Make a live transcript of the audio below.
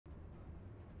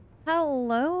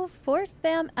Hello, Fort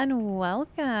Fam, and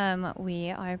welcome.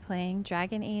 We are playing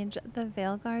Dragon Age the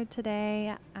Veilguard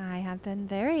today. I have been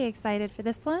very excited for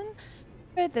this one.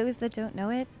 For those that don't know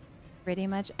it, pretty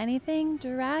much anything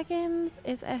dragons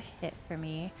is a hit for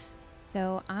me.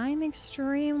 So I'm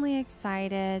extremely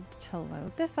excited to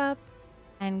load this up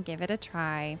and give it a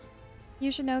try.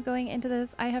 You should know going into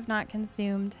this, I have not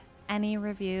consumed any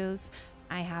reviews.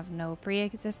 I have no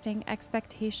pre-existing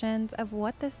expectations of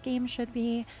what this game should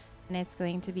be. And it's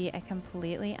going to be a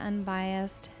completely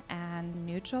unbiased and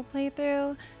neutral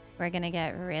playthrough. We're going to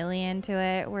get really into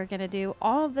it. We're going to do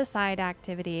all of the side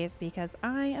activities because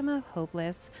I am a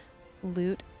hopeless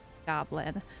loot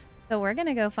goblin. So we're going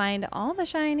to go find all the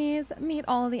shinies, meet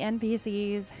all the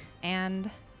NPCs, and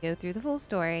go through the full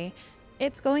story.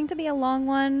 It's going to be a long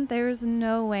one. There's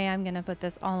no way I'm going to put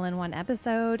this all in one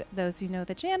episode. Those who know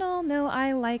the channel know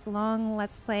I like long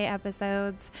Let's Play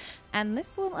episodes, and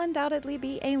this will undoubtedly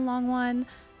be a long one,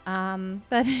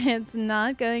 but it's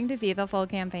not going to be the full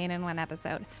campaign in one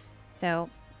episode. So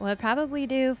we'll probably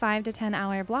do 5 to 10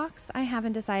 hour blocks. I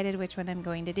haven't decided which one I'm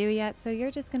going to do yet, so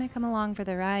you're just going to come along for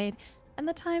the ride, and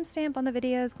the timestamp on the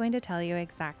video is going to tell you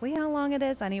exactly how long it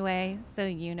is anyway, so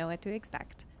you know what to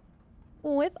expect.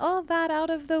 With all that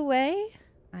out of the way,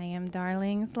 I am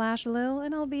Darling/Lil,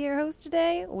 and I'll be your host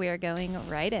today. We're going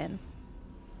right in.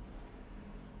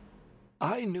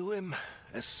 I knew him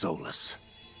as Solus.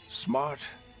 Smart,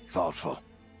 thoughtful,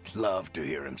 loved to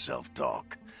hear himself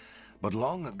talk. But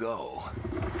long ago,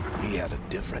 he had a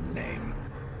different name.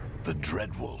 The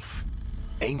Dreadwolf.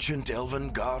 Ancient elven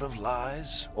god of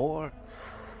lies, or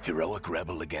heroic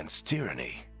rebel against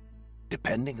tyranny,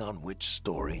 depending on which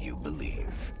story you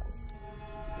believe.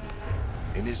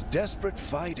 In his desperate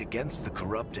fight against the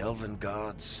corrupt elven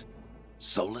gods,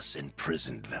 Solus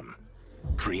imprisoned them,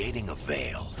 creating a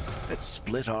veil that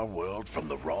split our world from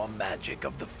the raw magic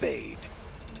of the Fade.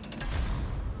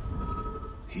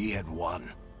 He had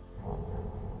won.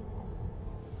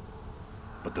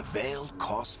 But the veil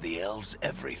cost the elves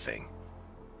everything.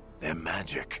 Their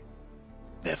magic,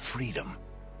 their freedom,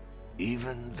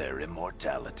 even their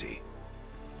immortality.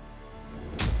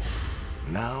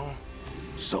 Now,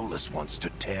 Solus wants to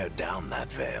tear down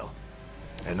that veil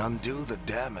and undo the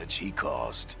damage he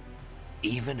caused,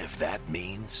 even if that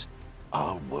means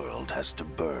our world has to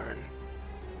burn.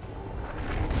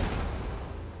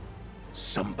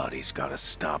 Somebody's gotta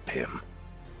stop him,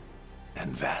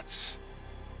 and that's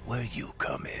where you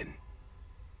come in.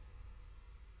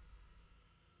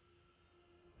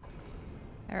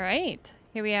 All right,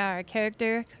 here we are,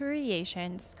 character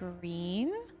creation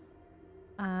screen.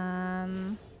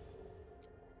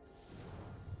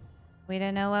 We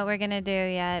don't know what we're gonna do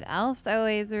yet. Elf's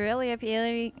always really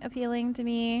appealing to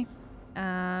me.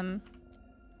 We're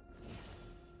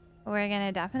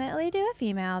gonna definitely do a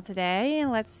female today.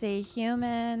 Let's see,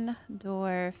 human,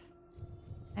 dwarf.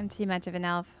 I'm too much of an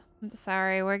elf. I'm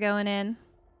sorry, we're going in.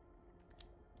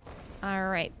 All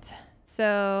right,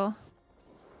 so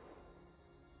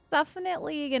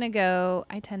definitely gonna go.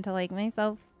 I tend to like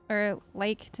myself, or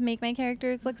like to make my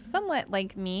characters look somewhat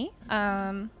like me.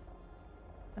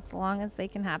 As long as they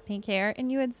can have pink hair. And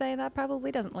you would say that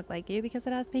probably doesn't look like you because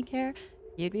it has pink hair.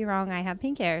 You'd be wrong. I have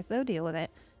pink hair, so deal with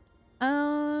it.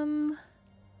 We're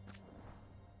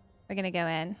gonna go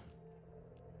in.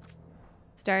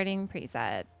 Starting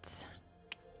preset.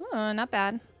 Oh, not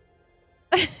bad.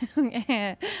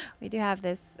 We do have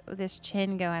this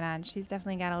chin going on. She's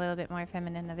definitely got a little bit more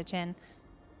feminine of a chin.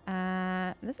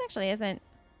 This actually isn't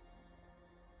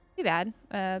too bad.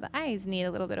 The eyes need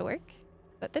a little bit of work,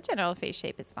 but the general face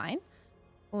shape is fine.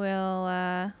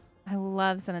 I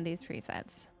love some of these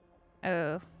presets.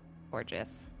 Oh,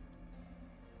 gorgeous.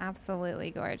 Absolutely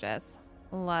gorgeous.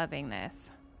 Loving this.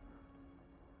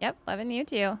 Yep, loving you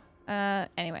too.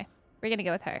 Anyway, we're gonna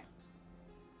go with her.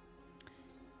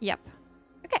 Yep.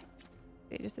 Okay.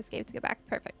 We just escaped to go back.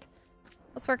 Perfect.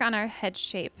 Let's work on our head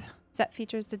shape. Set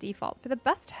features to default. For the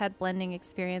best head blending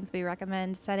experience, we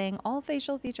recommend setting all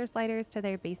facial feature sliders to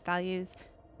their base values.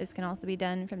 This can also be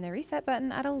done from the reset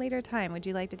button at a later time. Would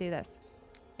you like to do this?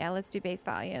 Yeah, let's do base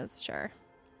values. Sure.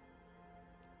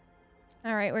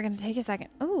 All right, we're going to take a second.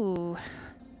 Ooh,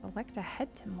 select a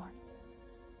head to more.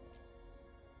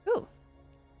 Ooh.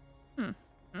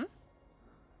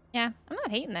 Yeah, I'm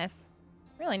not hating this.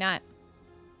 Really not.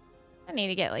 I need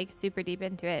to get like super deep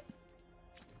into it.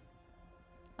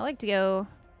 I like to go.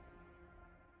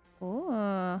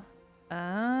 Ooh.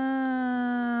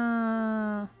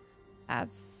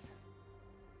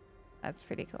 That's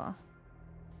pretty cool.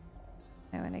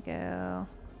 I want to go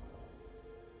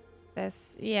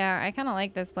this. Yeah, I kind of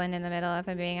like this blend in the middle, if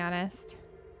I'm being honest.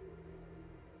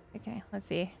 I Okay, let's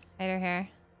see. Hide her hair.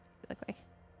 What does it look like?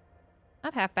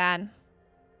 Not half bad.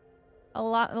 A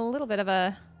little bit of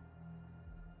a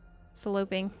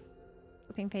sloping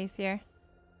face here.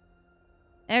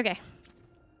 Okay.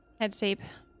 Head shape,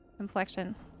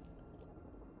 complexion,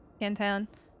 skin tone.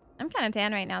 I'm kind of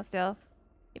tan right now still,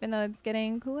 even though it's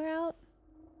getting cooler out.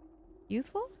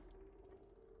 Youthful?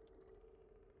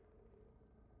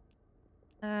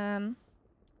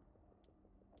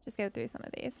 Just go through some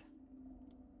of these.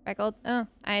 Freckled. Oh,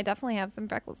 I definitely have some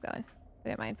freckles going. I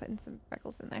didn't mind putting some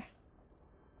freckles in there.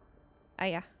 Oh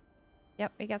yeah.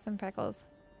 Yep, we got some freckles.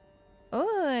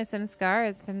 Oh, some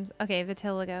scars from... Okay,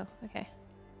 vitiligo. Okay.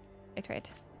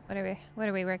 Right. What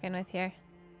are we working with here?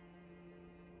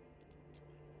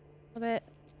 A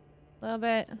little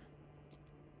bit.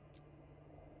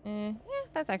 Yeah,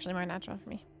 that's actually more natural for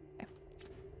me. Okay.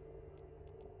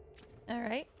 All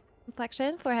right.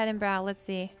 Complexion, forehead, and brow. Let's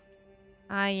see.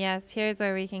 Ah, yes. Here's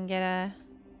where we can get a...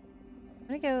 I'm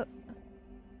gonna go...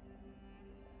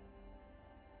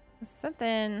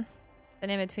 Something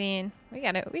in between. We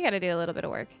gotta do a little bit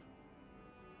of work.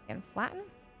 And flatten?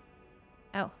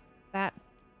 Oh, that.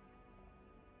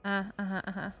 No,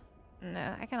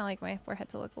 I kind of like my forehead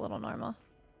to look a little normal.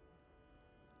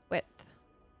 Width.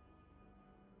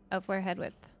 Oh, forehead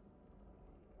width.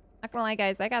 Not gonna lie,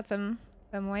 guys. I got some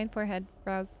wide forehead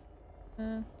brows.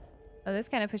 Oh, this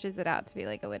kind of pushes it out to be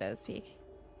like a widow's peak.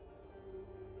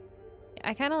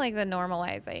 I kind of like the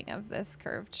normalizing of this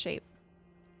curved shape.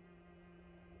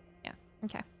 Yeah.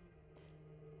 Okay.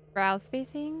 Brow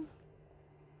spacing.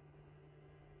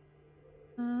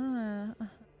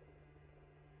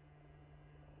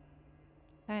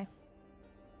 Okay.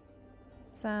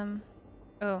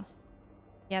 Oh.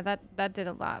 Yeah, that did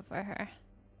a lot for her.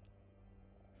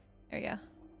 There we go.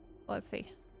 Let's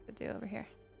see what to do over here.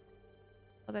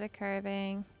 A little bit of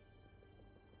curving.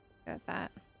 Go with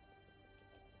that.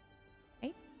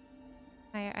 Okay.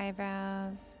 Higher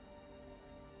eyebrows.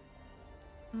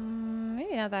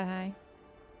 Maybe not that high.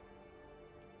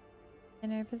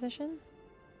 Inner position.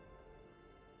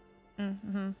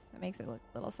 That makes it look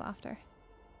a little softer.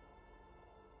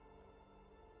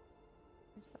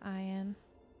 There's the eye in.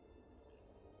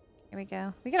 Here we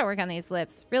go. We gotta work on these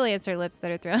lips. Really, it's her lips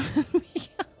that are throwing me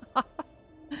off.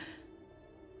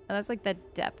 Oh, that's like the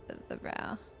depth of the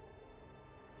brow.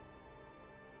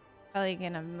 Probably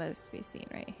gonna most be seen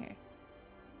right here.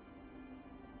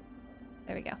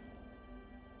 There we go.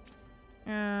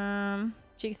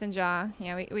 Cheeks and jaw.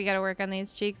 Yeah, we gotta work on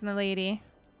these cheeks and the lady.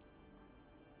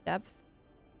 Depth.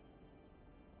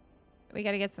 We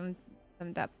gotta get some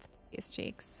depth to these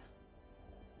cheeks.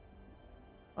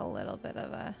 A little bit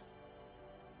of a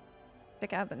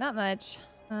stick out, but not much.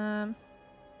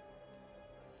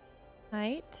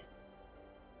 Height.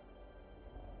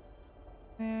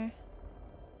 Where?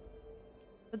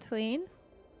 Between.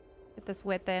 Get this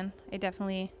width in. I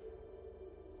definitely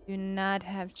do not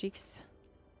have cheeks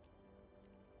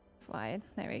this wide.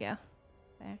 There we go.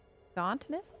 There.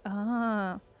 Gauntness?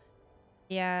 Oh.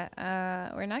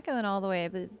 Yeah, we're not going all the way,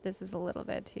 but this is a little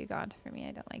bit too gaunt for me.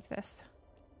 I don't like this.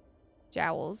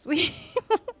 Jowls. We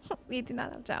do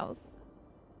not have jowls.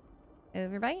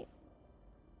 Overbite?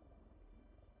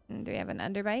 Do we have an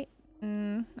underbite?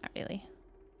 Not really.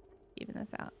 Even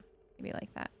this out. Maybe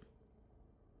like that.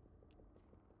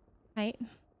 Height.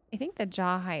 I think the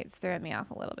jaw height's throwing me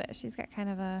off a little bit. She's got kind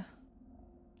of a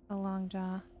long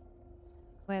jaw.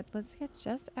 Width. Let's get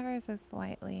just ever so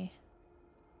slightly.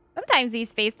 Sometimes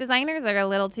these face designers are a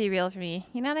little too real for me.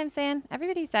 You know what I'm saying?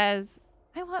 Everybody says,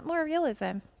 I want more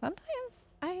realism. Sometimes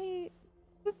I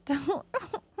don't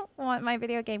want my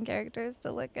video game characters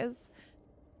to look as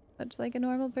much like a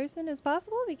normal person as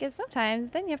possible, because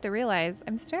sometimes then you have to realize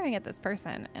I'm staring at this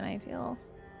person and I feel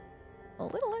a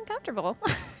little uncomfortable.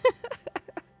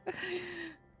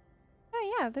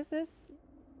 Oh yeah, this is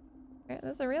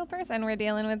a real person we're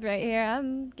dealing with right here.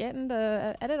 I'm getting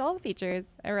to edit all the features.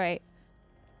 All right.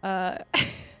 Her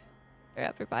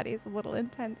upper body is a little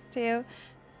intense too.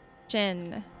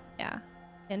 Chin. Yeah.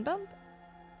 Chin bump?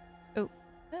 Oh.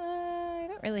 I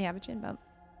don't really have a chin bump.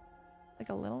 Like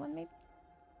a little one maybe?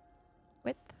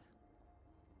 Width.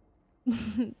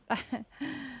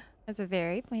 That's a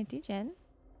very pointy chin.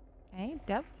 Okay.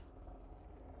 Depth.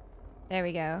 There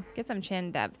we go. Get some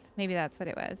chin depth. Maybe that's what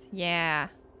it was. Yeah.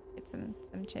 Get some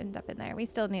chin up in there. We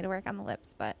still need to work on the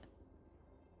lips, but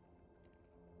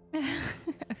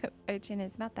our chin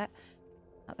is not that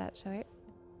short.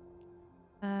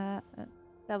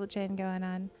 Double chin going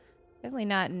on. Definitely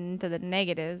not into the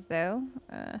negatives though.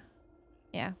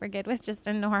 Yeah, we're good with just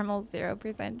a normal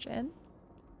 0% chin.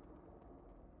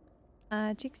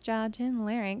 Cheeks, jaw, chin,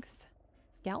 larynx,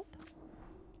 scalp.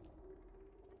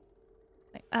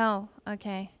 Oh,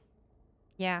 okay.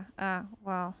 Yeah,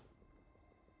 well,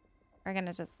 we're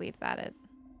gonna just leave that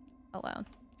alone.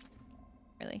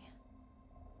 Really.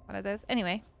 One of those.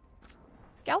 Anyway.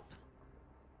 Scalp.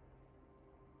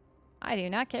 I do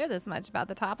not care this much about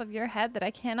the top of your head that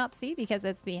I cannot see because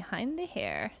it's behind the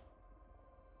hair.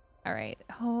 All right.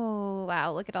 Oh,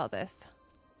 wow. Look at all this.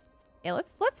 Yeah,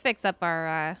 let's fix up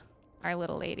our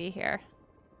little lady here.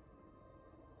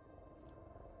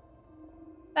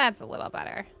 That's a little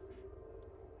better.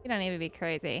 You don't need to be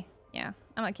crazy. Yeah,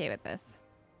 I'm okay with this.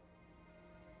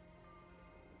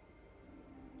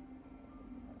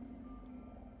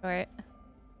 Short.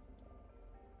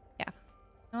 Yeah,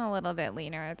 I'm a little bit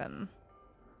leaner than...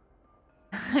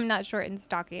 I'm not short and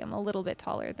stocky. I'm a little bit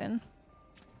taller than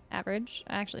average.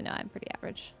 Actually, no, I'm pretty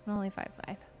average. I'm only 5'5".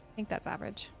 I think that's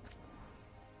average.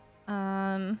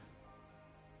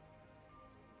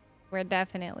 We're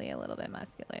definitely a little bit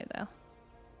muscular, though.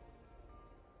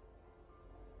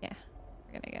 Yeah,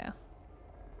 we're gonna go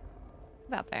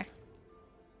about there.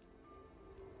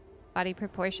 Body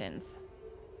proportions.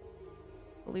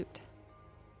 Glute.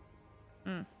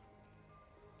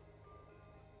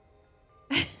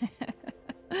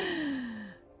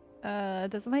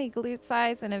 Does my glute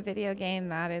size in a video game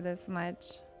matter this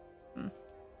much? You're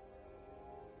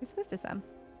supposed to some.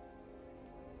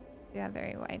 You have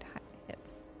very wide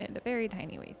hips and a very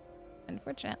tiny waist.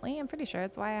 Unfortunately, I'm pretty sure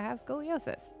it's why I have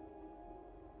scoliosis.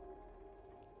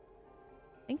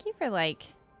 Thank you for, like,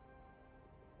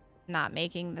 not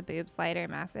making the boob slider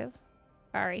massive.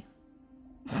 Sorry.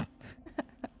 I'm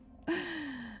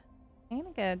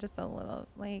gonna go just a little,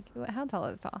 like, how tall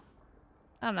is tall?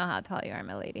 I don't know how tall you are,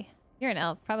 my lady. You're an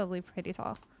elf, probably pretty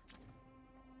tall.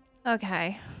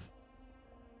 Okay.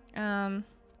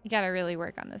 You gotta really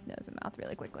work on this nose and mouth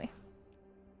really quickly.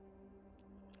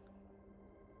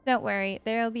 Don't worry,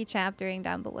 there'll be chaptering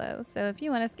down below, so if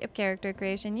you want to skip character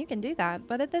creation, you can do that,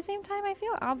 but at the same time, I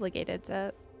feel obligated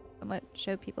to somewhat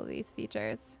show people these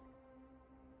features.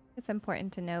 It's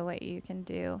important to know what you can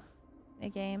do in a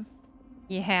game.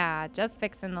 Yeah, just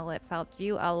fixing the lips helped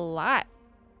you a lot.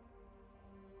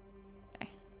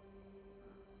 Okay.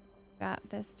 Drop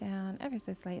this down ever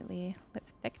so slightly. Lip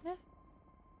thickness?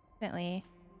 Definitely.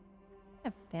 I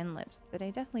have thin lips, but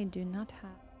I definitely do not have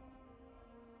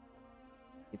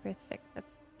super thick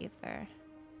lips either.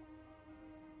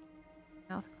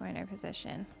 Mouth corner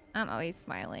position. I'm always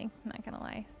smiling, I'm not gonna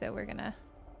lie. So we're gonna...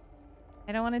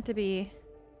 I don't want it to be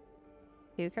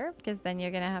too curved, because then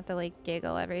you're gonna have to, like,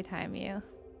 giggle every time you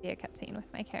see a cutscene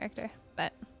with my character.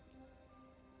 But...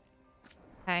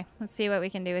 okay, let's see what we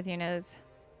can do with your nose.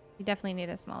 You definitely need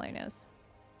a smaller nose.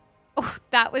 Oh,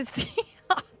 that was the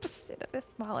opposite of a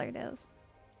smaller nose.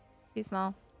 Too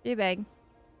small. Too big.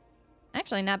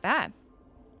 Actually, not bad.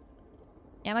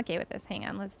 Yeah, I'm okay with this. Hang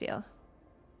on, let's deal.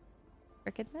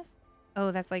 Crookedness?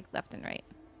 Oh, that's like left and right.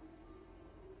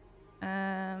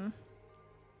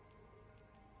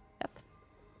 Depth.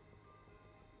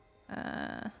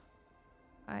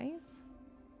 Eyes?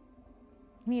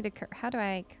 I need a curve. How do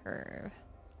I curve?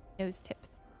 Nose tip.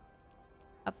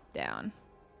 Up, down.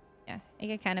 Yeah, I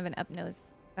get kind of an up nose.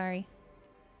 Sorry.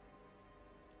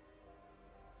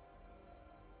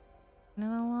 And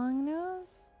then a long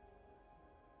nose.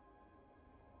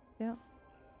 Yep.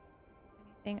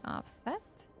 Anything offset?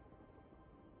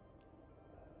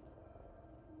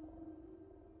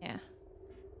 Yeah.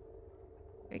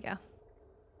 Here we go.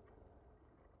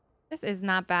 This is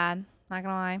not bad. Not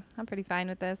gonna lie. I'm pretty fine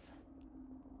with this.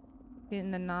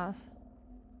 Getting the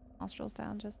nostrils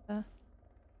down just a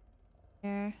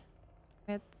hair.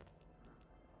 Width.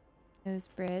 Nose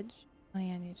bridge. Oh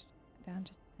yeah, I need to get down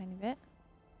just a tiny bit.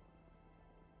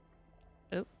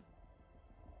 Oop.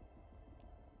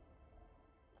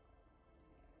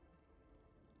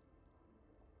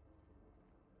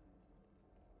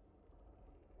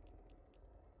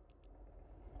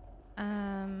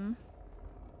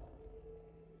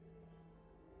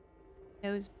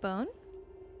 Nose bone?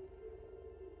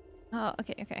 Oh,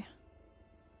 okay, okay.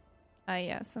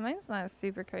 Yeah, so mine's not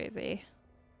super crazy.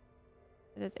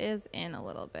 But it is in a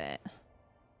little bit.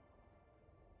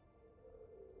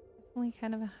 Definitely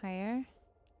kind of a higher.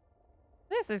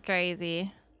 This is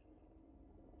crazy.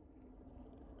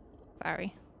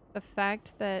 Sorry. The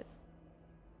fact that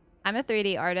I'm a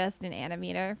 3D artist and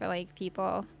animator for, like,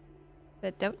 people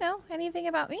that don't know anything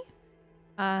about me.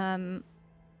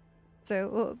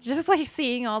 So just, like,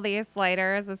 seeing all these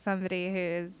sliders as somebody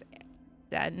who's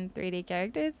done 3D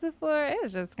characters before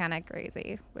is just kind of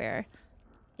crazy where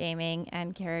gaming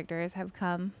and characters have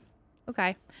come.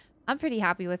 Okay. I'm pretty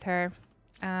happy with her.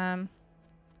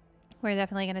 We're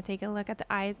definitely going to take a look at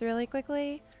the eyes really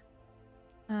quickly.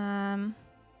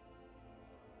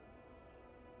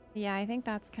 Yeah, I think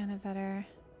that's kind of better.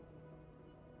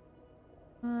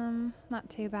 Not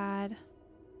too bad.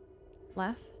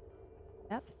 Left?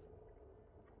 Depth?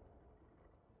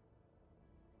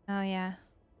 Oh, yeah.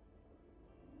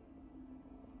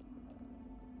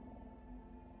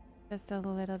 Just a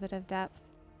little bit of depth.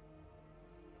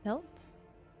 Tilt?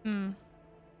 Hmm.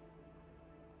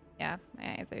 Yeah,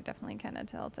 my eyes are definitely kind of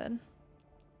tilted.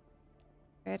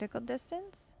 Vertical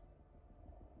distance?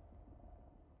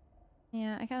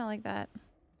 Yeah, I kind of like that.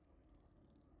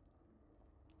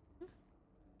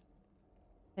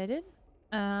 Fitted?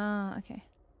 Oh, okay.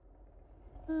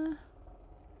 That's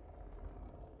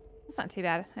not too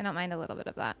bad. I don't mind a little bit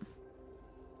of that.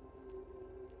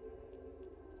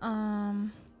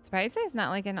 Surprised there's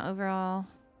not like an overall.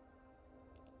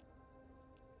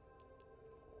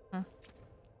 Huh.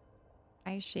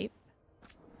 Eye shape.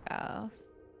 Oh,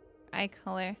 eye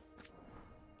color.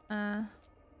 And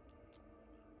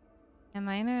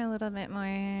mine are a little bit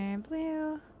more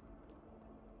blue.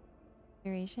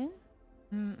 Duration.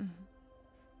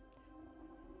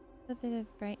 A bit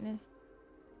of brightness.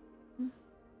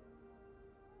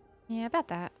 Yeah, about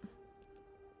that.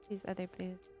 These other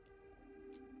blues.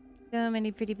 So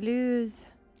many pretty blues.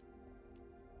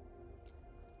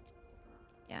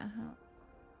 Yeah.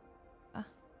 There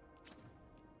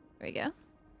we go.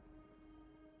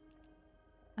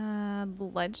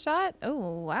 Bloodshot.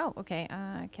 Oh, wow. Okay.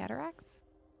 Cataracts.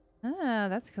 Oh,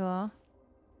 that's cool.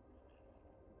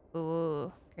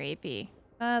 Ooh, creepy.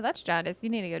 That's jaundice. You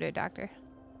need to go to a doctor.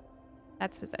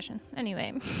 That's possession.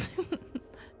 Anyway.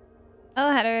 Oh,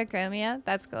 heterochromia.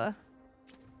 That's cool.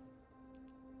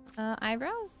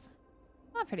 Eyebrows?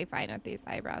 I'm pretty fine with these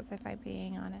eyebrows if I'm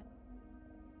being on it.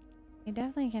 I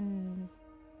definitely can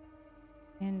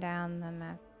tune down the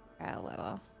mascara a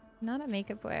little. Not a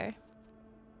makeup wear.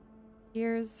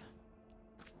 Ears.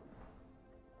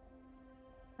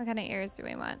 What kind of ears do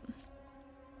we want?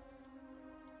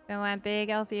 We want big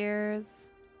elf ears.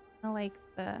 I like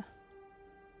the...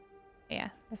 Yeah,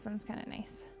 this one's kind of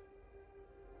nice.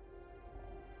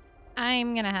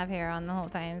 I'm gonna have hair on the whole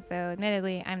time, so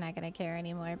admittedly, I'm not gonna care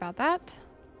anymore about that.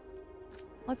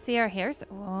 Let's see our hairs.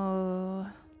 Whoa.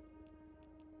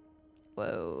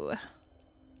 Whoa.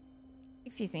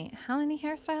 Excuse me, how many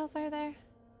hairstyles are there?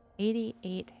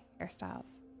 88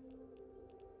 hairstyles.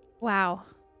 Wow.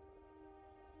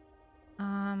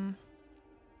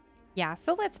 Yeah,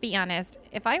 so let's be honest.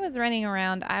 If I was running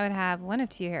around, I would have one of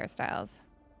two hairstyles.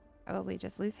 Probably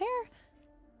just loose hair.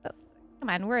 But come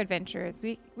on, we're adventurers.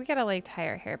 We gotta like tie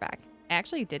our hair back. I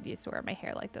actually did used to wear my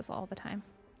hair like this all the time.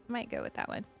 I might go with that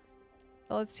one.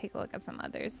 But let's take a look at some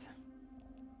others.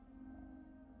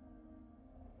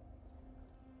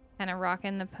 Kind of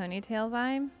rocking the ponytail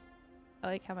vibe. I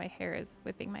like how my hair is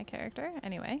whipping my character.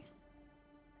 Anyway.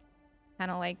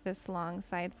 Kind of like this long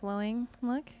side flowing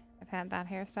look. I've had that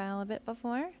hairstyle a bit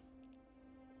before.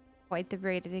 Quite the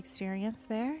braided experience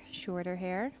there. Shorter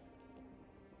hair.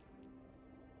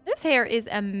 This hair is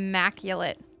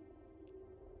immaculate.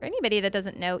 For anybody that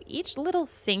doesn't know, each little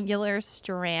singular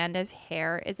strand of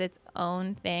hair is its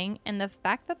own thing. And the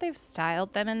fact that they've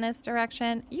styled them in this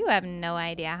direction, you have no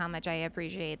idea how much I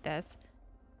appreciate this.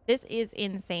 This is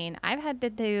insane. I've had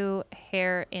to do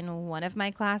hair in one of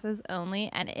my classes only,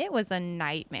 and it was a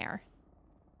nightmare.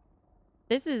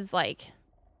 This is like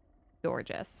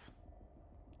gorgeous.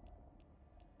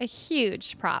 A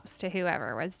huge props to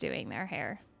whoever was doing their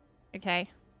hair. Okay?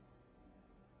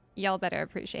 Y'all better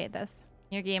appreciate this.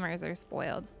 Your gamers are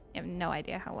spoiled. You have no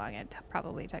idea how long it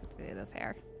probably took to do this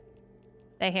hair.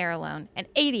 The hair alone. And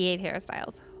 88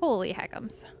 hairstyles. Holy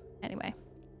heckums. Anyway.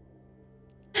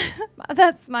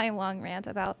 That's my long rant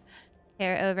about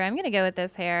hair over. I'm gonna go with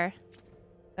this hair.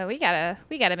 But we gotta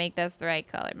make this the right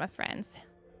color, my friends.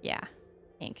 Yeah.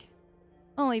 Pink.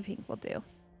 Only pink will do.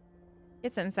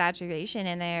 Get some saturation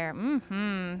in there.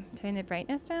 Turn the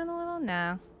brightness down a little?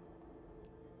 No.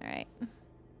 Alright.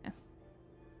 Yeah.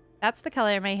 That's the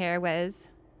color my hair was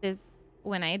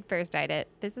when I had first dyed it.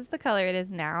 This is the color it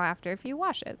is now after a few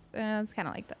washes. It's kind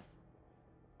of like this.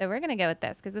 So we're going to go with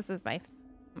this because this is my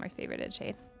favorited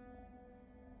shade.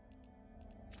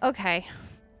 Okay.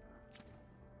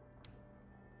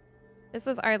 This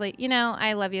is our lady. You know,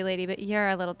 I love you, lady, but you're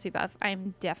a little too buff.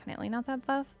 I'm definitely not that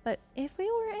buff. But if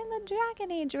we were in the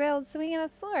Dragon Age world swinging a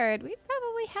sword, we'd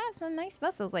probably have some nice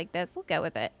muscles like this. We'll go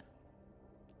with it.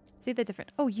 See the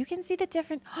different... Oh, you can see the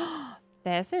different...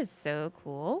 This is so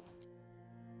cool.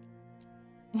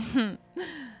 Okay,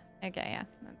 yeah.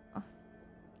 That's cool.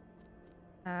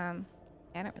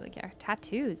 I don't really care.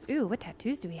 Tattoos. Ooh, what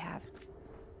tattoos do we have?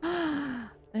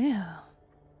 Ew.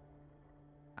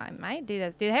 I might do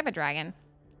this. Do they have a dragon?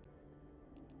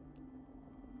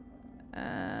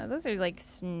 those are like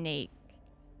snakes.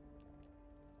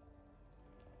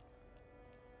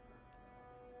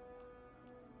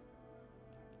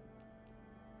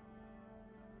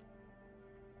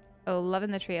 Oh,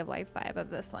 loving the Tree of Life vibe of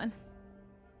this one.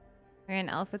 We're an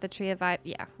elf with the Tree of Vibe.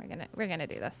 Yeah, we're gonna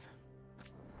do this.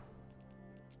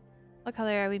 What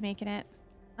color are we making it?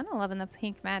 I'm not loving the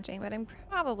pink matching, but I'm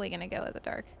probably gonna go with a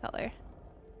dark color.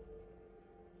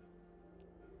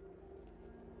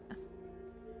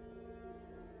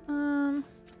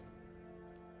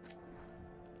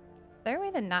 Is there a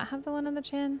way to not have the one on the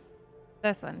chin?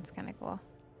 This one's kind of cool.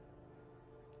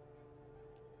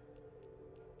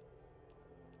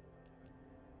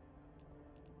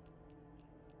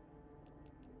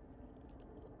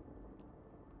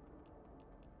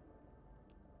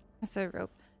 It's a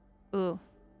rope. Ooh.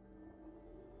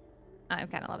 I'm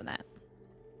kind of loving that.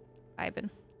 Vibing.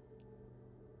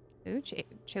 Ooh,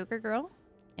 choker girl.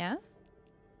 Yeah?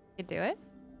 You do it.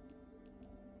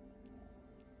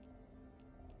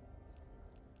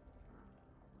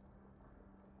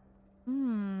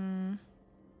 Hmm.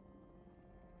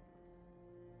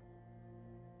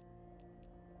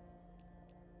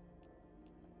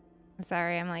 I'm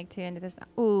sorry, I'm like too into this now.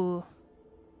 Ooh.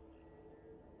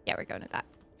 Yeah, we're going with that.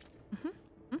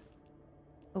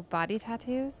 Oh, body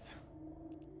tattoos?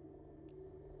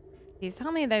 Please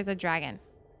tell me there's a dragon.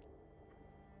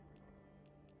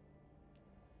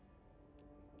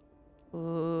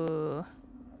 Ooh.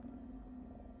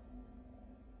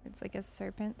 It's like a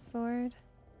serpent sword.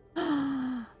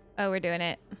 Oh, we're doing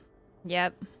it.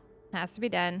 Yep. Has to be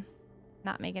done.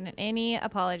 Not making it any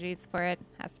apologies for it.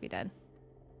 Has to be done.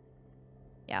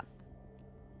 Yep.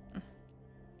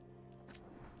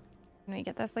 Can we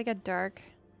get this like a dark...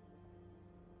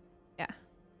 Yeah.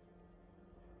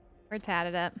 We're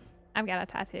tatted up. I've got a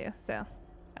tattoo, so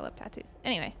I love tattoos.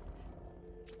 Anyway.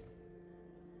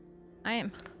 I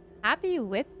am happy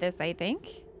with this, I think.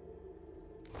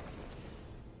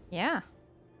 Yeah.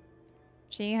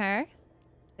 She, her.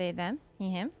 They, them.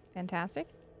 He, him. Fantastic.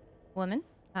 Woman.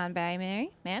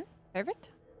 Non-binary. Man.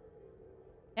 Perfect.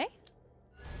 Okay.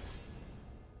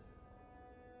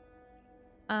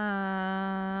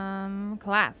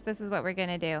 Class. This is what we're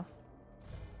gonna do.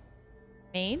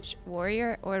 Mage,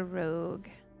 warrior, or rogue.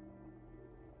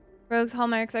 Rogues'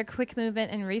 hallmarks are quick movement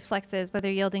and reflexes. Whether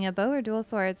wielding a bow or dual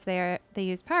swords, they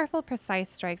use powerful, precise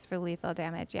strikes for lethal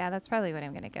damage. Yeah, that's probably what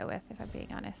I'm gonna go with, if I'm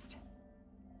being honest.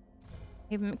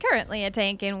 I'm currently a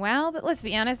tank in WoW, but let's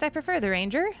be honest, I prefer the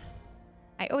ranger.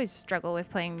 I always struggle with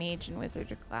playing mage and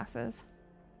wizard classes.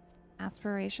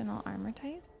 Aspirational armor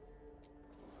types.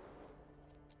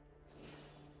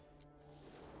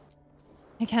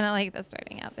 I kind of like the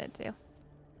starting outfit too.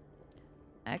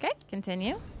 Okay,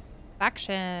 continue.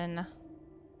 Faction.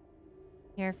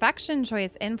 Your faction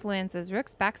choice influences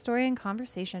Rook's backstory and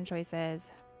conversation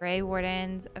choices. Grey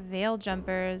Wardens, Veil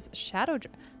Jumpers,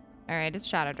 Alright, it's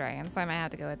Shadow Dragon, so I might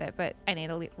have to go with it, but I need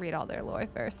to read all their lore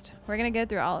first. We're going to go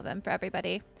through all of them for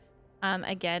everybody.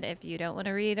 Again, if you don't want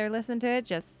to read or listen to it,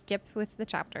 just skip with the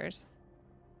chapters.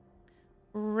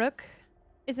 Rook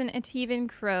is an Ativan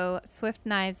crow, swift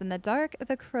knives in the dark.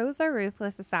 The crows are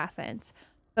ruthless assassins,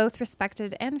 both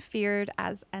respected and feared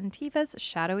as Antiva's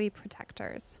shadowy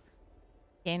protectors.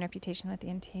 Gain reputation with the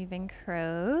Ativan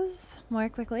crows more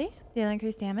quickly. Deal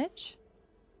increased damage.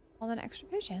 Hold an extra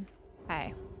potion.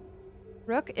 Okay.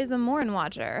 Rook is a Morin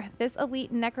Watcher. This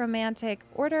elite necromantic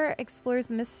order explores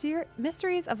the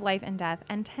mysteries of life and death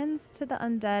and tends to the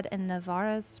undead in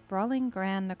Navarra's sprawling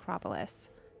grand necropolis.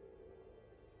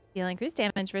 Deal increased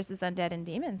damage versus undead and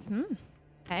demons.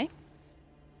 Okay.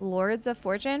 Lords of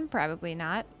Fortune? Probably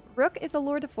not. Rook is a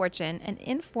Lord of Fortune, an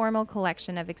informal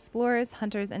collection of explorers,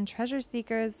 hunters, and treasure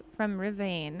seekers from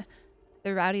Rivain.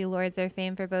 The rowdy lords are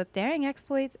famed for both daring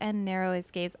exploits and narrow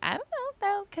escapes. I don't know,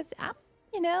 though, because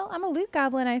I'm a loot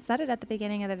goblin. I said it at the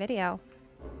beginning of the video.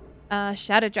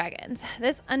 Shadow Dragons.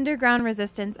 This underground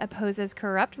resistance opposes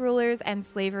corrupt rulers and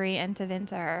slavery in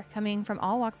Tevinter. Coming from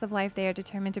all walks of life, they are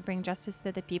determined to bring justice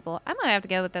to the people. I might have to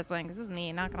go with this one, because this is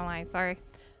me, not gonna lie, sorry.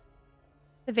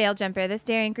 The Veil Jumper. This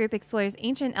daring group explores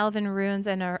ancient elven ruins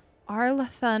in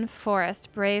Arlathan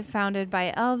forest. Brave, founded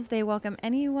by elves, they welcome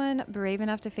anyone brave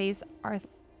enough to face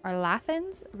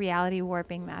Arlathan's reality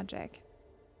warping magic.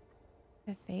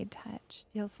 The Fade Touch.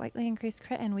 Deals slightly increased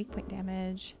crit and weak point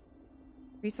damage.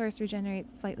 Resource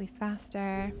regenerates slightly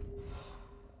faster.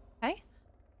 Okay.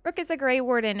 Rook is a Grey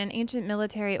Warden, an ancient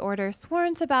military order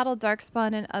sworn to battle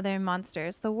Darkspawn and other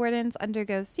monsters. The Wardens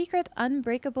undergo secret,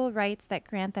 unbreakable rites that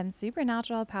grant them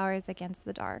supernatural powers against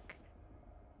the dark.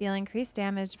 Deal increased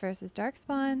damage versus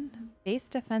Darkspawn. Base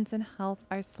defense and health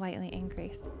are slightly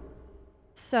increased.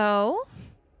 So,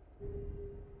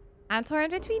 I'm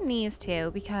torn between these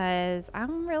two because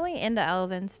I'm really into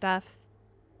elven stuff.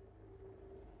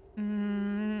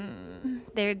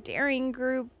 Their daring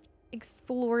group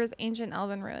explores ancient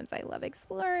elven ruins. I love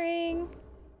exploring.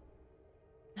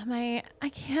 I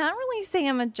can't really say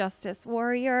I'm a justice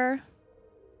warrior.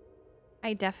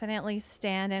 I definitely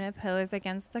stand and oppose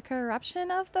against the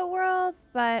corruption of the world,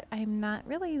 but I'm not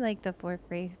really like the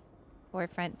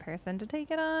forefront person to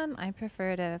take it on. I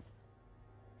prefer to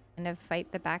kind of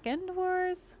fight the back end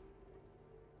wars.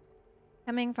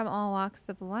 Coming from all walks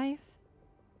of life.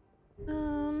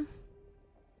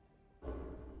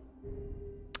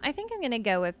 I think I'm gonna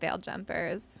go with Veil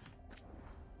Jumpers.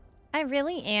 I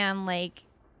really am like,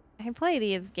 I play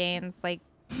these games like,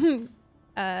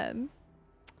 oh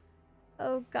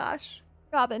gosh,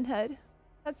 Robin Hood.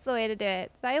 That's the way to do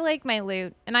it. So I like my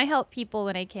loot and I help people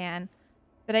when I can,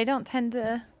 but I don't tend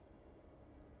to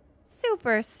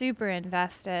super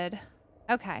invested.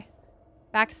 Okay.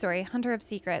 Backstory, Hunter of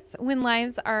Secrets. When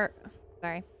lives were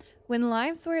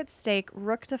at stake,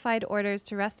 Rook defied orders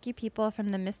to rescue people from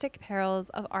the mystic perils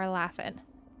of Arlathan.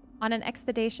 On an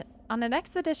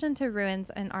expedition to ruins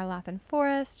in Arlathan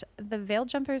Forest, the Veil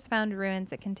Jumpers found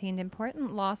ruins that contained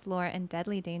important lost lore and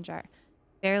deadly danger.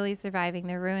 Barely surviving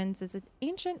the ruins'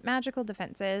 ancient magical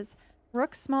defenses,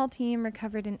 Rook's small team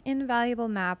recovered an invaluable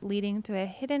map leading to a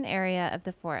hidden area of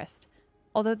the forest.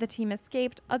 Although the team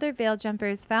escaped, other Veil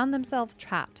Jumpers found themselves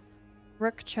trapped.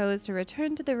 Rook chose to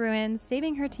return to the ruins,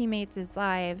 saving her teammates'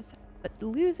 lives, but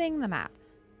losing the map.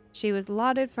 She was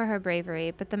lauded for her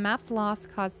bravery, but the map's loss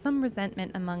caused some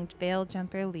resentment among Veil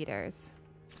Jumper leaders.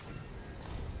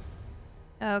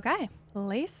 Okay,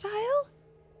 playstyle?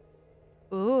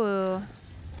 Ooh.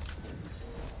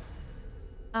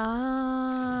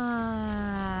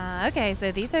 Okay,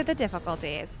 so these are the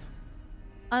difficulties.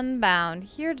 Unbound.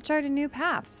 Here to chart a new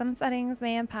path. Some settings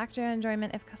may impact your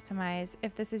enjoyment if customized.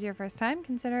 If this is your first time,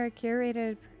 consider a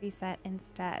curated preset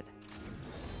instead.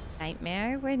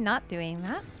 Nightmare. We're not doing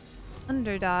that.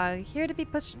 Underdog. Here to be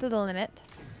pushed to the limit.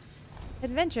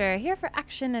 Adventure. Here for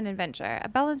action and adventure. A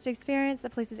balanced experience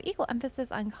that places equal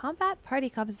emphasis on combat, party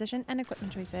composition, and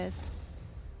equipment choices.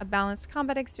 A balanced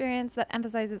combat experience that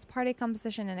emphasizes party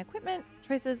composition and equipment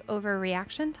choices over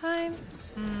reaction times.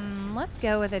 Let's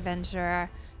go with adventure.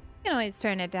 You can always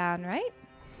turn it down, right?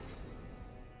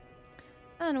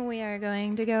 And we are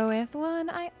going to go with one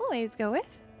I always go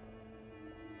with.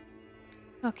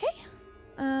 Okay.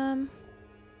 I'm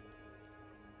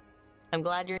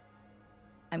glad you're here.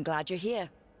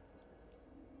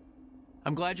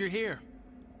 I'm glad you're here.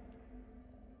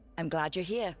 I'm glad you're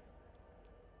here.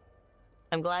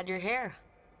 I'm glad you're here.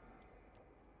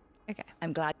 Okay.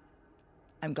 I'm glad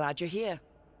you're here.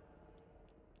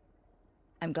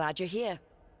 I'm glad you're here.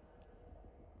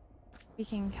 We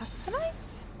can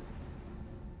customize?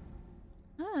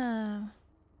 Oh.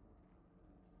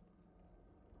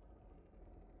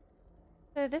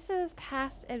 So this is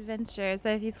past adventure. So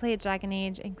if you played Dragon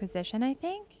Age Inquisition, I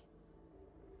think.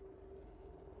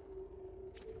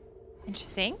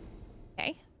 Interesting.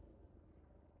 Okay.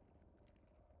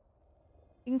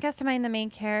 You can customize the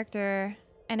main character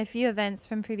and a few events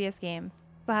from previous games.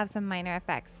 Will have some minor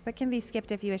effects, but can be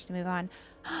skipped if you wish to move on.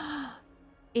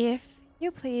 If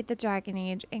you played the Dragon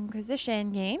Age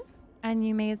Inquisition game and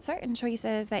you made certain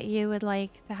choices that you would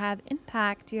like to have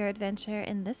impact your adventure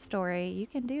in this story, you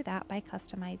can do that by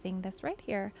customizing this right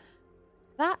here.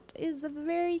 That is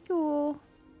very cool.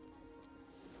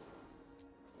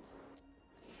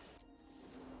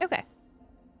 Okay.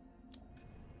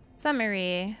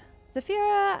 Summary.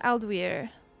 Zafira Alduir.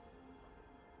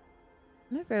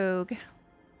 I'm a rogue.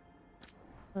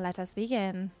 Let us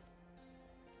begin.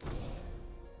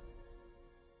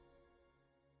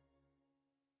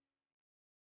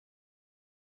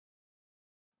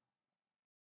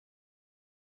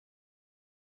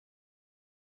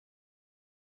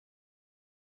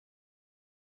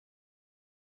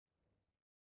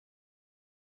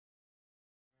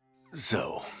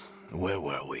 So, where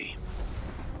were we?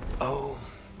 Oh,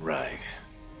 right.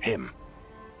 Him.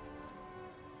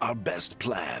 Our best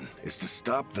plan is to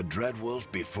stop the Dreadwolf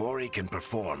before he can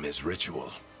perform his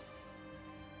ritual.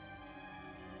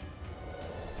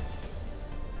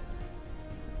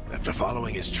 After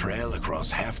following his trail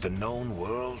across half the known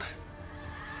world,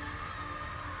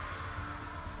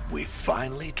 we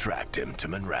finally tracked him to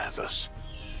Minrathous,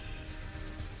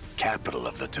 capital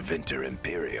of the Tevinter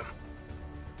Imperium.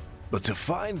 But to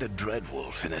find the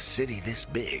Dreadwolf in a city this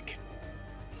big,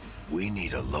 we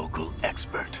need a local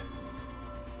expert.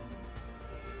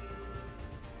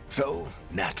 So,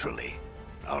 naturally,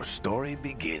 our story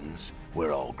begins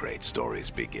where all great stories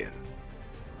begin.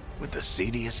 With the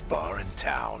seediest bar in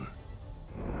town,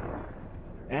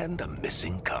 and a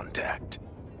missing contact.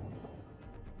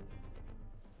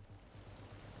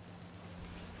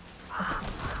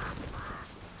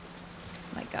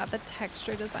 My god, the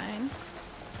texture design.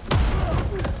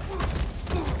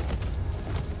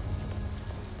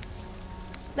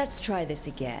 Let's try this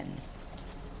again.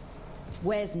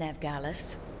 Where's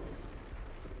Nevgalis?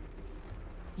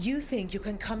 You think you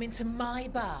can come into my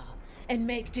bar and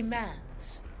make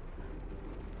demands?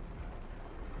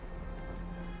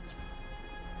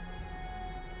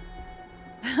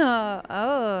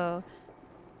 Oh.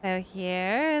 So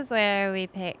here's where we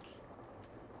pick.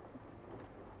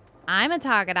 I'm a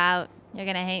target out. You're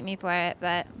gonna hate me for it,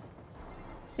 but...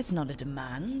 It's not a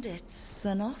demand, it's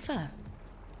an offer.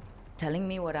 Telling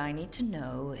me what I need to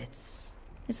know, it's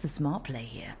the smart play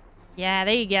here. Yeah,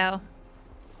 there you go.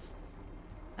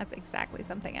 That's exactly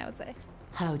something I would say.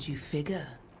 How'd you figure,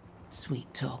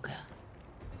 sweet talker?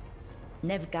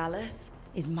 Nevgalis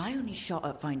is my only shot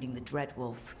at finding the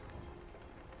Dreadwolf.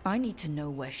 I need to know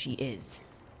where she is.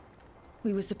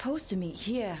 We were supposed to meet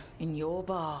here, in your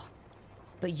bar.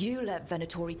 But you let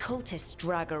Venatori cultists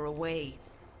drag her away.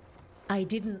 I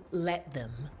didn't let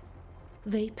them.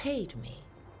 They paid me.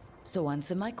 So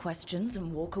answer my questions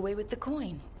and walk away with the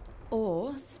coin.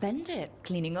 Or spend it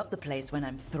cleaning up the place when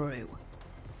I'm through.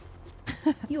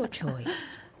 Your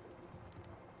choice.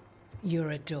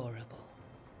 You're adorable.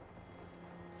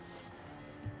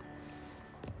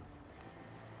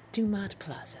 Dumad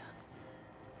Plaza.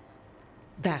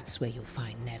 That's where you'll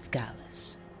find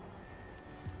Nevgalis.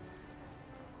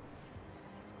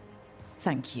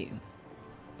 Thank you.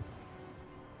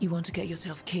 You want to get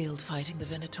yourself killed fighting the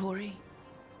Venatori?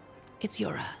 It's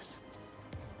your ass.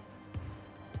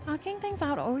 Talking things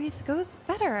out always goes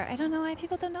better. I don't know why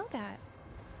people don't know that.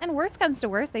 And worst comes to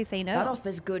worst, they say no. That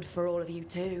offer's good for all of you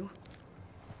too.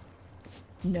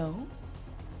 No?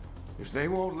 If they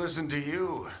won't listen to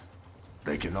you,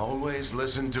 they can always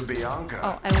listen to Bianca.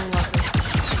 Oh, I love this.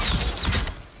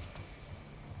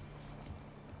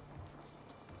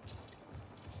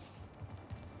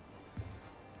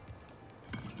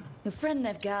 Your friend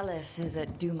Nevgalis is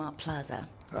at Dumont Plaza.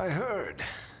 I heard.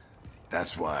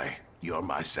 That's why you're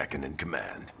my second in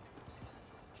command.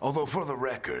 Although for the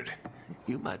record,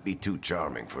 you might be too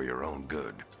charming for your own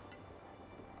good.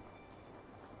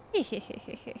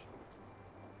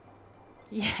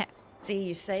 Yeah. See,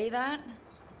 you say that?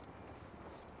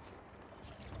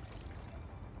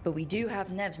 But we do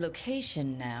have Nev's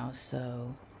location now,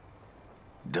 so...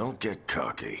 Don't get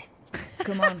cocky.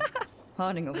 Come on.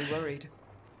 Harding will be worried.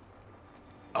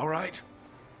 All right.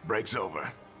 Break's over.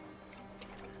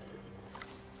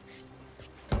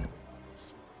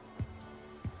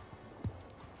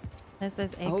 This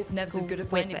is I hope Nev's as good at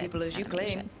finding people as you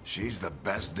claim. She's the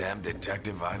best damn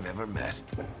detective I've ever met.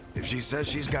 If she says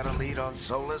she's got a lead on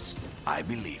Solus, I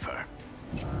believe her.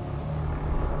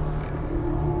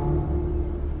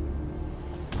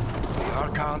 The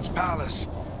Archon's palace.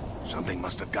 Something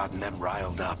must have gotten them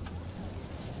riled up.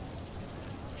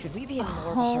 Should we be in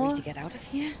more of a hurry to get out of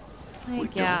here? My We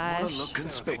don't want gosh. to look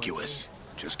conspicuous.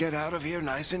 Just get out of here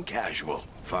nice and casual.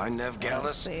 Find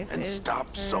Nevgalis This and is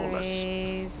stop Solus.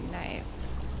 crazy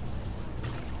nice.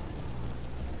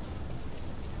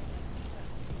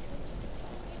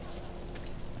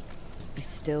 You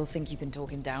still think you can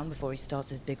talk him down before he starts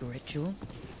his big ritual?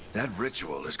 That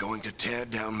ritual is going to tear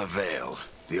down the veil.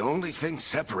 The only thing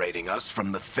separating us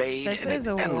from the Fade This and is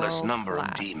an a endless number of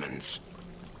world-class. demons.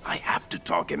 I have to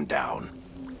talk him down.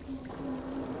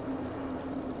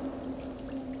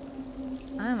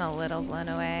 I'm a little blown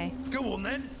away. Go on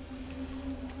then.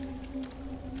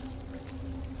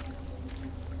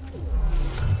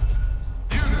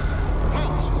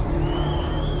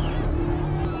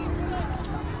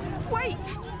 Wait!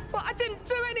 But I didn't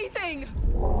do anything!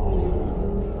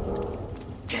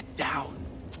 Get down.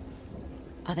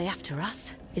 Are they after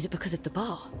us? Is it because of the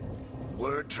bar?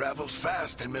 Word travels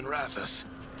fast in Minrathous.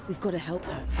 We've got to help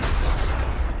her.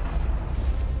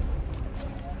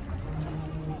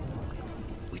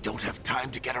 We don't have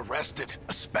time to get arrested,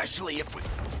 especially if we...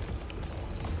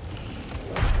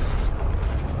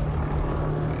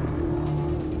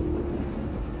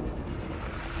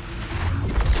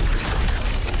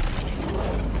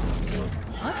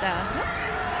 What the heck?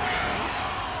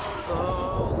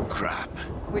 Oh, crap.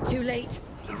 We're too late.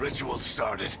 The ritual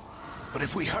started. But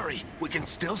if we hurry, we can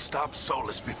still stop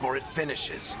Solus before it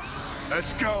finishes.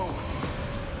 Let's go!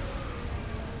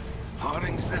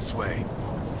 Harding's this way.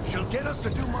 She'll get us to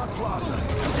Dumont Plaza,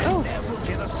 and Nev will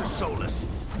get us to Solus.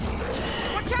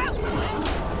 Watch out!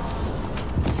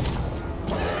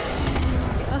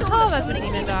 Oh, that's a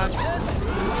demon dog.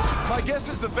 My guess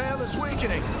is the veil is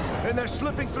weakening. and they're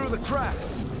slipping through the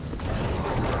cracks.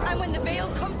 And when the veil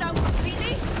comes down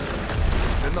completely?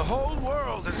 And the whole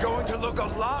world is going to look a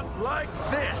lot like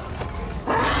this.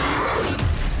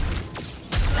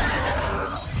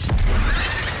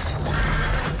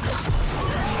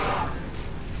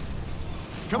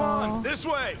 Come on, this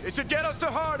way. It should get us to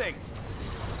Harding.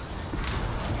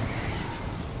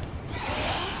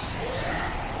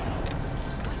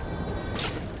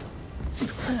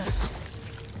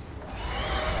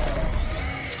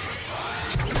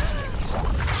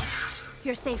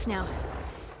 You're safe now.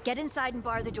 Get inside and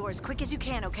bar the door as quick as you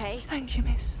can, okay? Thank you,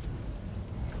 miss.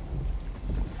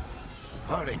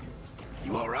 Harding,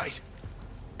 you all right?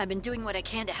 I've been doing what I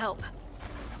can to help.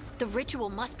 The ritual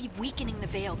must be weakening the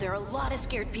veil. There are a lot of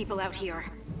scared people out here.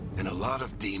 And a lot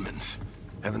of demons.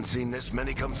 Haven't seen this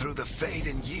many come through the Fade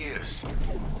in years.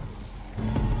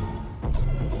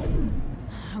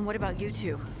 And what about you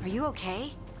two? Are you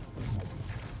okay?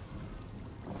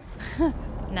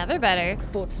 Never better.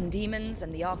 Fought some demons,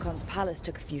 and the Archon's palace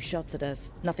took a few shots at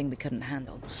us. Nothing we couldn't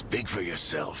handle. Speak for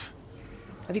yourself.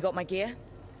 Have you got my gear?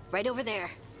 Right over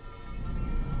there.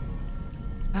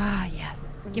 Ah, yes.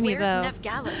 Give me a bow. Where's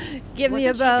Gallus? Give me a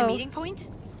Wasn't she at bow. the meeting point?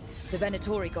 The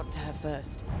Venatori got to her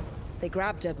first. They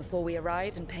grabbed her before we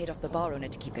arrived and paid off the bar owner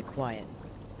to keep it quiet.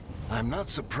 I'm not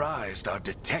surprised our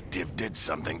detective did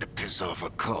something to piss off a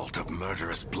cult of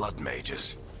murderous blood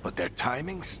mages. But their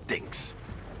timing stinks.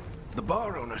 The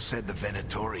bar owner said the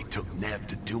Venatori took Nev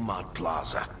to Dumont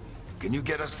Plaza. Can you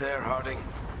get us there, Harding?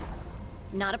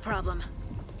 Not a problem.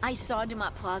 I saw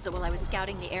Dumont Plaza while I was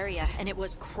scouting the area, and it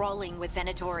was crawling with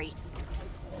Venatori.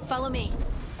 Follow me.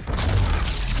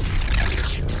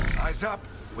 Eyes up.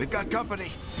 We've got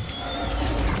company.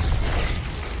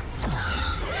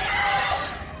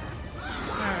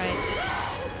 All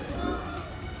right.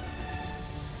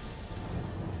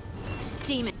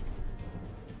 Demon.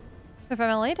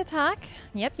 Perform a light attack.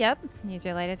 Yep. Use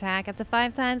your light attack up to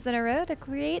 5 times in a row to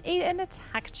create an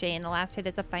attack chain. The last hit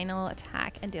is a final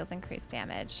attack and deals increased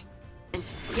damage.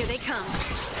 Here they come.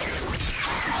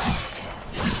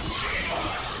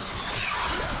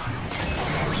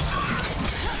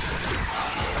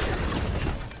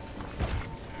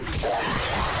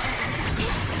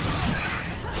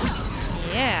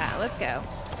 Yeah, let's go.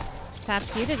 Tap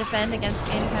Q to defend against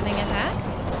incoming attacks.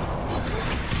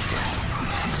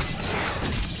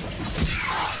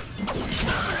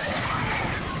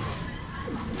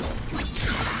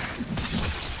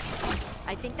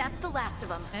 I think that's the last of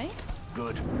them. Okay.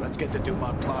 Good. Let's get to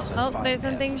Dumont Plaza. and Oh, find there's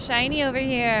Nev. something shiny over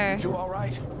here. You two all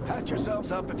right? Patch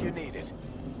yourselves up if you need it.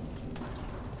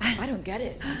 I don't get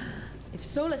it. If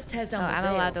Solus tears down Oh, the I'm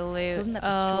veil, allowed to loot. doesn't that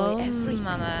destroy Oh, everything?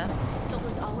 mama.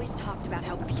 Solar's always talked about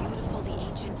how beautiful the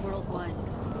ancient world was,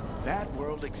 That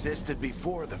world existed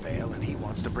before the Veil, and he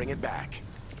wants to bring it back.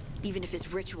 even if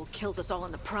his ritual kills us all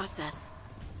in the process.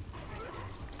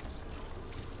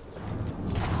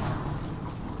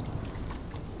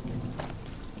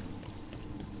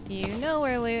 You know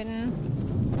we're looting.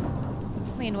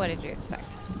 I mean, what did you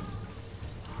expect?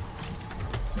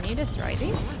 Can you destroy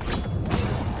these?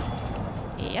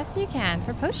 Yes, you can,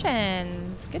 for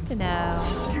potions. Good to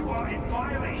know. You are in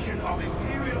violation of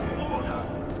Imperial order.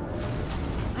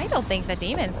 I don't think the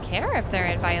demons care if they're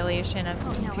in violation of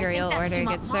Oh, no, Imperial I think that's Order,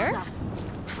 Dumont good sir. Plaza.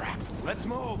 Crap. Let's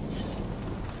move.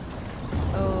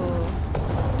 Oh.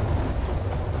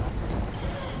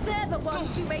 They're the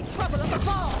ones who made trouble at the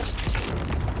bar.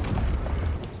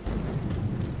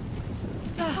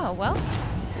 Oh, well.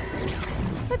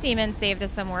 The demon saved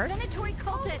us some work. Venatori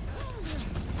cultists!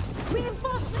 We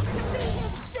must convene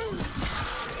this soon.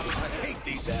 I hate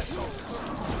these assholes.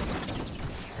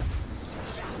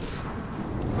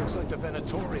 Looks like the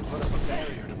Venatori put up a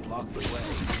barrier to block the way.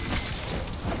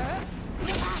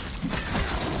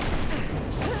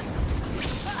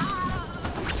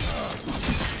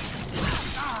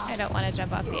 I don't want to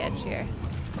jump off the edge here.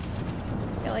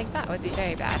 I feel like that would be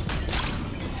very bad.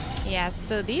 Yes,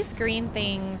 so these green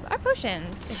things are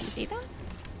potions, if you see them.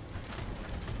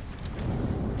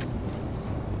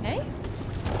 Okay.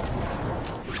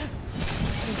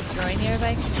 Destroy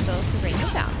nearby crystals to bring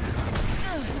them down.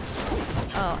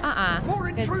 Oh,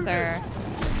 good sir.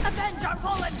 Avenge our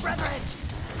fallen brethren.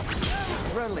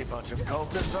 Friendly bunch of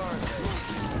cultists, aren't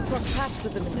they? Crossed paths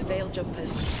with them in the Veil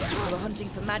Jumpers. They were hunting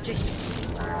for magic.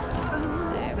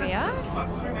 There we are.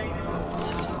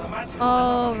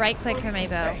 Oh, right click for my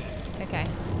bow. Okay.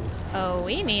 Oh,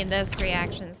 we need this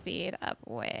reaction speed up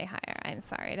way higher. I'm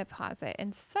sorry to pause it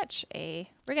in such a...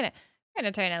 We're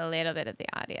gonna turn a little bit of the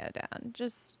audio down.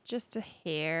 Just a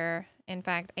hair. In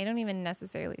fact, I don't even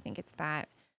necessarily think it's that.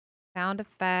 Sound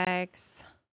effects.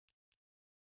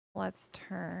 Let's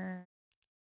turn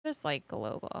just like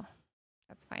global.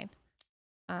 That's fine.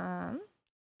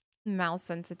 Mouse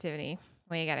sensitivity.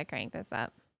 We gotta crank this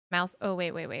up. Mouse. Oh,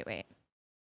 wait.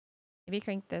 Maybe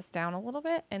crank this down a little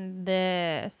bit and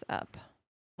this up.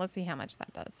 Let's see how much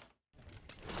that does.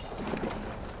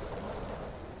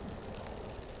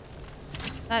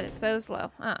 That is so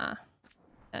slow.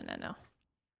 No.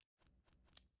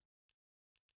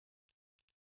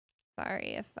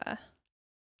 Sorry if,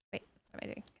 wait, what am I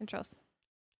doing? Controls.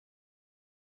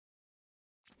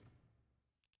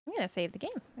 I'm gonna save the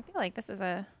game. I feel like this is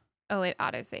a, oh, it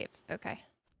auto saves. Okay.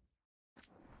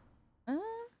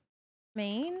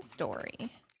 Main story.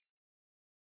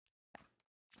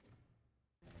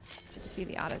 Good to see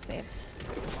the auto saves.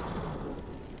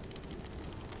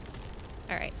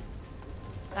 All right.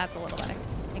 That's a little better.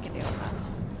 I can deal with that.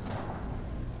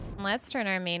 Let's turn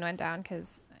our main one down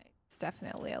because it's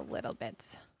definitely a little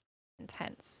bit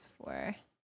intense for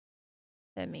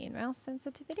the main mouse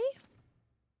sensitivity.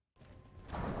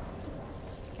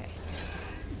 Okay.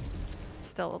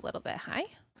 Still a little bit high.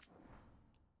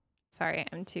 Sorry,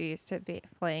 I'm too used to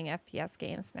playing FPS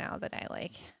games now that I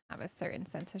like have a certain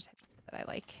sensitivity that I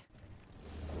like.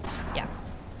 Yeah.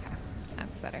 Okay.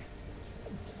 That's better.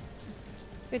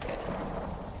 Good.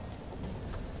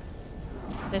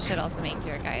 This should also make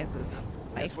your guys'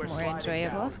 life more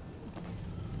enjoyable.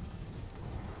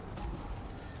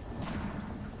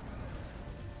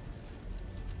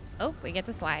 Oh, we get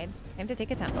to slide. Time to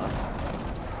take a tempo.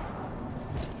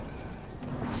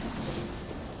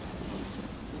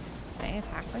 Can I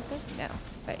attack like this? No.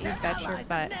 But you bet your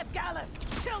butt.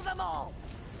 Kill them all.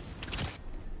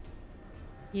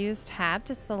 Use tab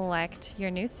to select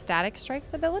your new static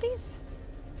strikes abilities.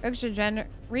 Rogues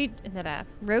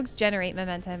generate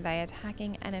momentum by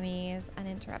attacking enemies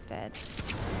uninterrupted.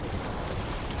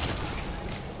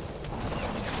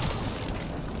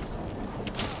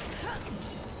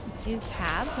 Use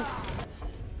tab to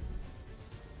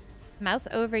mouse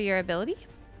over your ability.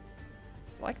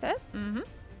 Select it. And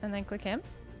then click him.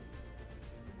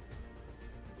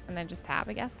 And then just tab,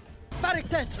 I guess.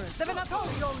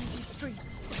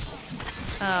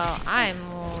 Oh, I'm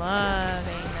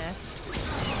loving this.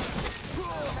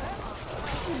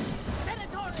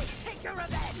 Take your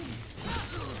revenge.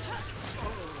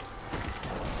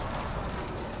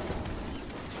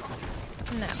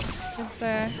 No. Good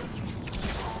sir.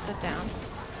 Sit down.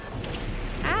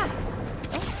 Ah!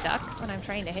 Don't duck when I'm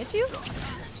trying to hit you.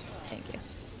 Thank you.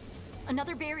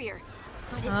 Another barrier.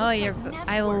 But it Oh, looks your like Nev's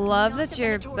I working, love not that the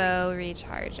your Venatoris. bow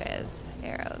recharges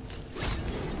arrows.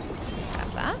 Let's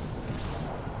grab that.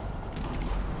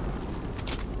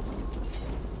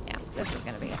 Yeah, this is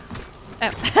gonna be it.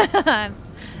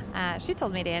 Oh. She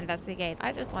told me to investigate.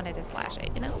 I just wanted to slash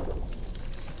it, you know?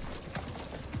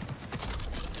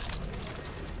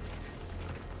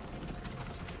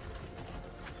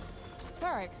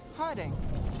 Varric, hiding.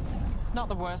 Not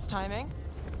the worst timing.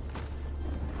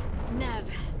 Nev,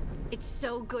 it's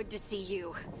so good to see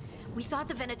you. We thought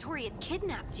the Venatori had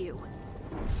kidnapped you.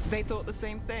 They thought the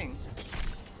same thing.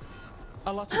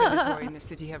 A lot of Venatori in the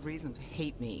city have reason to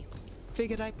hate me.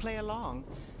 Figured I'd play along.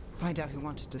 Find out who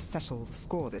wanted to settle the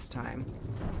score this time.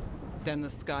 Then the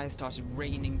sky started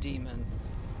raining demons.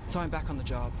 So I'm back on the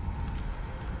job.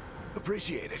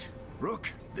 Appreciate it. Rook,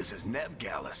 this is Nev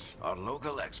Gallus, our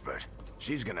local expert.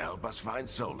 She's gonna help us find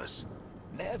Solus.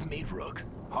 Nev, meet Rook.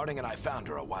 Harding and I found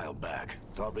her a while back.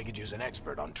 Thought we could use an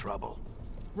expert on trouble.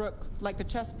 Rook, like the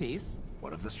chess piece?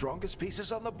 One of the strongest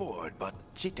pieces on the board, but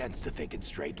she tends to think in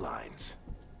straight lines.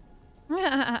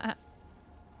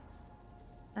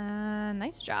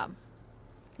 Nice job.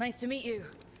 Nice to meet you.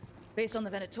 Based on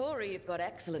the Venatori, you've got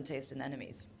excellent taste in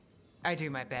enemies. I do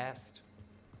my best.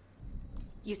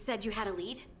 You said you had a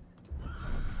lead?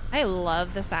 I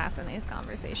love the sass in these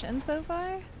conversations so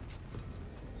far.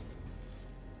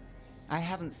 I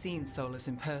haven't seen Solus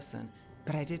in person,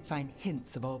 but I did find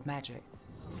hints of old magic,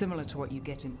 similar to what you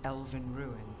get in elven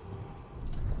ruins.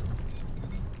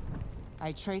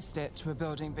 I traced it to a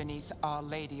building beneath Our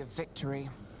Lady of Victory.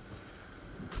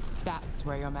 That's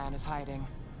where your man is hiding.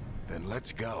 Then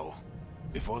let's go.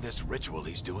 Before this ritual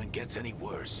he's doing gets any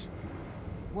worse.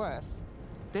 Worse,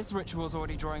 this ritual's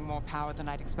already drawing more power than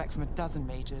I'd expect from a dozen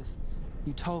mages.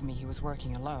 You told me he was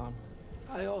working alone.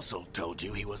 I also told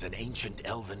you he was an ancient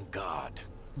elven god.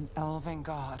 An elven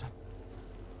god.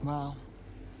 Well,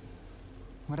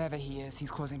 whatever he is,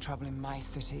 he's causing trouble in my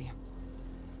city.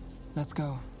 Let's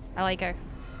go. I like her.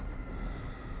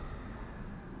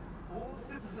 All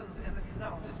citizens in the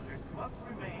Canal District must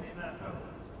remain in their homes.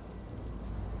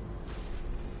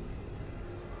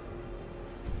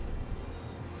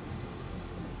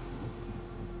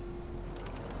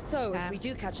 So, if we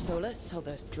do catch Solus, or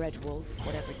the Dread Wolf,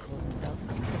 whatever he calls himself,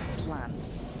 what's the plan?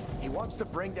 He wants to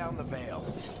bring down the Veil.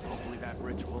 Hopefully that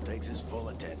ritual takes his full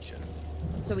attention.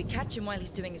 So we catch him while he's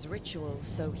doing his ritual,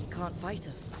 so he can't fight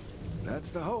us. That's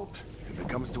the hope. If it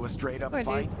comes to a straight-up Poor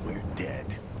fight, dudes. we're dead.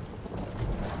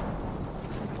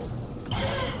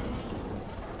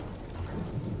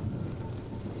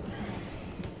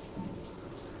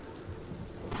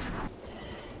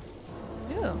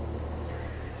 Ooh.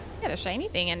 Got a shiny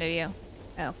thing under you.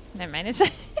 Oh, never mind. It's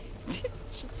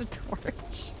just a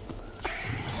torch.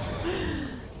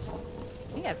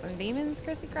 We got some demons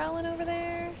Chrissy crawling over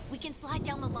there. We can slide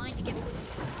down the line to get...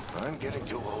 I'm getting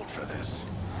too old for this.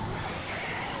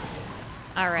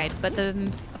 Alright, but the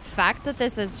fact that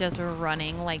this is just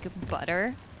running like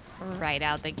butter right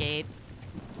out the gate,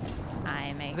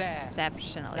 I'm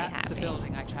exceptionally That's happy. the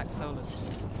building I tracked Solus.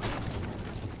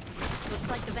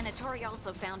 Looks like the Venatori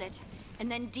also found it. And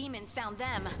then demons found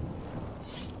them.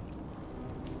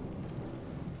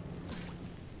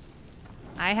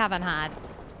 I haven't had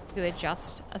to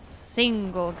adjust a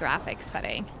single graphic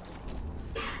setting.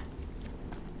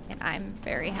 And I'm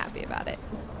very happy about it.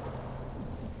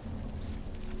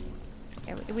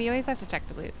 Yeah, we always have to check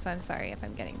the loot, so I'm sorry if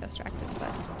I'm getting distracted,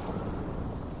 but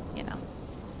you know.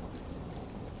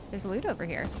 There's loot over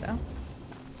here, so.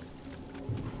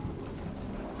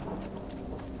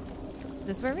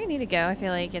 This is where we need to go. I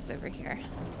feel like it's over here.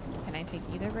 Can I take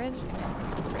either bridge? I can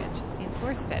take this bridge. Seems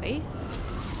more steady.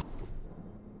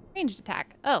 Ranged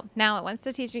attack. Oh, now it wants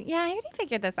to teach me. Yeah, I already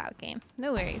figured this out, game.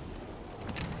 No worries.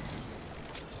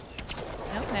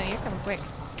 Nope, no, you're coming quick.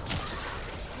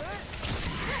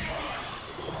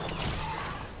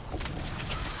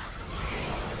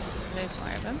 There's more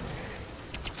of them.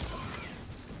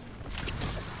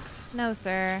 No,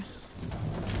 sir.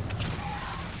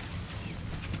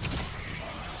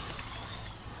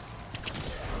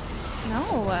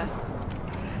 No.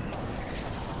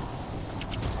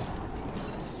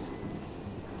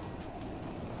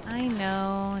 I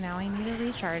know. Now I need to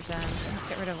recharge them. Let's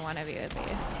get rid of one of you at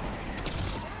least.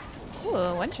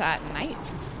 Ooh, one shot.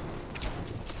 Nice.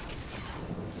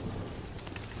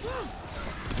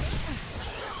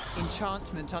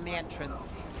 Enchantment on the entrance.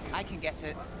 I can get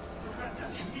it.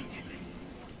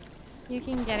 You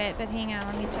can get it, but hang on.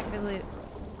 Let me check the loot.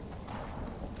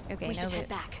 Okay, We no should loot. head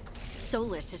back.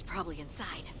 Solus is probably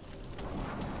inside.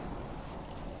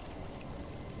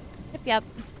 Yep.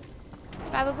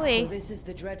 Probably. So this is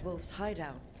the Dreadwolf's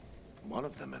hideout. One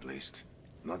of them, at least.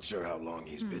 Not sure how long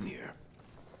he's been here.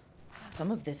 Some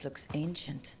of this looks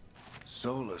ancient.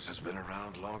 Solus has been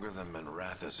around longer than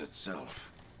Manrathus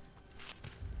itself.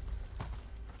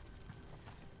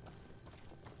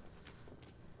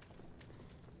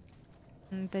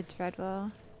 The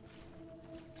Dreadwolf.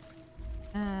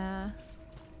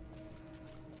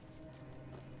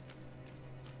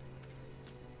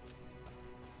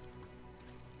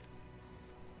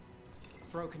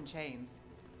 Broken chains.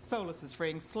 Solus is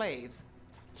freeing slaves.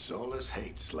 Solus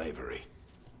hates slavery.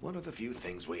 One of the few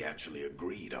things we actually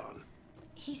agreed on.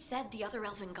 He said the other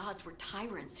elven gods were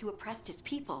tyrants who oppressed his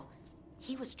people.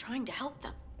 He was trying to help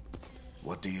them.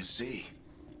 What do you see?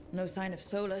 No sign of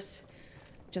Solus.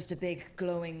 Just a big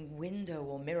glowing window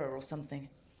or mirror or something.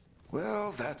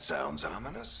 Well, that sounds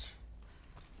ominous.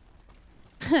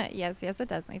 Yes, it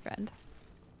does, my friend.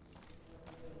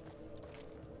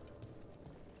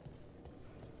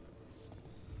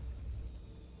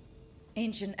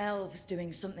 Ancient elves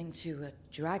doing something to a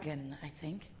dragon, I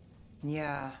think.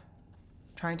 Yeah.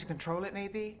 Trying to control it,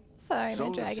 maybe? Sorry, my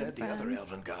Solus dragon said the other friend.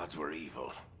 elven gods were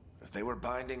evil. If they were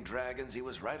binding dragons, he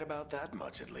was right about that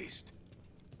much, at least.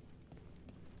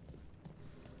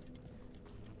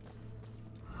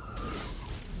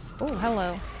 Oh,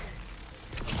 hello.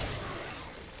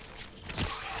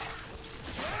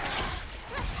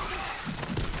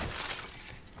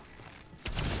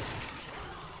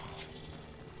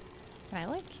 Can I,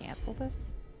 like, cancel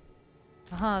this?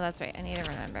 Oh, that's right. I need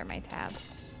to remember my tab.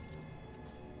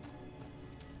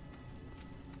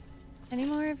 Any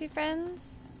more of your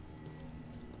friends?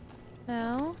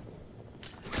 No?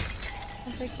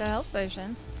 I'll take the health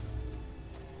potion.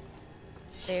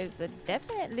 There's a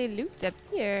definitely loot up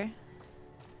here.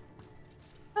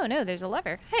 Oh no, there's a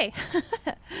lever. Hey!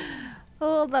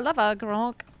 Pull the lever,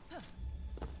 Gronk.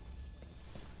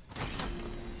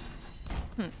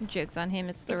 Joke's on him,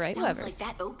 it's the right Sounds lever. like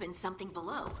that opened something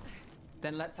below.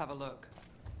 Then let's have a look.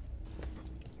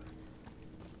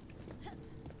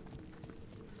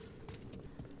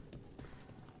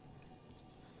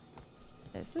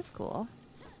 This is cool.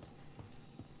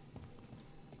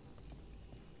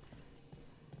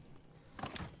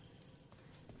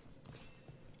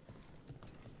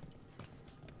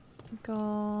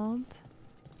 gold.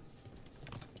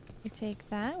 We take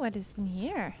that. What is in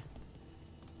here?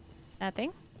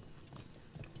 Nothing.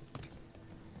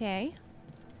 Okay.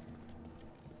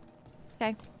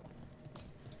 Okay.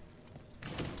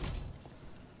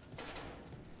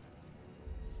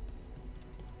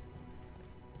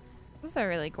 This is a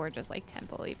really gorgeous, like,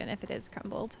 temple, even if it is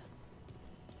crumbled.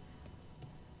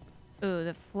 Ooh,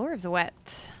 the floor is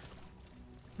wet.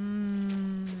 I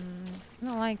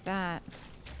don't like that.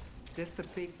 This the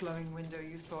big glowing window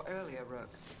you saw earlier, Rook?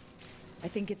 I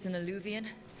think it's an Eluvian.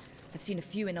 I've seen a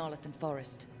few in Arlathan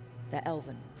Forest. They're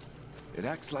elven. It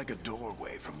acts like a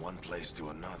doorway from one place to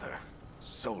another.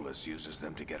 Solus uses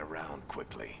them to get around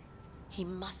quickly. He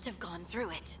must have gone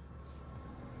through it.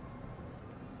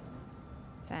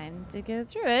 Time to go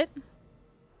through it.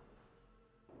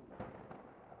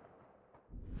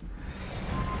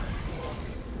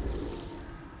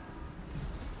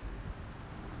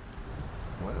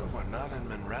 Well, we're not in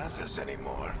Minrathous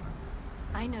anymore.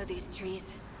 I know these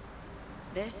trees.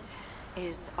 This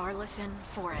is Arlathan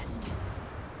Forest.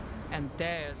 And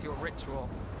there's your ritual.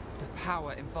 The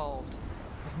power involved.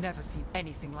 I've never seen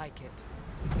anything like it.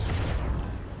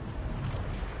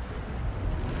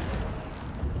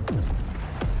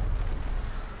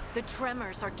 The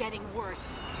tremors are getting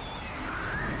worse.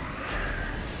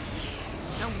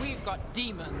 And we've got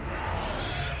demons.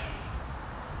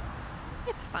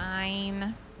 It's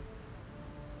fine.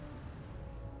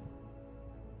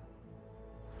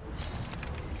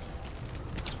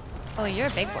 Oh, you're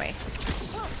a big boy.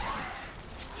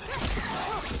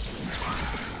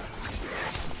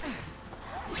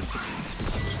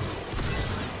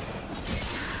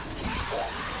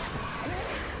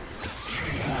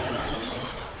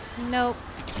 Nope.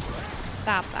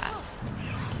 Stop that.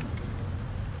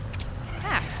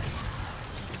 Ah.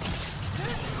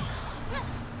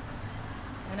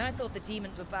 And I thought the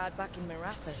demons were bad back in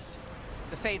Minrathous.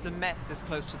 The Fade's a mess this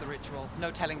close to the ritual.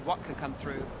 No telling what could come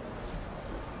through.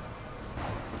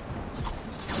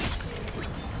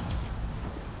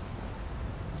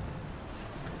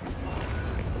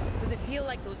 Does it feel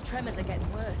like those tremors are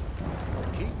getting worse?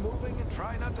 Keep moving and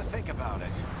try not to think about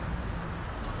it.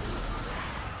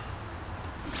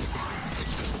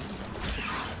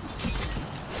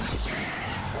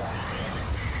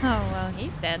 Oh, well,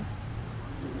 he's dead.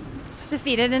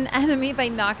 Defeated an enemy by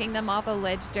knocking them off a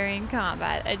ledge during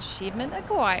combat. Achievement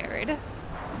acquired.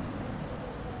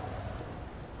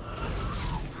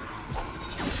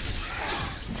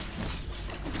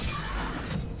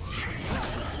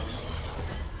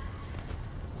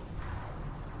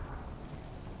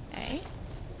 Okay.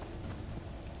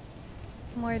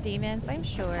 More demons, I'm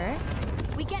sure.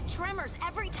 We get tremors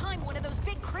every time one of those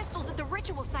big crystals at the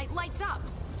ritual site lights up.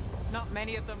 Not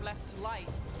many of them left to light.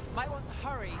 Might want to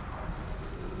hurry.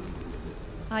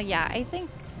 Yeah, I think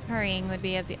hurrying would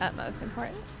be of the utmost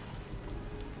importance.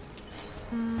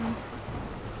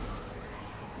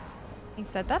 He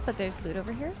said that, but there's loot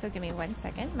over here, so give me 1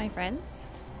 second, my friends.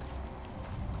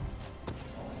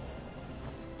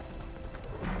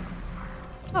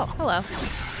 Oh, hello.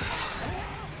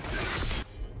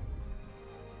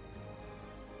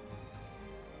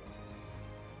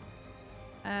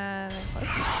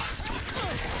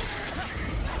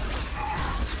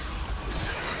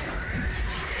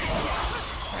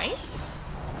 Right?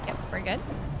 Yep, we're good.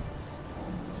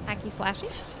 Hacky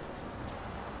slashy.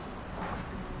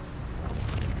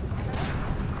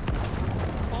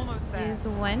 Almost there. Use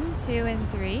 1, 2,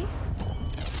 and 3.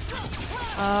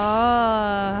 Oh,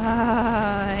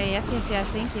 yes, yes, yes,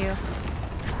 thank you.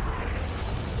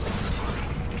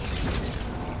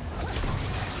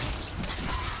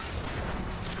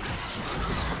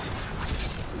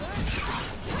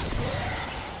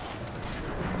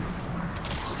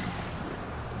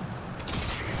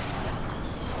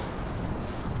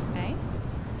 Okay.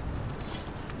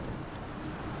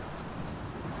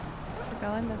 We're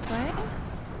going this way.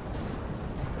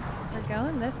 We're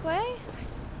going this way.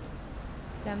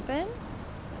 Jump in.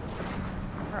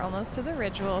 We're almost to the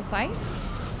ritual site.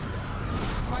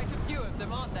 Quite a few of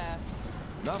them, aren't there?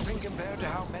 Nothing compared to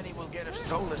how many we'll get if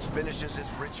Solus finishes his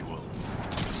ritual.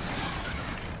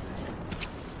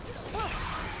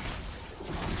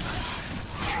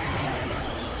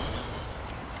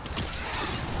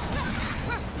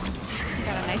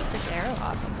 Got a nice quick arrow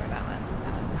off for that one.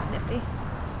 That one was nifty.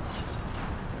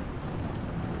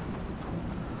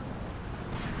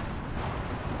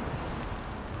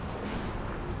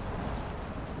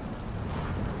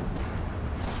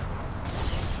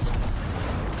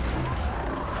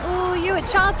 You a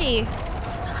chalky.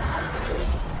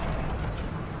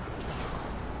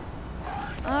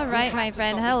 All right, my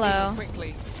friend. Hello.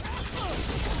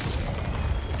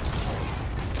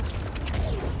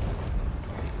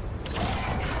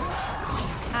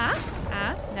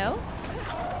 No.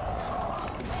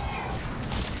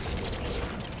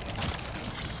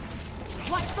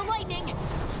 Watch the lightning!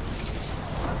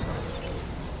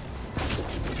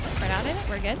 We're not in it.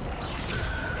 We're good.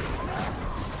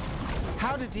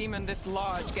 How'd a demon this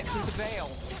large get through the veil?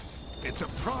 It's a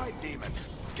pride demon.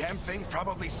 Damn thing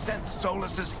probably sensed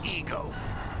Solus's ego.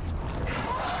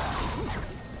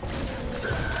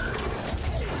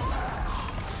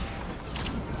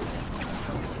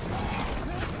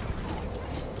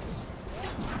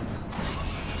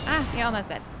 He almost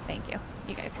said, thank you.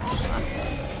 You guys finished him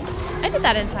off. I did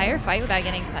that entire fight without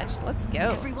getting touched. Let's go.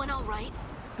 Everyone all right?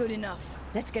 Good enough.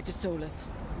 Let's get to Solus.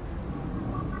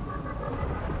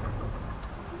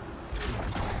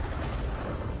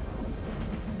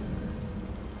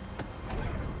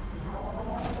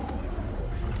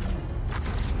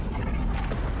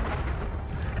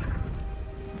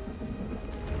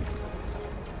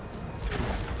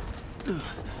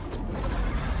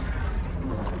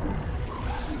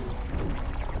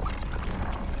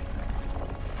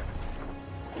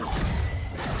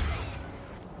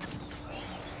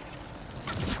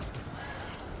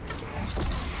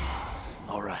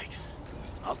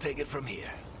 Take it from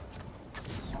here.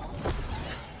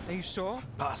 Are you sure?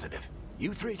 Positive.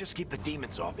 You three just keep the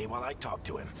demons off me while I talk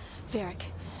to him. Varric,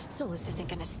 Solus isn't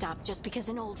gonna stop just because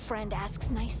an old friend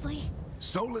asks nicely.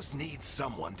 Solus needs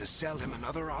someone to sell him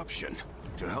another option,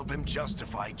 to help him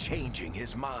justify changing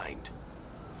his mind.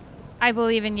 I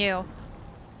believe in you.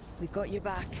 We've got your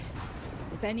back.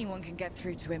 If anyone can get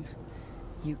through to him,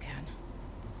 you can.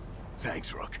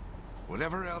 Thanks, Rook.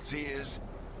 Whatever else he is,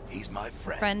 he's my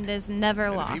friend. Friend is never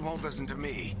and lost. If he won't listen to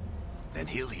me, then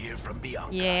he'll hear from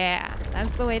Bianca. Yeah,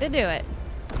 that's the way to do it.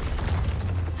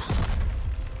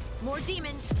 More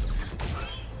demons.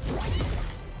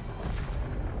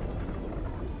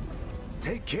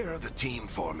 Take care of the team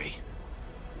for me.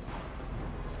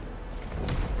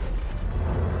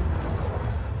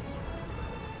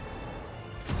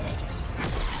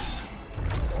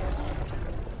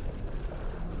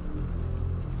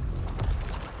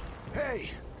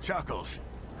 Hey, Chuckles.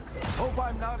 Hope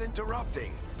I'm not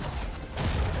interrupting.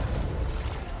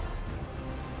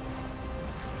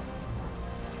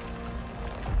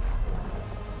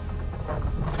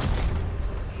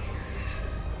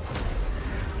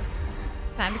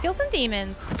 Time to kill some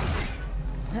demons.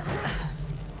 All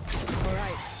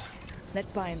right,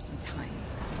 let's buy him some time.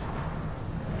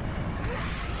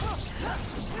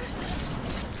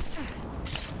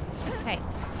 Hey,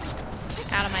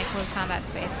 out of my close combat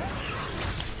space.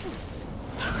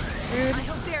 Rude. I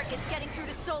hope Varric is getting through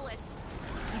to Solus.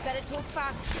 You better talk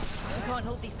fast. We can't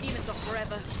hold these demons off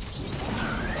forever.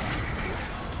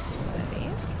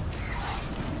 These.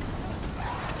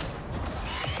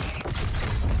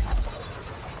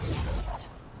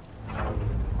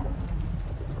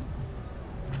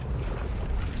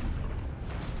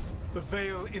 The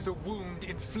veil is a wound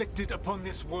inflicted upon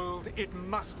this world. It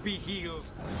must be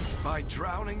healed. By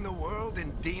drowning the world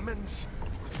in demons?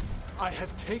 I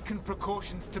have taken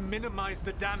precautions to minimize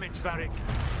the damage, Varric.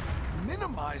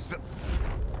 Minimize the...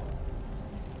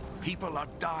 People are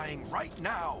dying right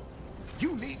now.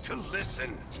 You need to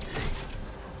listen.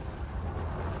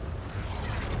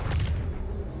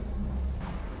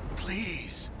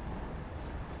 Please.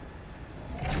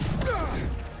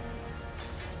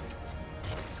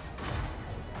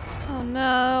 Oh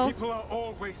no. People are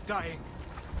always dying.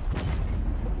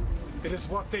 It is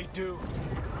what they do.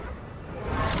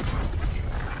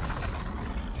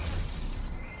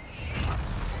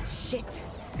 Shit.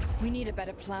 We need a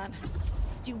better plan.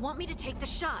 Do you want me to take the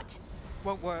shot?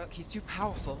 Won't work. He's too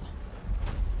powerful.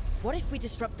 What if we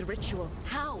disrupt the ritual?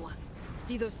 How?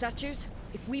 See those statues?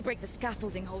 If we break the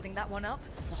scaffolding holding that one up,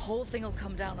 the whole thing will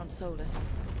come down on Solus.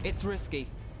 It's risky.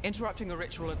 Interrupting a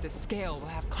ritual of this scale will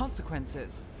have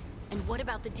consequences. And what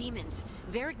about the demons?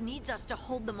 Varric needs us to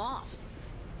hold them off.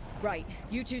 Right.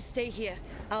 You two stay here.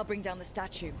 I'll bring down the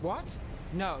statue. What?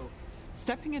 No.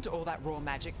 Stepping into all that raw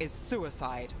magic is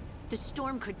suicide. The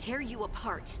storm could tear you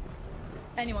apart.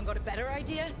 Anyone got a better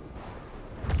idea?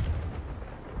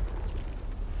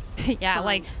 Yeah, Fine,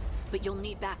 like... But you'll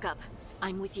need backup.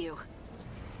 I'm with you.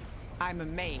 I'm a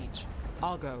mage.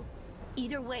 I'll go.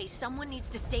 Either way, someone needs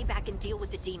to stay back and deal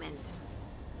with the demons.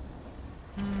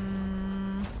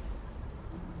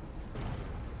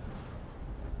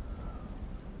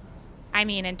 I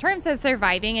mean, in terms of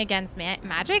surviving against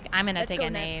magic, I'm gonna Let's take go, a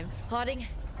Nev. Nave. Harding,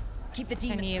 keep the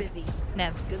demons Neve. busy.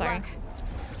 Nev, Good sorry. luck.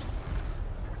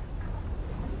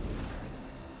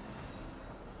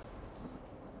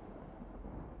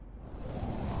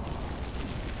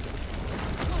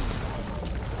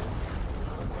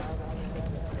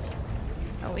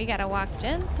 we gotta walk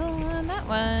gentle on that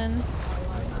one.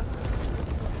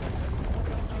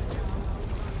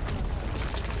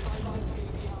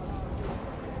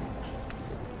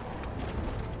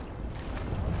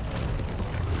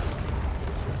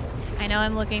 I know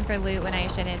I'm looking for loot when I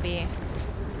shouldn't be.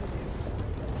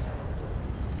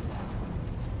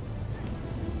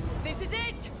 This is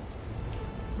it!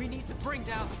 We need to bring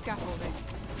down the scaffolding.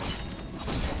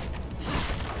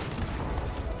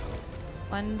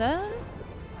 One done.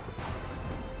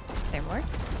 Is there more?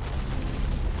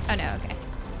 Oh no, okay.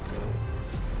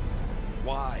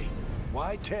 Why?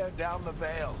 Why tear down the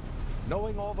veil,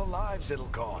 knowing all the lives it'll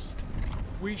cost?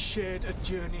 We shared a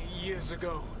journey years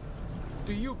ago.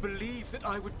 Do you believe that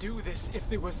I would do this if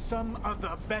there was some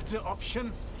other better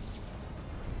option?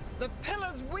 The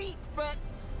pillar's weak, but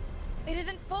it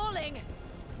isn't falling.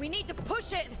 We need to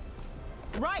push it.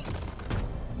 Right.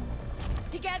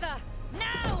 Together,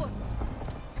 now!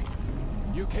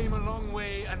 You came a long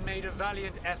way and made a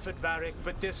valiant effort, Varric,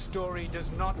 but this story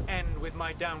does not end with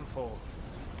my downfall.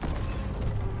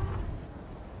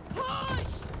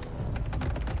 Push!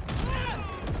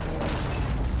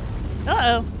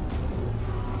 Uh-oh.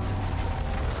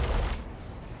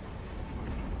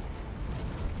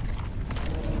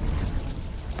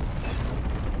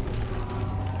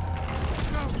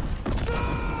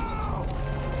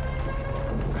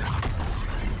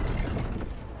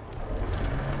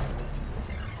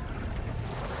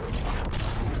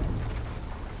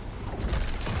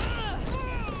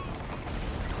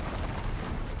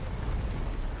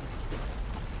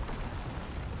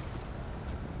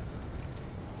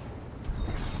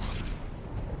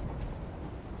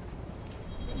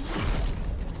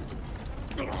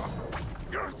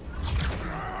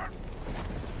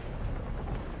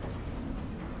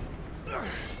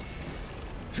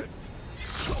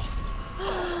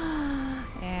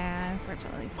 Yeah,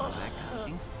 unfortunately, saw that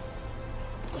coming.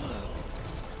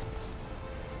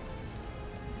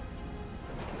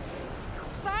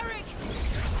 Varric!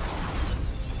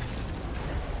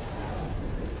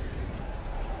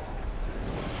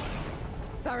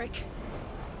 Varric!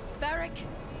 Varric!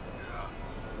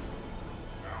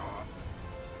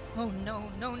 Oh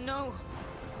no, no, no!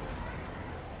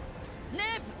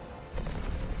 Nev!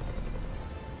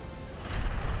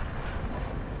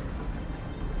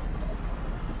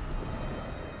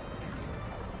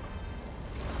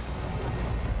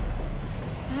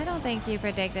 I don't think you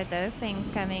predicted those things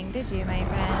coming, did you, my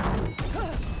friend?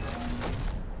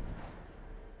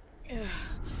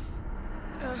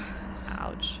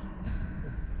 Ouch.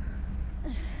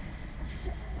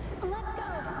 Let's go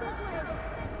this way.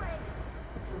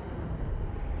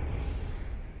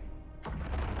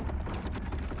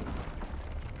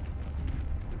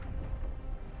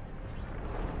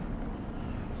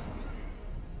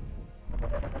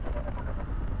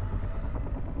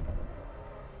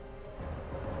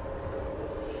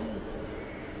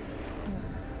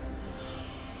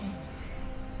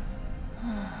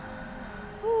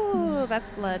 Ooh, that's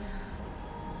blood.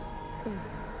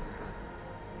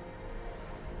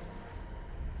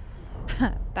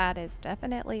 That is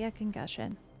definitely a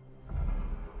concussion.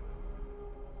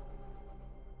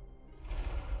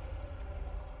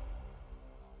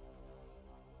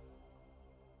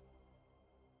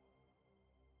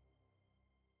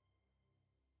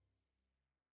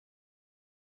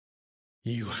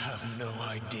 You have no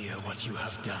idea what you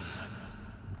have done.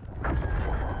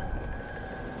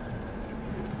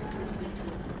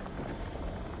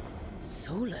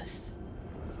 Solus?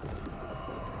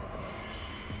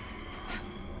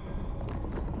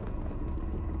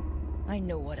 I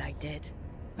know what I did.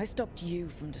 I stopped you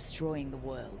from destroying the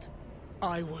world.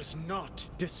 I was not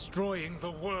destroying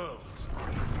the world.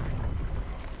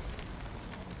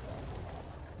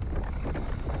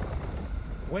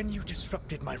 When you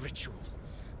disrupted my ritual,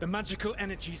 the magical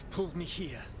energies pulled me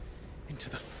here, into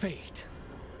the Fade.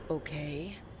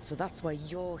 Okay, so that's why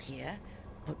you're here,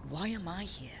 but why am I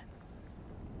here?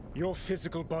 Your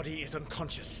physical body is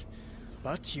unconscious,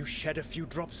 but you shed a few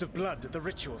drops of blood at the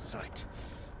ritual site.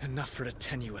 Enough for a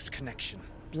tenuous connection.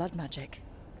 Blood magic?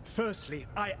 Firstly,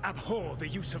 I abhor the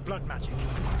use of blood magic.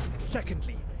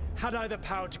 Secondly, had I the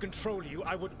power to control you,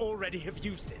 I would already have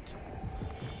used it.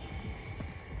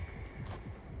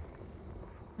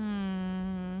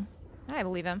 I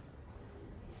believe him.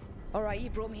 All right, you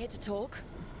brought me here to talk.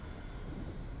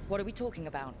 What are we talking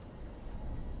about?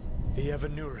 The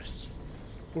Evanuris,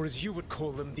 or as you would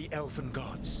call them, the Elven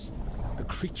Gods. The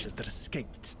creatures that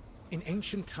escaped. In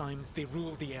ancient times, they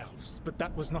ruled the elves, but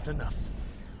that was not enough.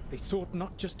 They sought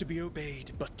not just to be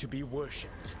obeyed, but to be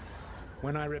worshipped.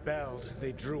 When I rebelled,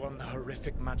 they drew on the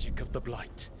horrific magic of the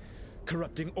Blight.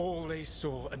 corrupting all they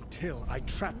saw until I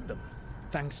trapped them.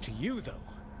 Thanks to you, though,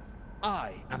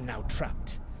 I am now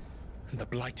trapped, and the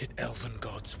blighted elven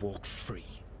gods walk free.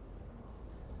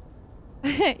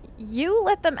 You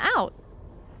let them out.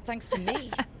 Thanks to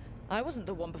me. I wasn't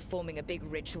the one performing a big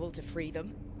ritual to free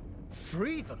them.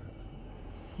 Free them?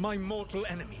 My mortal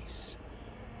enemies.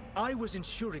 I was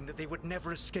ensuring that they would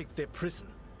never escape their prison.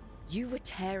 You were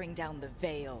tearing down the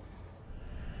veil.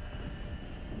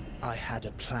 I had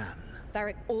a plan.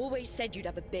 Varric always said you'd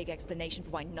have a big explanation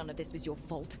for why none of this was your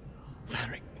fault.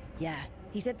 Varric? Yeah,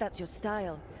 he said that's your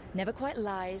style. Never quite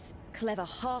lies, clever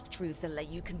half-truths that let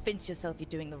you convince yourself you're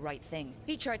doing the right thing.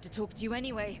 He tried to talk to you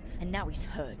anyway, and now he's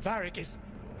hurt. Varric is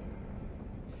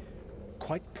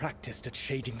quite practiced at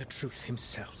shading the truth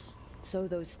himself. So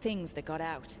those things that got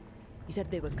out, you said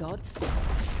they were gods?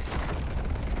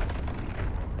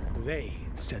 They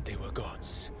said they were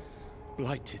gods.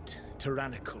 Blighted,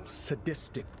 tyrannical,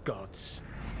 sadistic gods.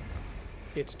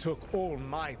 It took all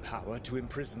my power to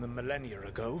imprison them millennia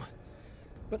ago,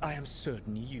 but I am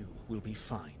certain you will be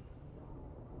fine.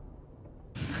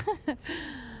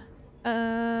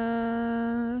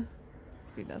 Let's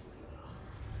do this.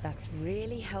 That's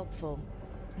really helpful.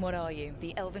 What are you,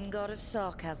 the elven god of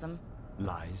sarcasm?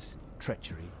 Lies,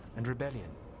 treachery, and rebellion,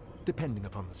 depending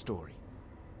upon the story.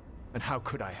 And how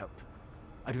could I help?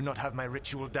 I do not have my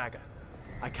ritual dagger.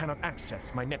 I cannot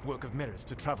access my network of mirrors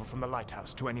to travel from the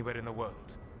Lighthouse to anywhere in the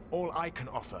world. All I can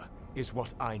offer is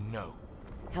what I know.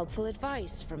 Helpful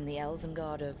advice from the elven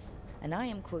god of, and I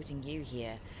am quoting you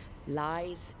here,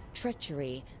 lies,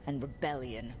 treachery, and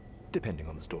rebellion. Depending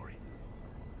on the story.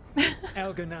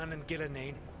 Elganan and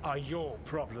Gillenane are your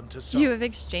problem to solve. You have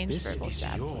exchanged this verbal is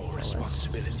jabs. your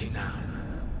responsibility now.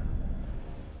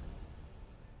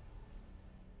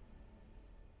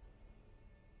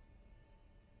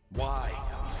 Why?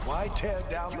 Why tear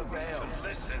down the veil?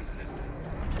 Listen.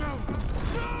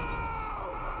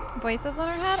 Voices on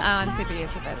her head? Oh, I'm super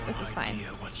used to this. This is fine. Idea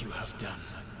what you have done.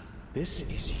 This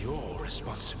is your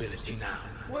responsibility now.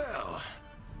 Well,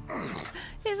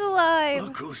 He's alive.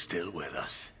 look who's still with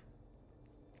us.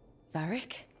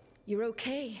 Varric, you're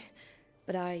okay.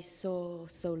 But I saw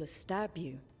Solus stab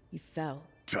you. You fell.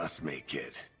 Trust me,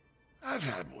 kid. I've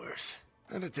had worse.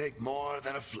 It'd take more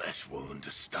than a flesh wound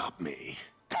to stop me.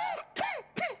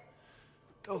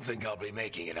 Don't think I'll be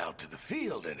making it out to the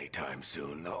field anytime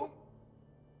soon, though.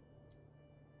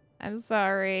 I'm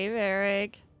sorry,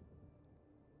 Varric.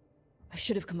 I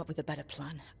should have come up with a better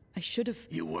plan. I should have...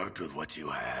 You worked with what you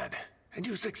had, and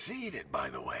you succeeded, by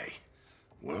the way.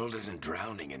 World isn't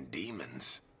drowning in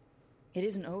demons. It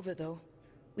isn't over, though.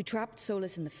 We trapped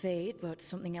Solus in the Fade, but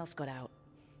something else got out.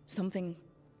 Something...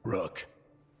 Rook,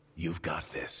 you've got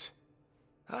this.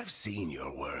 I've seen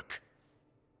your work.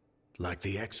 Like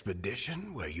the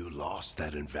expedition where you lost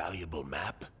that invaluable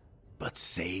map, but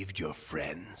saved your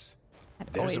friends.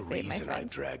 There's a reason I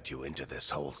dragged you into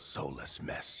this whole Solus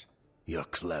mess. You're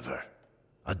clever,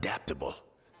 adaptable,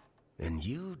 and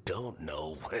you don't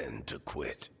know when to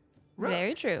quit.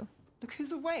 Very true. Look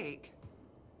who's awake.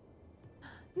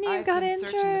 Neve got I've been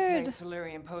searching the injured. place for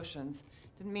Lyrian potions.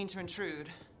 Didn't mean to intrude.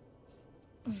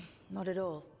 Not at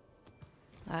all.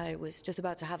 I was just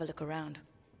about to have a look around.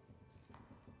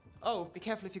 Oh, be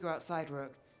careful if you go outside,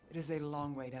 Rook. It is a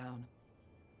long way down.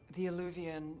 The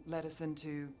Eluvian led us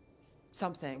into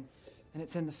something, and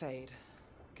it's in the Fade.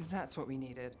 Because that's what we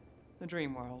needed. The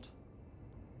dream world.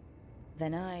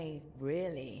 Then I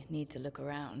really need to look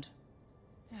around.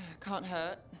 Can't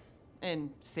hurt.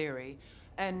 In theory.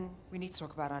 And we need to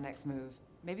talk about our next move.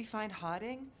 Maybe find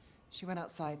Harding? She went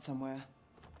outside somewhere.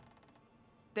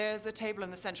 There's a table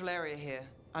in the central area here.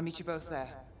 I'll meet you both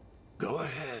there. Go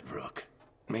ahead, Rook.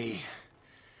 Me,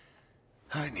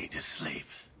 I need to sleep.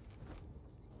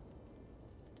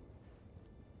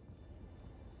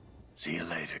 See you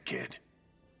later, kid.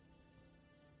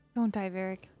 Don't die,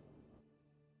 Varric.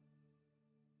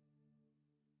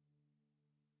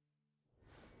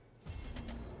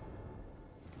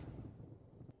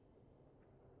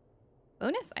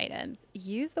 Bonus items.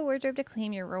 Use the wardrobe to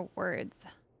claim your rewards.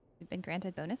 You've been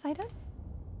granted bonus items?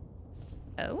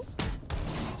 Oh?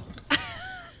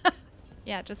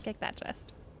 Yeah, just kick that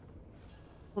chest.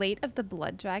 Plate of the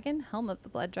Blood Dragon, Helm of the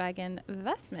Blood Dragon,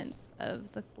 Vestments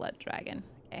of the Blood Dragon.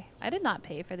 Okay, I did not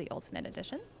pay for the Ultimate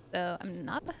Edition, so I'm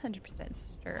not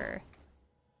 100% sure.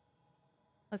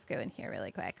 Let's go in here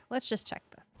really quick. Let's just check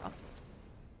this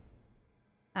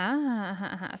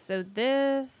off. So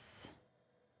this...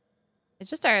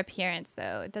 It's just our appearance,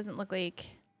 though. It doesn't look like...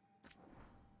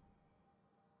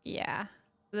 Yeah.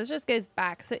 So this just goes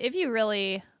back. So if you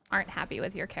really aren't happy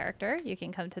with your character, you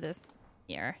can come to this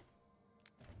here.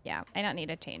 Yeah, I don't need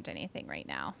to change anything right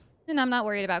now. And I'm not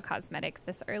worried about cosmetics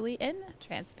this early in,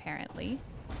 transparently.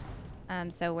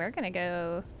 So we're gonna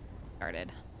go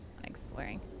started on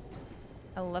exploring.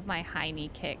 I love my high knee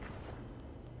kicks.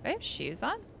 Do I have shoes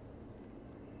on?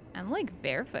 I'm like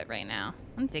barefoot right now.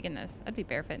 I'm digging this. I'd be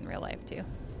barefoot in real life too.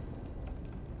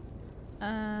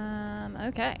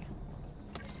 Okay.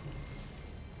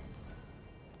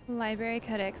 Library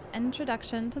Codex,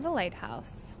 Introduction to the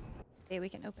Lighthouse. Okay, we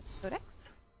can open the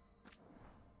Codex.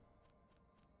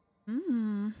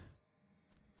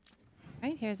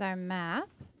 Right, here's our map.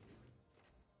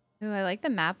 Ooh, I like the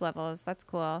map levels. That's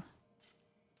cool.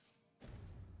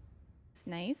 It's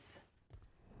nice.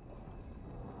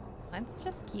 Let's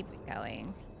just keep it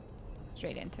going.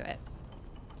 Straight into it.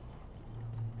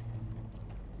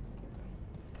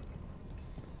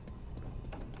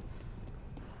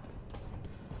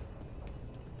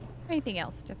 Anything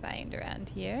else to find around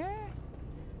here?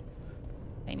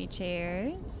 Tiny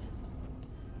chairs.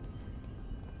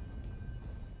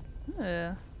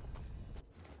 Ooh.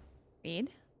 Read.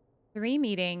 3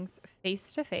 meetings face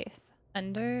to face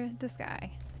under the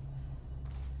sky.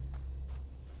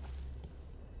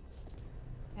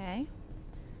 Okay.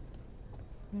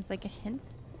 Seems like a hint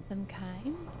of some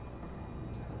kind.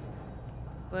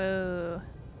 Whoa.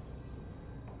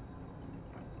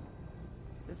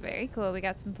 This is very cool. We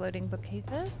got some floating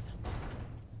bookcases.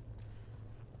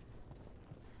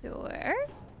 Door.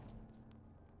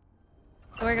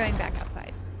 So we're going back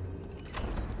outside.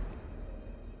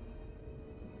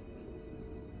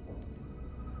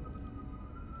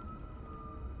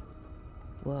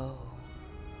 Whoa.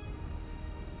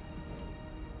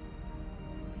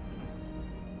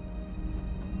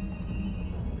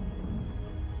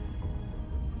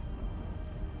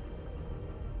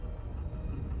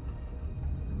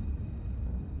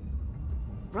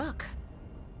 Rook,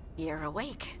 you're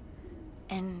awake.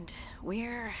 And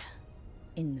we're...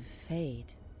 in the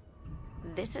Fade.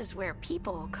 This is where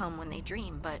people come when they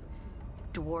dream, but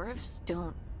dwarves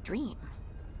don't dream.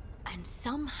 And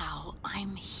somehow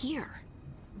I'm here.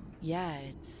 Yeah,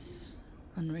 it's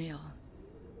unreal.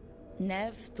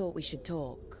 Nev thought we should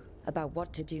talk about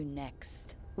what to do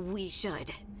next. We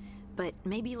should, but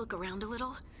maybe look around a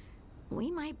little. We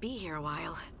might be here a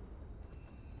while.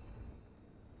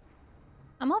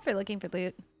 I'm all for looking for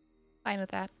loot. Fine with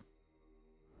that.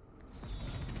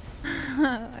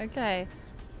 Okay.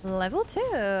 Level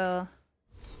 2.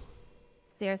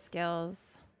 Their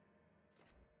skills.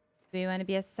 Do we want to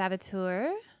be a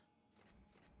saboteur?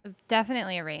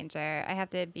 Definitely a ranger. I have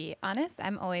to be honest,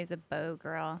 I'm always a bow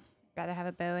girl. I'd rather have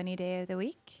a bow any day of the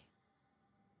week.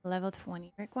 Level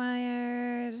 20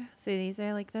 required. So these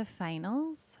are like the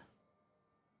finals.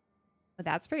 Oh,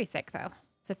 that's pretty sick though.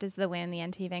 Swift as the wind, the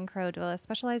Antivan Crow Dweller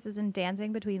specializes in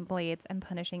dancing between blades and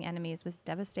punishing enemies with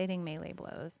devastating melee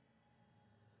blows.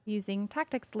 Using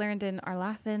tactics learned in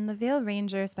Arlathan, the Veil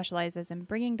Ranger specializes in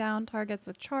bringing down targets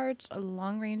with charged,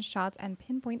 long-range shots and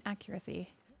pinpoint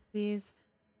accuracy. These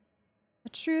a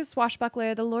true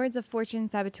swashbuckler, the Lords of Fortune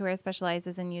Saboteur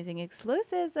specializes in using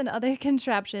explosives and other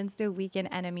contraptions to weaken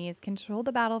enemies, control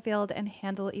the battlefield, and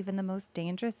handle even the most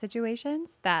dangerous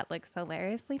situations. That looks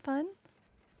hilariously fun.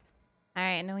 All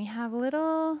right, and then we have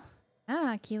little,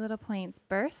 key little points.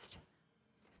 Burst.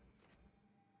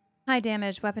 High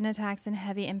damage weapon attacks and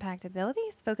heavy impact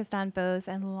abilities focused on bows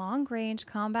and long range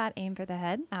combat. Aim for the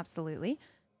head. Absolutely.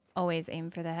 Always aim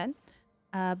for the head.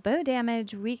 Bow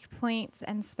damage, weak points,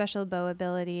 and special bow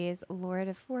abilities. Lord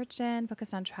of Fortune,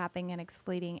 focused on trapping and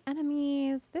exploiting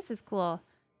enemies. This is cool.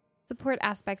 Support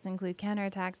aspects include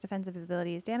counterattacks, defensive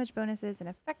abilities, damage bonuses, and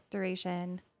effect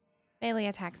duration. Melee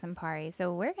attacks and parry.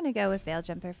 So we're going to go with Veil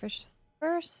Jumper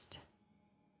first.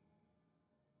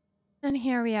 And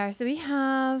here we are. So we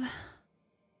have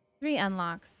 3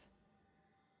 unlocks.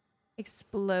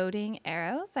 Exploding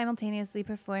arrow, simultaneously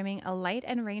performing a light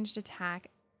and ranged attack.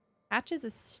 Attaches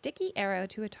a sticky arrow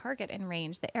to a target in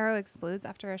range. The arrow explodes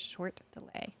after a short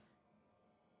delay.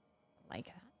 Like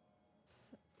that. It's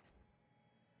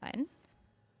fun.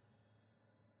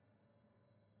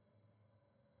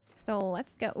 So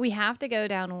let's go. We have to go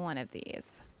down one of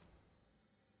these.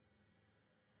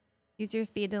 Use your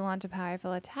speed to launch a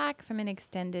powerful attack from an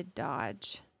extended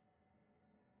dodge.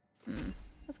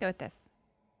 Let's go with this.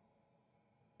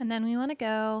 And then we want to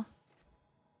go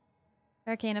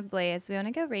Arcane of Blades. We want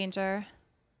to go Ranger.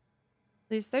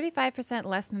 Lose 35%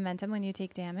 less momentum when you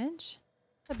take damage.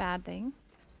 That's a bad thing.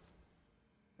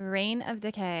 Rain of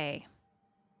Decay.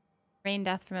 Rain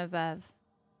death from above.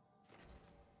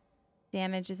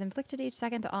 Damage is inflicted each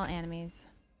second to all enemies.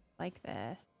 Like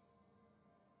this.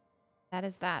 That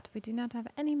is that. We do not have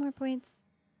any more points.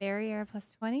 Barrier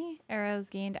plus 20. Arrows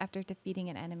gained after defeating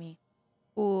an enemy.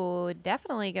 Ooh,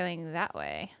 definitely going that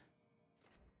way.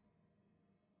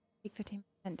 Take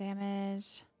 15%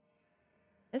 damage.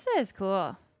 This is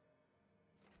cool.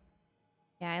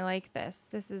 Yeah, I like this.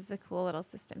 This is a cool little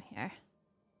system here.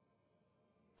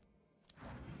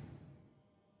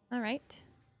 All right.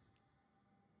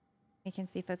 You can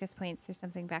see focus points. There's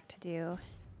something back to do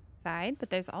inside, but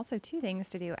there's also 2 things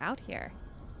to do out here.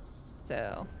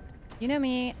 So, you know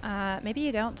me. Maybe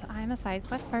you don't. I'm a side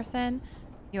quest person.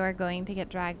 You're going to get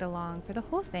dragged along for the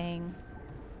whole thing.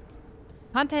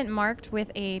 Content marked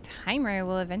with a timer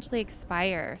will eventually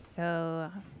expire,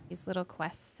 so these little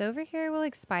quests over here will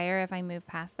expire if I move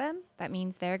past them. That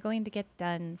means they're going to get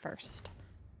done first.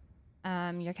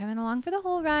 You're coming along for the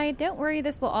whole ride. Don't worry,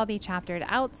 this will all be chaptered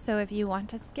out, so if you want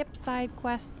to skip side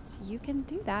quests, you can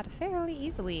do that fairly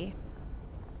easily.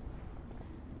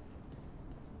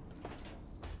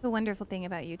 The wonderful thing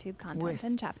about YouTube content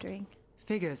and chaptering.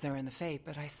 Figures they're in the Fate,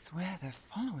 but I swear they're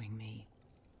following me.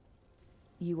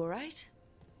 You alright?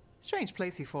 Strange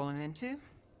place you've fallen into,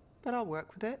 but I'll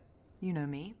work with it. You know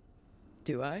me.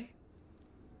 Do I?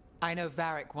 I know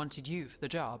Varric wanted you for the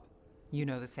job. You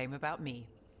know the same about me.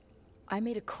 I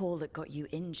made a call that got you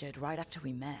injured right after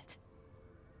we met.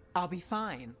 I'll be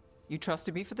fine. You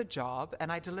trusted me for the job,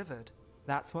 and I delivered.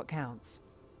 That's what counts.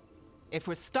 If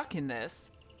we're stuck in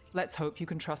this, let's hope you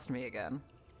can trust me again.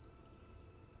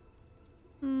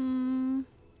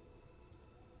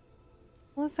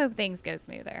 Let's hope things go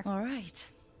smoother. Alright.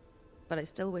 But I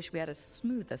still wish we had a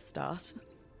smoother start.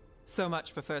 So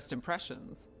much for first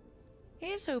impressions.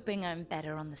 Here's hoping I'm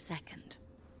better on the second.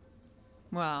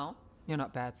 Well, you're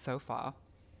not bad so far.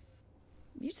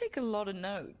 You take a lot of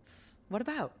notes. What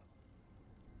about?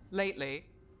 Lately,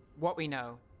 what we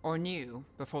know, or knew,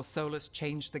 before Solus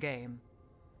changed the game.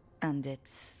 And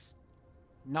it's...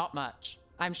 Not much.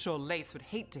 I'm sure Lace would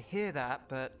hate to hear that,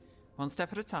 but one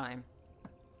step at a time.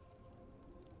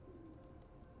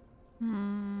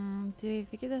 Do we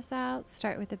figure this out?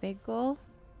 Start with the big goal?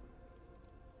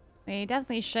 We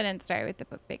definitely shouldn't start with the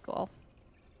big goal.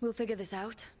 We'll figure this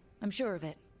out. I'm sure of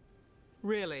it.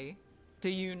 Really? Do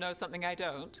you know something I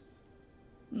don't?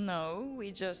 No,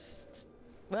 we just...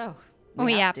 Well,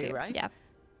 we have to, right? Yeah.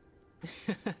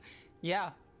 Yeah,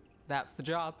 that's the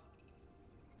job.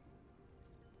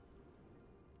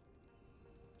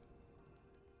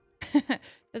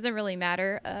 Doesn't really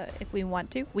matter if we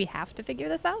want to. We have to figure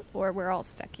this out, or we're all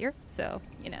stuck here. So,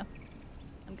 you know,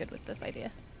 I'm good with this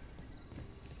idea.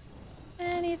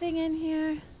 Anything in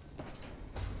here?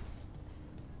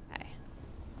 Okay.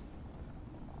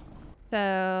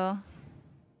 So,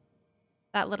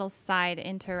 that little side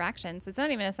interaction. So it's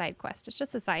not even a side quest. It's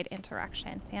just a side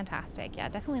interaction. Fantastic. Yeah,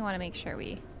 definitely want to make sure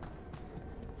we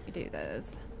do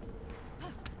those.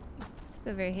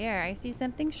 Over here, I see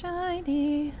something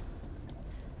shiny.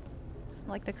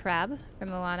 Like the crab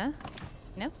from Moana.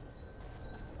 You know?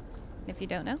 If you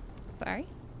don't know, sorry.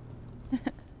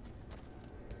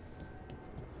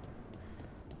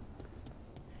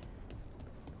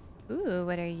 Ooh,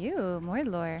 what are you? More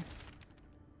lore.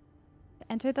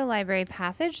 To enter the library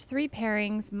passage, 3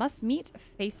 pairings must meet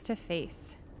face to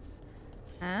face.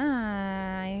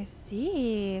 Ah, I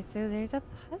see. So there's a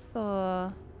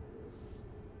puzzle.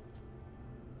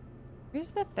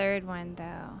 Where's the 3rd one,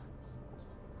 though?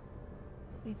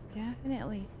 I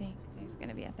definitely think there's going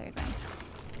to be a 3rd one.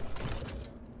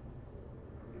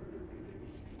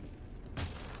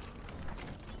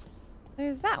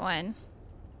 There's that one,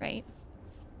 right?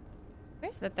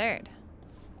 Where's the 3rd?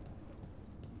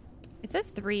 It says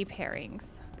 3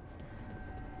 pairings.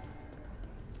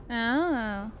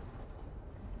 Oh.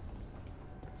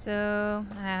 So,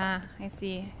 I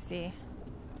see.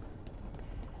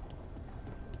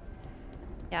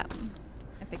 Yep.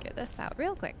 I figured this out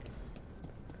real quick.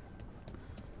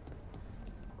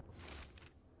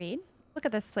 Read. Look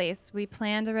at this place. We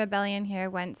planned a rebellion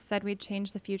here once, said we'd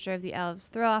change the future of the elves,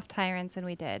 throw off tyrants, and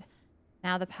we did.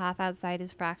 Now the path outside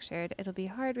is fractured. It'll be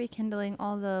hard rekindling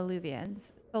all the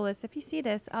Eluvians. Solus, if you see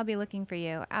this, I'll be looking for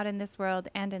you, out in this world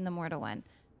and in the mortal one.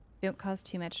 Don't cause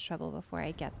too much trouble before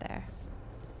I get there.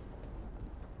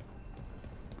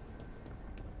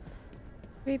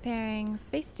 3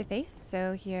 pairings face to face,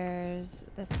 so here's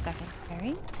the 2nd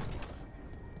pairing.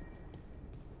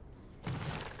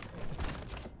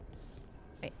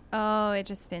 Wait. Oh, it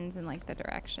just spins in like the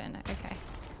direction. Okay.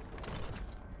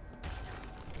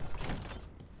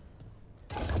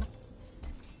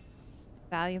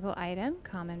 Valuable item,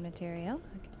 common material.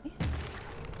 Okay.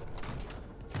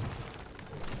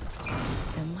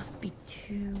 There must be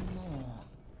 2 more.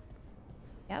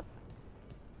 Yep.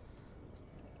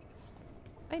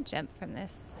 I I jump from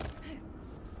this?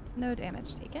 No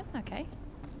damage taken. Okay.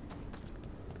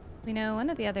 We know one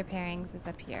of the other pairings is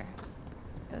up here.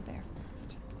 Go there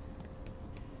first.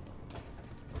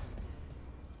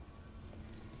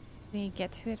 We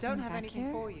get to it Don't from have back anything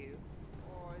here. for you.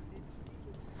 Or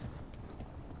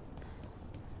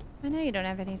I know you don't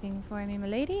have anything for me,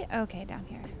 milady. Okay, down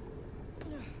here.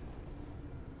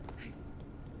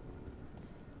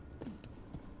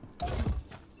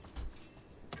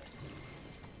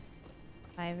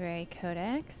 Library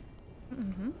Codex.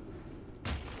 Mm-hmm.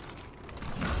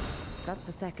 That's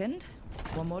the second.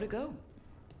 One more to go.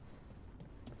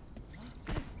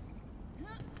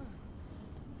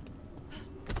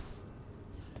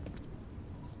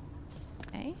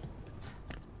 Okay.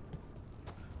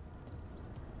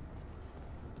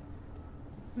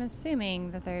 I'm assuming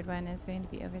the third one is going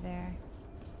to be over there.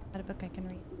 Not a book I can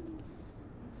read.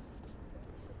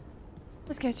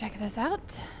 Let's go check this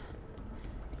out.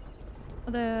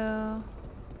 Although,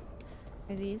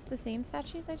 are these the same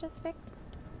statues I just fixed?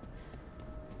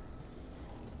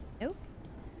 Nope.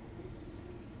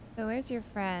 So where's your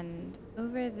friend?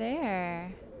 Over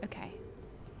there. Okay.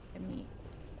 Give me.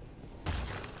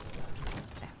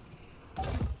 There.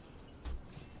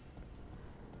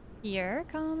 Here,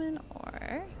 common,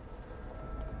 or...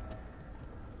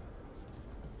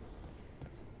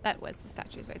 That was the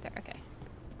statues right there. Okay.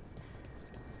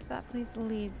 That place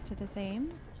leads to the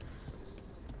same.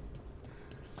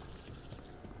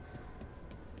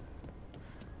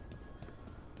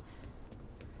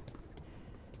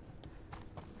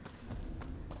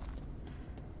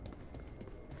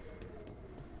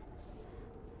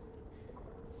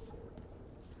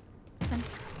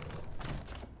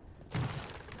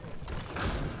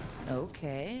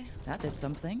 Okay, that did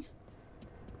something.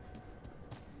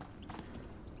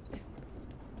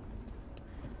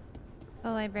 The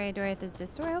library door. Does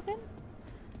this door open?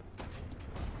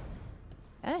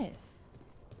 Yes.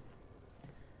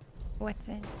 What's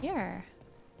in here?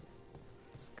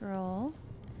 Scroll.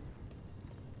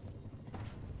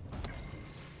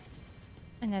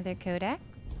 Another codex.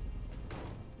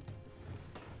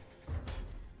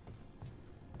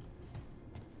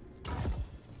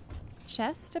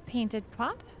 Chest, a painted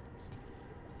pot.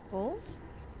 Gold.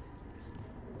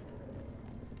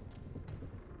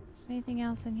 Anything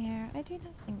else in here? I do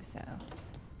not think so.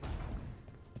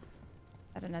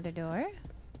 Got another door.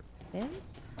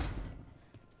 This.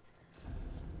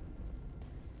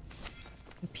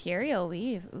 Imperial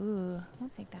weave. Ooh, I'll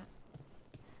take that.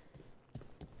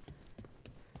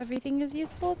 Everything is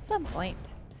useful at some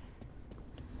point.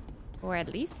 Or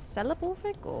at least sellable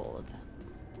for gold.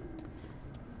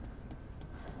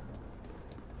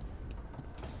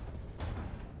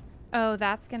 Oh,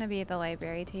 that's gonna be the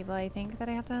library table, I think, that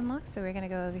I have to unlock. So we're gonna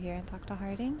go over here and talk to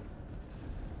Harding.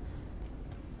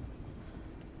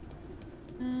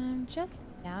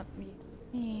 Yep,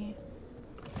 me.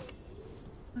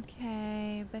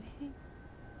 Okay, but hey,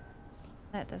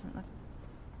 that doesn't look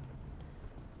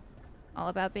all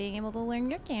about being able to learn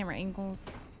your camera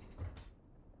angles.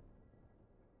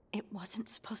 It wasn't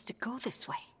supposed to go this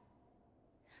way.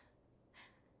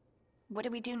 What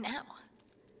do we do now?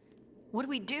 What do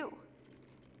we do?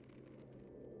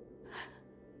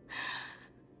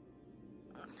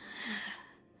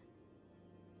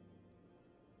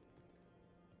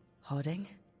 Harding?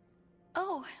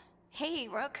 Oh, hey,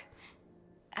 Rook.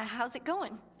 How's it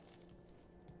going?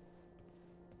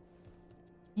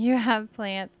 You have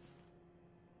plants.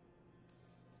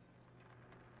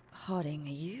 Harding,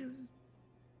 are you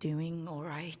doing all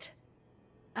right?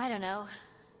 I don't know.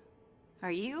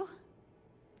 Are you?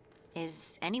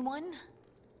 Is anyone?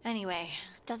 Anyway,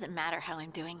 doesn't matter how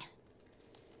I'm doing.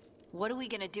 What are we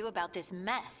gonna do about this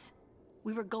mess?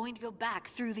 We were going to go back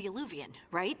through the Eluvian,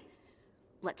 right?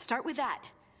 Let's start with that.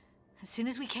 As soon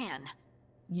as we can.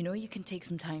 You know you can take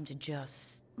some time to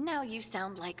just... Now you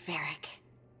sound like Varric.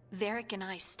 Varric and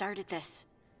I started this.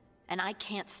 And I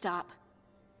can't stop.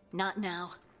 Not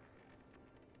now.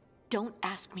 Don't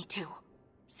ask me to.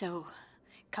 So,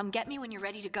 come get me when you're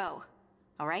ready to go.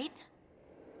 Alright?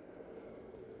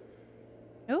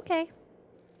 Okay.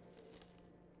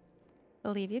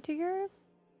 I'll leave you to your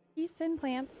peace and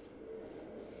plants.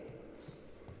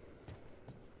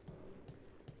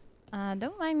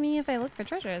 Don't mind me if I look for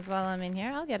treasures while I'm in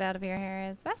here. I'll get out of here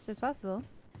as fast as possible.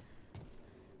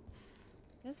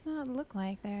 Does not look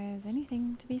like there's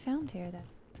anything to be found here,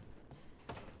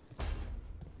 though.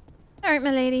 Alright,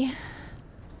 my lady.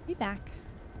 Be back.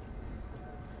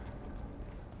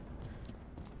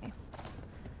 Okay.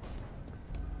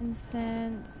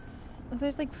 Incense. Oh,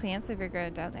 there's like plants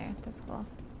overgrown down there. That's cool.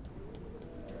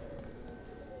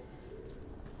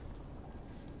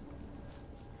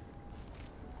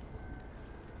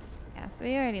 So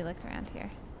we already looked around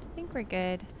here. I think we're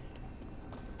good.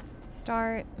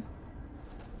 Start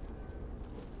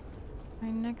our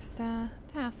next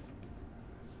task.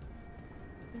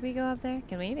 Did we go up there?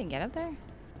 Can we even get up there? Do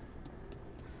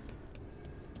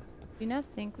you not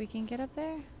think we can get up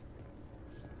there?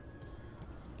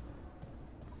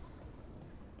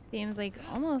 Seems like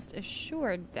almost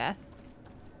assured death.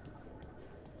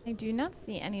 I do not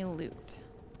see any loot.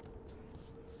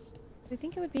 I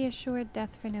think it would be assured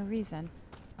death for no reason.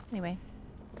 Anyway.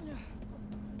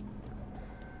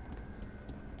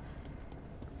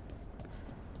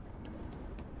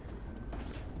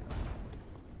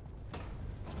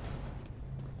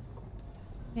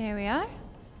 There we are.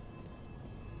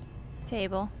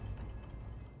 Table.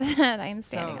 That I'm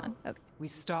standing on. Okay. We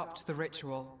stopped the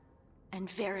ritual. And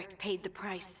Varric paid the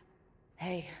price.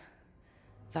 Hey,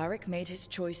 Varric made his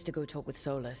choice to go talk with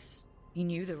Solus. He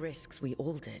knew the risks, we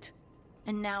all did.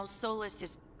 And now Solus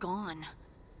is gone.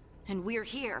 And we're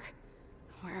here.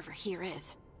 Wherever here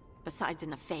is. Besides in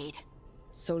the Fade.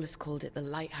 Solus called it the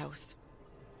Lighthouse.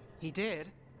 He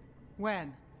did?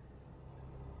 When?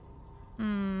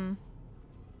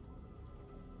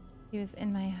 He was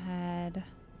in my head.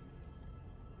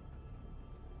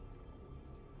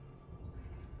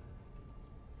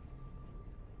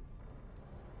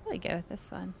 Really go with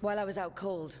this one. While I was out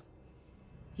cold.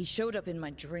 He showed up in my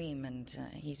dream, and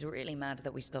he's really mad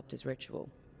that we stopped his ritual.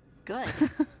 Good.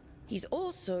 He's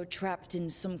also trapped in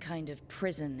some kind of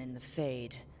prison in the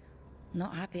Fade.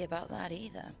 Not happy about that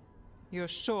either. You're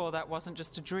sure that wasn't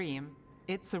just a dream?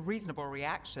 It's a reasonable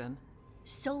reaction.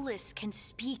 Solus can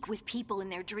speak with people in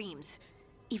their dreams.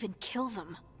 Even kill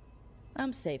them.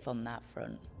 I'm safe on that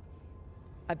front.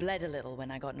 I bled a little when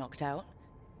I got knocked out.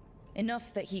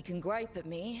 Enough that he can gripe at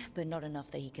me, but not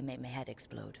enough that he can make my head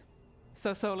explode.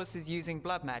 So Solus is using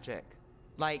blood magic?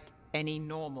 Like any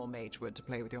normal mage would to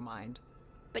play with your mind?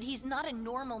 But he's not a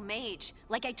normal mage,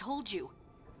 like I told you.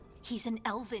 He's an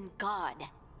elven god.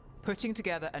 Putting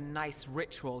together a nice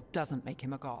ritual doesn't make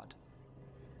him a god.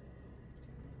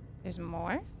 There's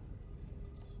more?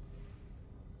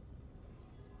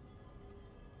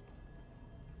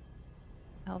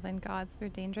 Elven gods were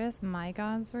dangerous. My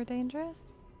gods were dangerous.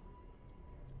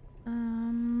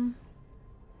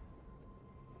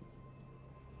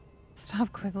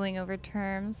 Stop quibbling over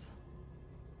terms.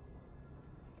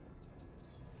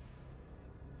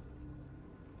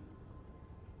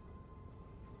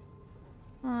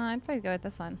 I'd probably go with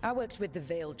this one. I worked with the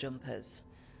Veil Jumpers.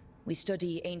 We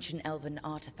study ancient elven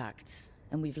artifacts,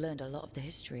 and we've learned a lot of the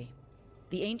history.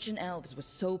 The ancient elves were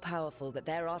so powerful that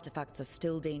their artifacts are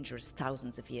still dangerous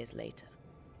thousands of years later.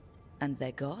 And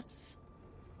their gods?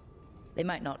 They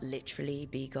might not literally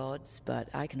be gods, but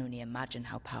I can only imagine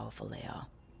how powerful they are.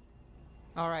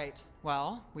 All right,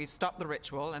 well, we've stopped the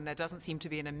ritual, and there doesn't seem to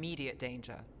be an immediate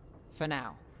danger. For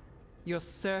now. You're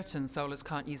certain Solus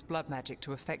can't use blood magic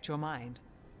to affect your mind?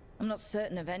 I'm not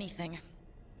certain of anything,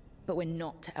 but we're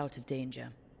not out of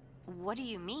danger. What do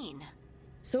you mean?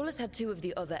 Solus had two of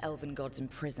the other elven gods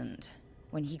imprisoned.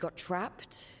 When he got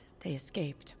trapped, they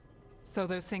escaped. So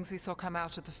those things we saw come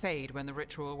out of the Fade when the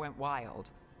ritual went wild,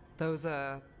 those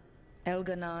are...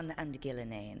 Elganon and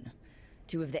Gillinane,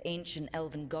 two of the ancient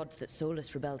elven gods that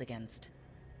Solus rebelled against.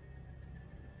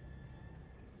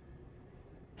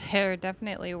 They're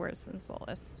definitely worse than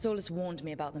Solus. Solus warned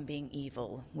me about them being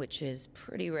evil, which is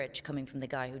pretty rich coming from the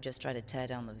guy who just tried to tear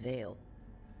down the Veil.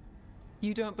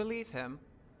 You don't believe him?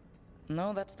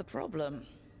 No, that's the problem.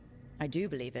 I do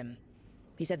believe him.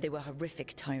 He said they were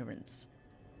horrific tyrants.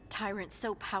 Tyrants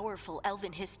so powerful,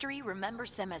 elven history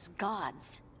remembers them as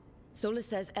gods. Solus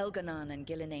says Elganon and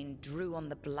Gillinane drew on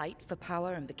the Blight for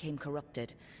power and became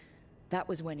corrupted. That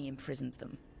was when he imprisoned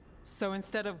them. So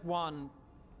instead of one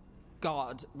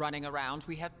god running around,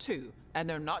 we have two. And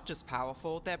they're not just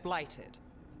powerful, they're blighted.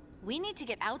 We need to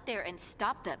get out there and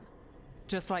stop them.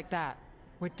 Just like that.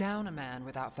 We're down a man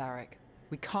without Varric.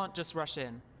 We can't just rush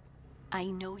in. I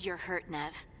know you're hurt,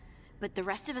 Nev, but the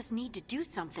rest of us need to do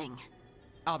something.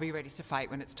 I'll be ready to fight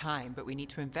when it's time, but we need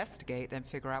to investigate, then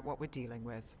figure out what we're dealing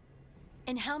with.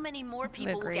 And how many more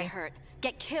people will get hurt,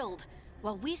 get killed,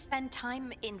 while we spend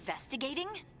time investigating?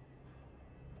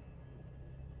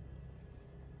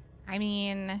 I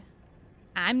mean,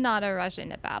 I'm not a rush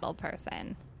into battle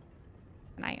person.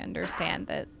 And I understand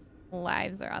that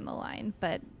lives are on the line,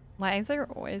 but lives are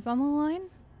always on the line.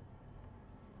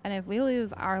 And if we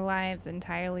lose our lives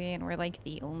entirely and we're like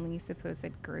the only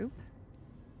supposed group.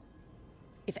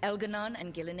 If Elganon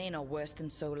and Gillinane are worse than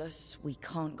Solus, we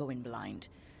can't go in blind.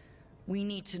 We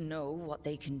need to know what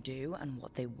they can do and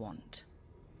what they want.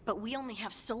 But we only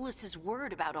have Solus's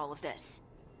word about all of this.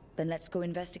 Then let's go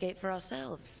investigate for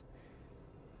ourselves.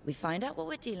 We find out what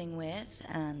we're dealing with,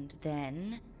 and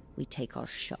then we take our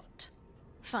shot.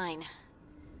 Fine.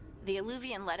 The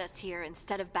Eluvian led us here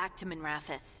instead of back to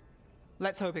Minrathous.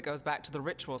 Let's hope it goes back to the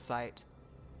ritual site.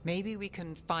 Maybe we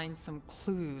can find some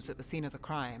clues at the scene of the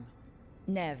crime.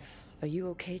 Nev, are you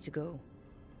okay to go?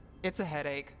 It's a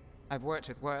headache. I've worked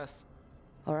with worse.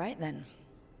 All right, then.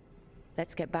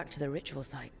 Let's get back to the ritual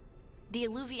site. The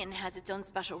Eluvian has its own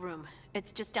special room.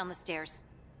 It's just down the stairs.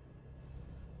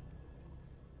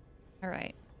 All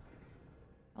right.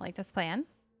 I like this plan.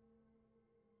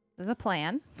 This is a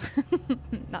plan.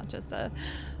 Not just a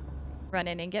run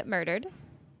in and get murdered.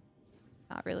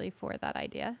 Not really for that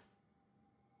idea.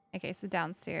 Okay, so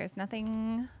downstairs.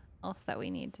 Nothing else that we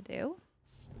need to do.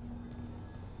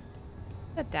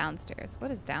 But downstairs. What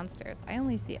is downstairs? I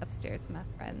only see upstairs, my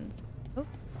friends. Oh,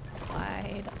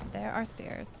 slide. There are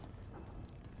stairs.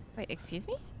 Wait, excuse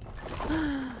me?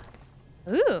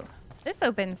 Ooh, this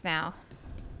opens now.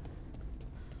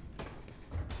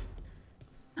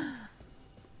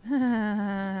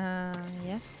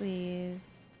 Yes,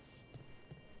 please.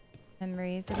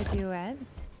 Memories of a duet.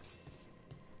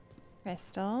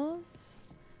 Crystals.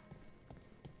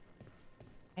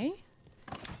 Okay.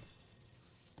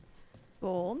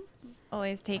 Gold.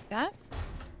 Always take that.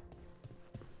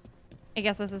 I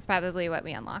guess this is probably what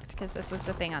we unlocked, because this was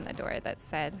the thing on the door that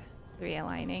said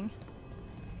realigning.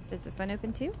 Does this one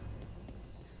open too?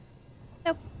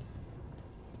 Nope.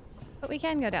 But we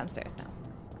can go downstairs now.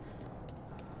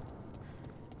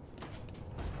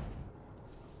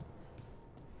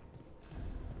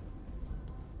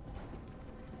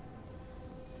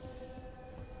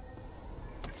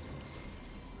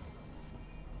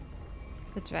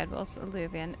 The Dreadwolf's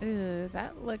Eluvian. Ooh,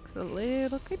 that looks a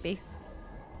little creepy.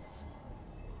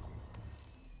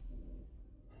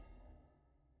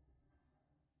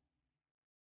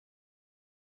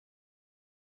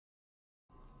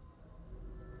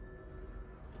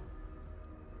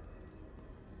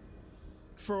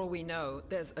 For all we know,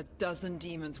 there's a dozen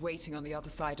demons waiting on the other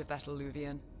side of that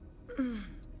Eluvian.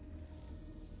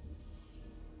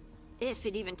 If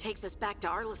it even takes us back to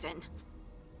Arlathan.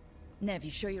 Nev,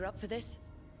 you sure you're up for this?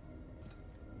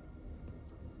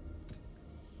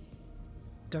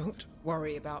 Don't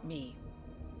worry about me.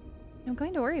 I'm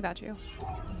going to worry about you.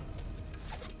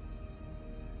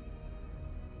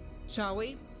 Shall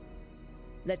we?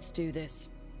 Let's do this.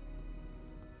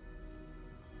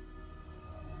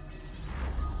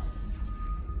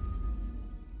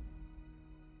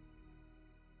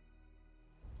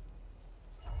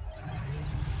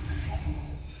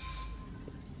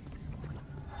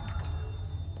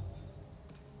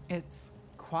 It's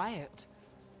quiet.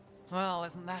 Well,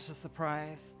 isn't that a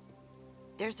surprise?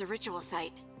 There's the ritual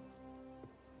site.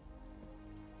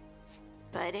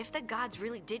 But if the gods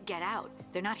really did get out,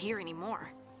 they're not here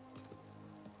anymore.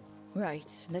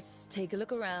 Right, let's take a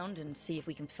look around and see if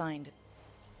we can find it.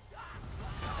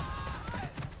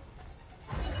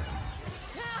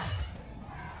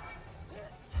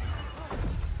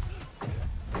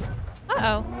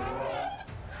 Uh-oh.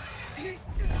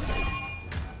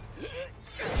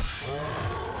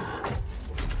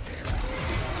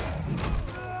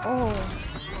 Oh.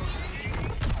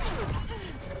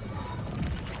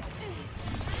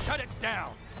 Shut it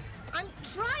down! I'm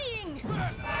trying!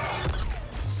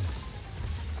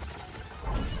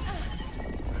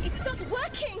 It's not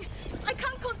working! I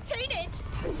can't contain it!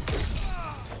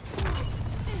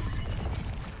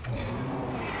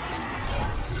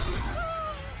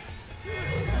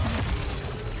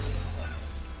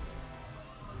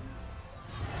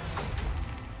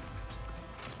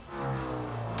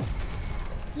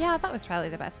 Yeah, that was probably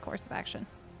the best course of action.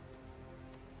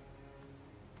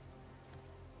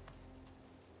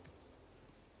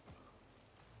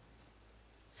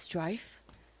 Strife?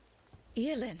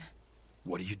 Earlin?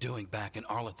 What are you doing back in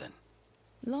Arlathan?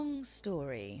 Long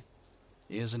story.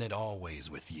 Isn't it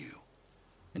always with you?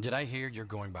 And did I hear you're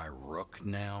going by Rook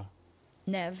now?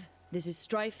 Nev, this is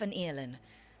Strife and Earlin.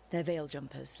 They're veil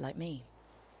jumpers, like me.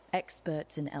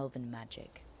 Experts in elven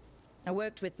magic. I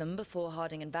worked with them before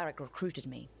Harding and Varric recruited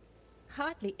me.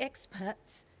 Hardly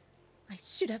experts. I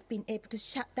should have been able to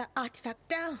shut that artifact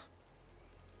down.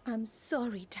 I'm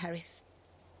sorry, Tarith.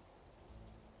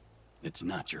 It's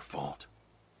not your fault.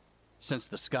 Since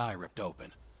the sky ripped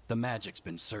open, the magic's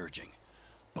been surging.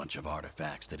 Bunch of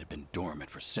artifacts that had been dormant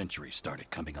for centuries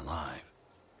started coming alive.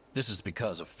 This is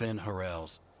because of Finn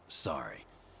Harel's,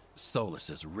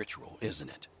 Solus's ritual, isn't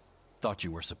it? Thought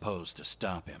you were supposed to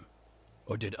stop him.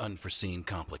 Or did unforeseen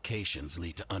complications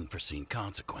lead to unforeseen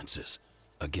consequences?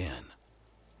 Again.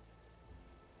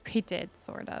 We did,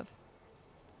 sort of.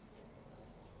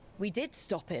 We did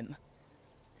stop him.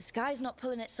 The sky's not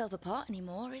pulling itself apart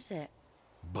anymore, is it?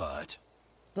 But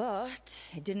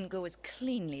it didn't go as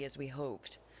cleanly as we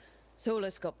hoped.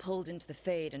 Solus got pulled into the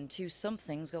Fade and 2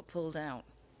 somethings got pulled out.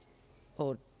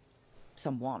 Or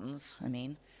someones, I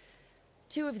mean.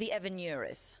 2 of the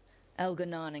Evanuris,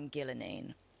 Elganan and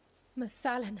Gillinane.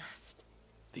 Mathalanast.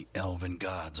 the elven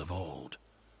gods of old,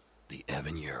 the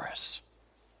Evanuris.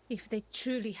 If they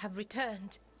truly have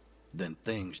returned, Then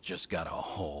things just got a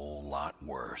whole lot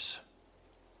worse.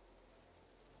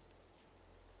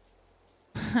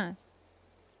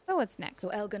 So what's next? So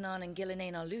Elganan and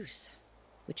Gillinane are loose.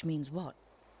 Which means what?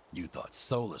 You thought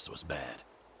Solus was bad.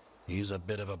 He's a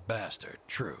bit of a bastard,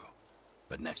 true.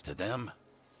 But next to them,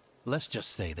 let's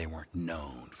just say they weren't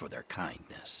known for their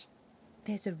kindness.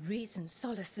 there's a reason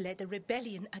Solus led a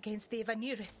rebellion against the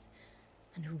Evanuris,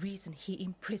 and a reason he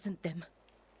imprisoned them.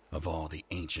 Of all the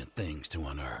ancient things to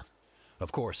unearth,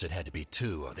 of course it had to be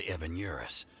 2 of the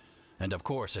Evanuris. And of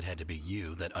course it had to be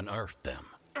you that unearthed them.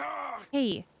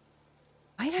 Hey,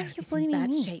 why are Tarek you is in blaming bad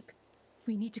me? shape.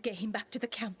 We need to get him back to the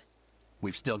camp.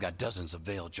 We've still got dozens of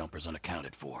veil jumpers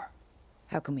unaccounted for.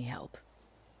 How can we help?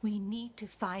 We need to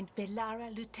find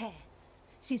Belara Luther.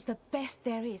 She's the best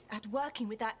there is at working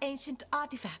with our ancient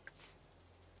artifacts.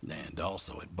 And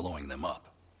also at blowing them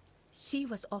up. She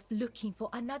was off looking for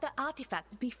another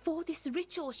artifact before this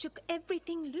ritual shook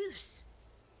everything loose.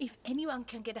 If anyone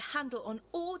can get a handle on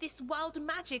all this wild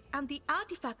magic and the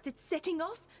artifacts it's setting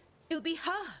off, it'll be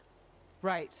her.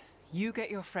 Right. You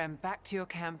get your friend back to your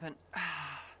camp and...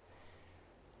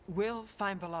 we'll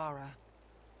find Belara.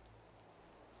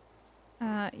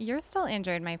 You're still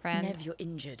injured, my friend. Nev, you're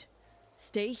injured.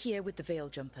 Stay here with the veil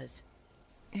jumpers.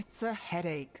 It's a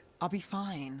headache. I'll be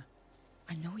fine.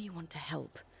 I know you want to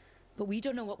help, but we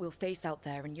don't know what we'll face out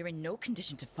there, and you're in no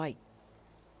condition to fight.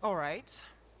 All right.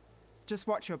 Just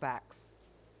watch your backs.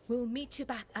 We'll meet you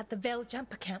back at the Veil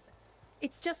Jumper camp.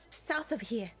 It's just south of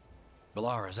here.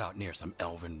 Belara's out near some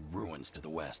elven ruins to the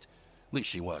west. At least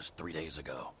she was 3 days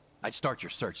ago. I'd start your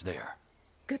search there.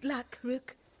 Good luck,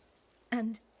 Rook.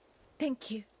 And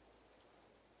thank you.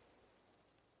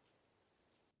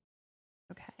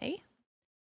 Okay.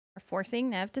 We're forcing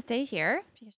Nev to stay here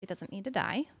because she doesn't need to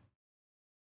die.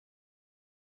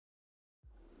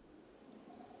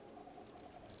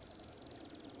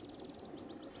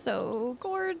 So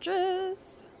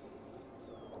gorgeous.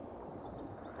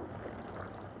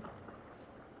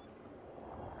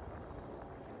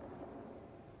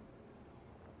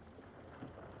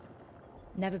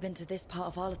 Never been to this part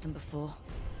of Arlathan before.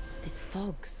 This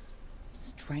fog's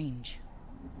strange.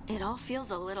 It all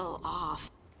feels a little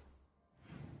off.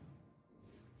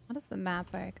 How does the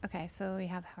map work? Okay, so we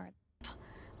have hard.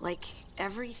 Like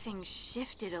everything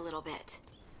shifted a little bit.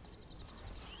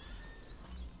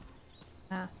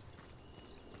 Ah.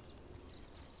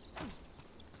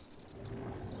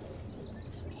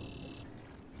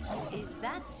 Is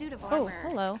that suit of armor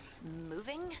hello.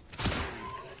 moving?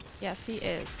 Yes, he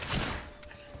is.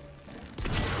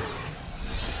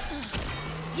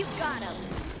 You got him.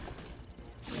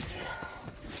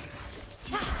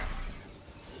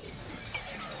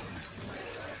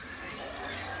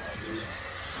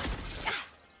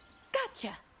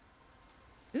 Gotcha.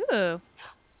 Ooh.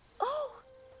 Oh,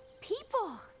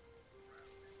 people.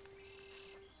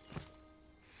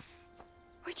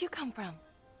 Where'd you come from?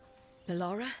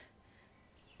 Belara?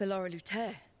 Belara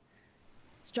Luther.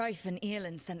 Strife and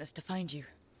Earlin sent us to find you.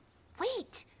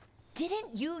 Wait,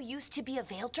 didn't you used to be a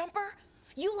veil jumper?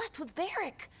 You left with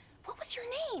Varric. What was your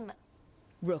name?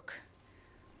 Rook.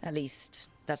 At least,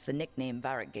 that's the nickname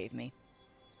Varric gave me.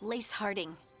 Lace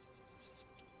Harding.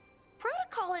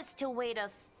 Protocol is to wait a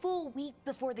full week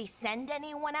before they send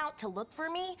anyone out to look for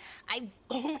me. I've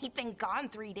only been gone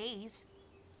 3 days.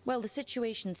 Well, the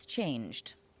situation's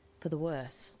changed. For the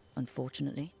worse,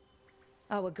 unfortunately.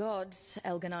 Our gods,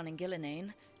 Elganan and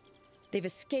Gillinane, they've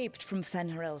escaped from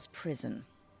Fenharel's prison.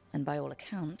 And by all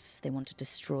accounts, they want to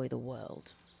destroy the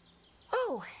world.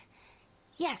 Oh,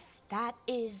 yes, that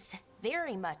is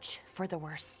very much for the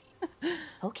worse.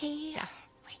 Okay,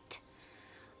 wait.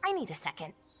 I need a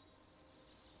second.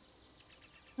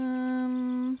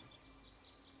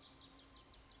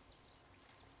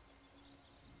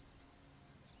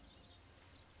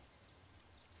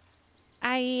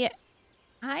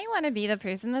 I want to be the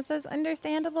person that says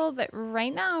understandable, but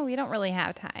right now we don't really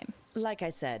have time. Like I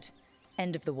said,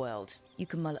 end of the world. You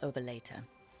can mull it over later.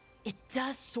 It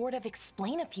does sort of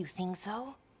explain a few things,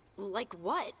 though. Like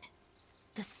what?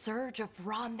 The surge of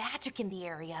raw magic in the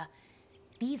area.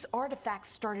 These artifacts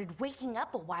started waking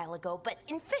up a while ago, but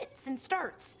in fits and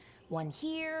starts. One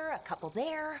here, a couple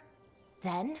there.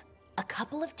 Then, a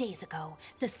couple of days ago,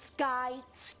 the sky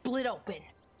split open.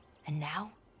 And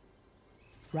now,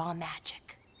 raw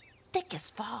magic. Thick as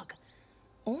fog.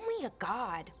 Only a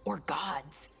god, or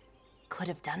gods, could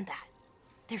have done that.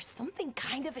 There's something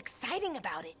kind of exciting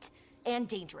about it. And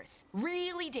dangerous.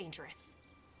 Really dangerous.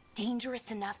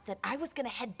 Dangerous enough that I was gonna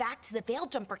head back to the Veil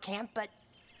Jumper camp, but...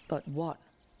 But what?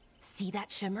 See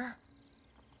that shimmer?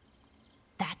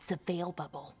 That's a veil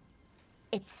bubble.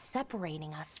 It's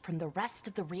separating us from the rest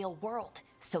of the real world,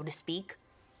 so to speak.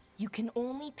 You can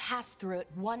only pass through it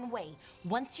one way.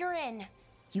 Once you're in,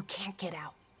 you can't get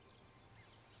out.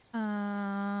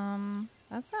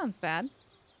 That sounds bad.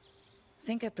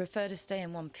 Think I'd prefer to stay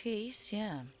in one piece,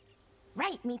 yeah.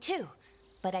 Right, me too.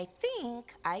 But I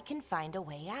think I can find a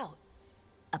way out.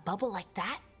 A bubble like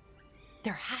that?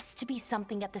 There has to be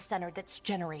something at the center that's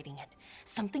generating it.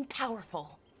 Something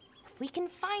powerful. If we can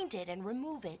find it and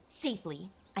remove it,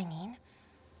 safely, I mean,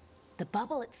 the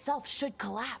bubble itself should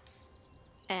collapse.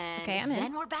 And okay,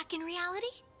 then we're back in reality?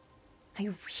 I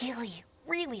really,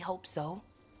 really hope so.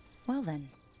 Well then,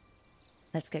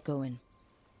 let's get going.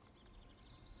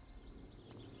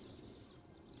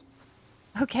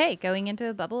 Okay, going into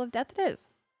a bubble of death it is.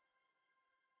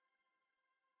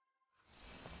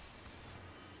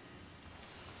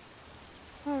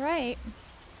 All right.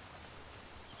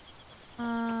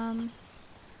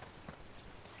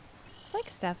 Like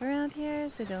stuff around here,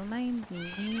 so don't mind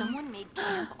me. Someone made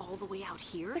camp all the way out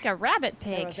here? It's like a rabbit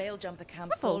pig. There are veil jumper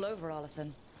camps all over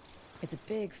Arlathan. It's a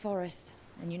big forest,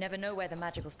 and you never know where the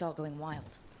magic will start going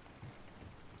wild.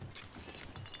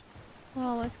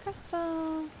 Flawless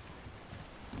crystal.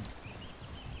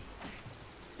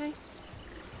 Okay.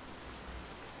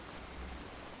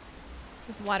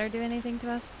 Does water do anything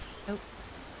to us? Nope.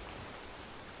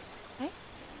 Okay.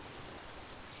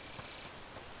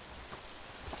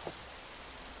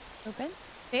 Open.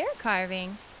 Bear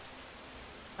carving.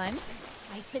 Fun.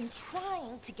 I've been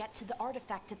trying to get to the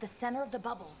artifact at the center of the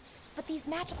bubble, but these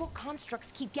magical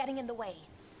constructs keep getting in the way.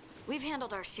 We've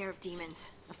handled our share of demons.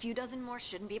 A few dozen more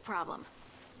shouldn't be a problem.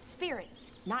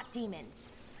 Spirits, not demons.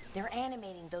 They're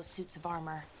animating those suits of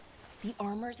armor. The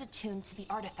armor's attuned to the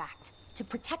artifact to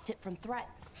protect it from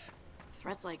threats.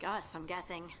 Threats like us, I'm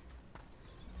guessing.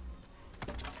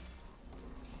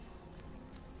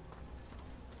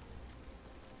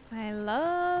 I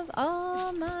love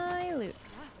all my loot.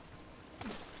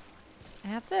 I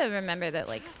have to remember that,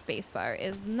 like, spacebar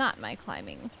is not my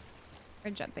climbing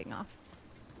or jumping off.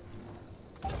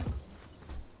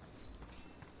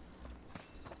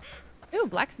 Ooh,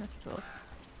 blacksmith tools.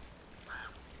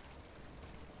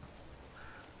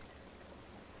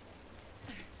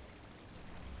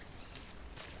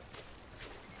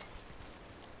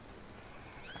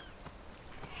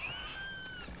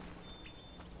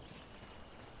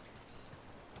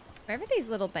 Wherever these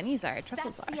little bunnies are,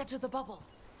 truffles That's are. the edge of the bubble.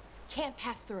 Can't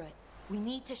pass through it. We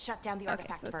need to shut down the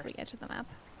artifact so that's first. the edge of the map.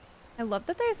 I love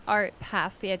that there's art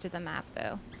past the edge of the map,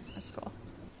 though. That's cool.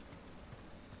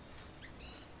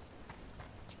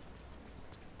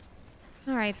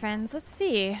 All right, friends, let's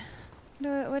see.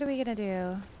 What are we gonna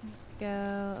do?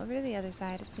 Go over to the other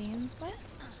side, it seems. What?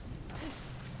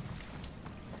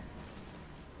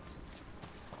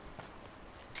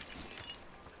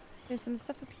 There's some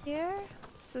stuff up here.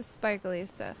 This is sparkly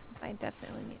stuff. I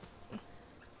definitely need to see.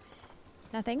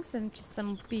 Nothing, just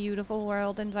some beautiful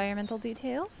world environmental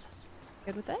details.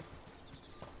 Good with it.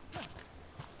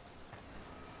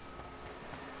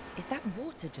 Is that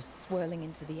water just swirling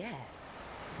into the air?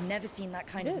 I've never seen that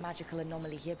kind of magical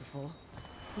anomaly here before.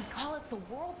 We call it the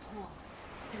whirlpool.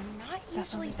 They're not Stuff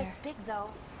usually over this there. big, though.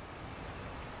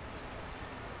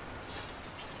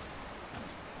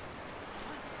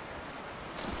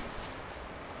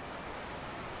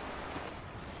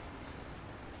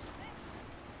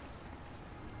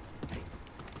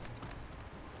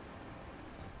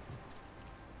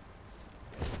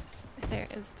 There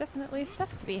is definitely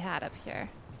stuff to be had up here.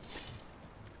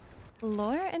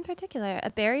 Lore in particular, a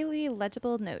barely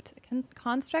legible note.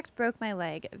 Construct broke my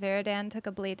leg. Veridan took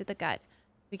a blade to the gut.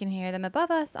 We can hear them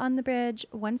above us on the bridge.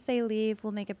 Once they leave,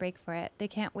 we'll make a break for it. They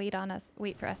can't wait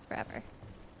for us forever.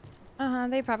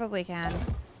 They probably can.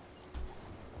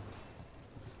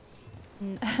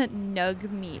 Nug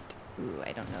meat. Ooh,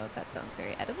 I don't know if that sounds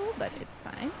very edible, but it's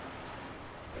fine.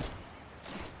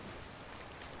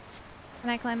 Can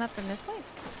I climb up from this point?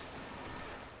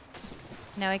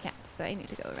 No, I can't, so I need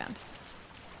to go around.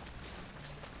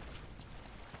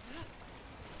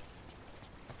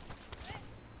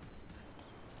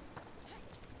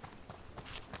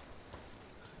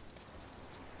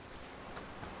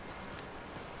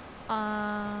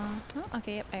 Oh,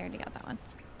 okay, yep, I already got that one.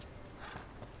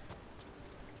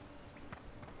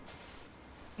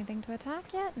 Anything to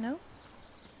attack yet? Nope.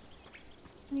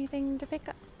 Anything to pick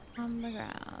up on the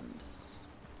ground?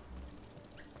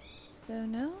 So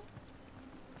no?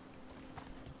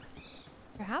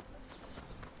 Perhaps?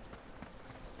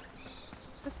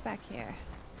 What's back here?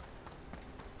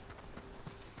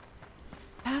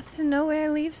 Path to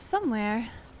nowhere leads somewhere.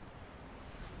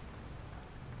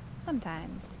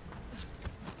 Sometimes.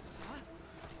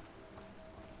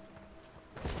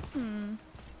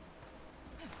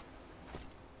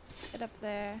 Get up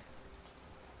there.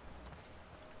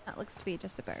 That looks to be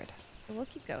just a bird. So we'll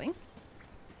keep going.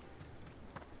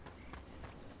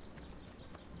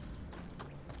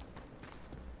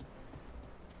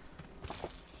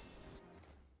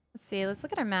 Let's see, let's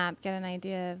look at our map, get an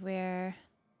idea of where...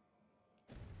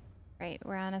 Right,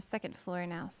 we're on a second floor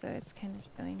now, so it's kind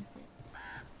of going through.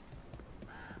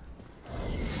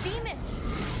 Demons!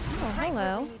 Oh,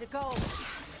 hello.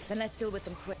 Then let's deal with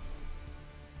them quick.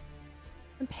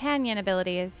 Companion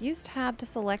ability is use tab to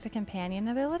select a companion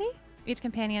ability. Each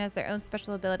companion has their own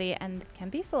special ability and can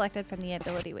be selected from the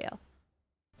ability wheel.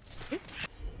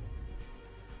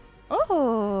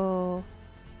 Oh!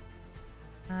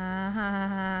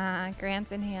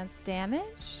 Grants enhanced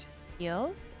damage,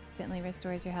 heals, instantly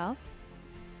restores your health.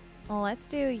 Well, let's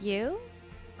do you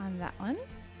on that one.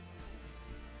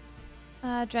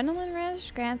 Adrenaline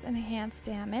rush grants enhanced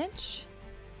damage.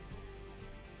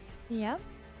 Yep.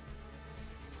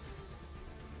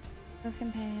 Both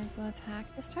companions will attack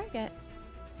this target.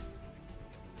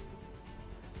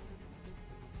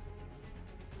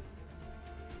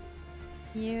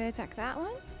 You attack that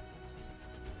one.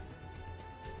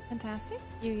 Fantastic.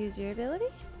 You use your ability.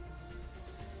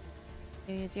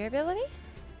 You use your ability.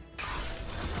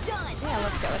 Done. Yeah,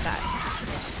 let's go with that.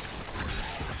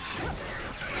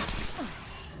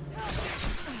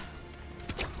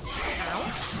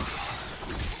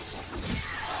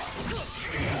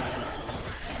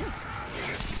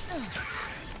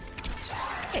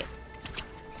 Hey.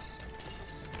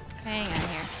 Hang on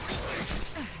here.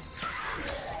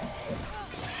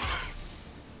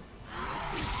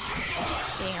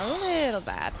 Being a little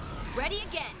bad. Ready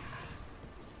again.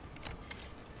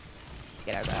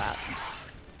 Get our bow out.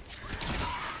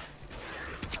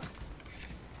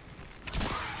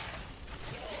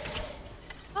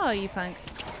 Oh, you punk.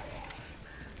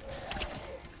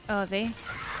 Oh, they.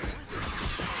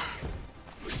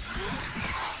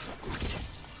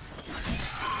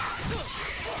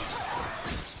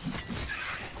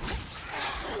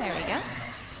 There we go.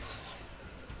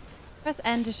 Press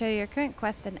N to show your current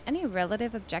quest and any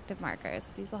relative objective markers.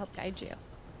 These will help guide you.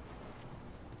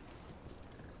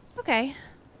 Okay,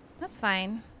 that's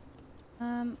fine.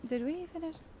 Did we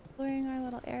finish exploring our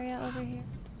little area over here?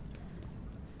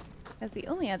 Because the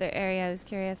only other area I was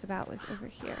curious about was over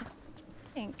here.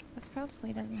 I think this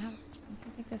probably doesn't have. I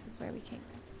think this is where we came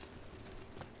from.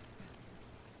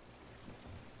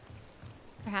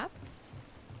 Perhaps.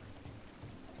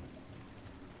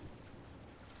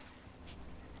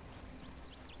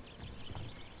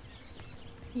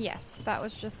 Yes, that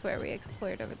was just where we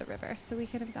explored over the river, so we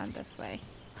could have gone this way.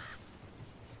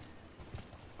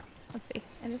 Let's see.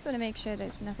 I just want to make sure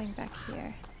there's nothing back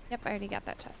here. Yep, I already got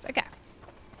that chest. Okay.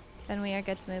 Then we are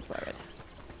good to move forward.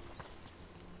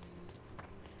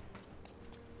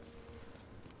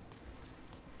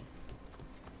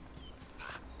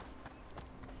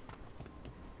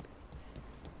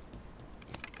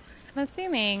 I'm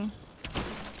assuming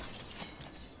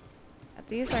that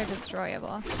these are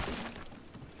destroyable.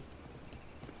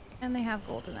 And they have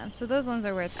gold in them. So those ones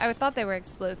are worth... I thought they were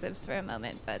explosives for a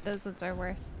moment, but those ones are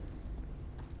worth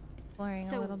exploring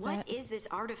a little bit. So what is this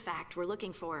artifact we're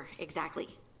looking for exactly?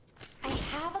 I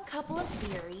have a couple of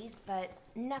theories, but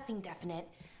nothing definite.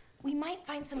 We might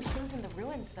find some clues in the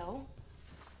ruins, though.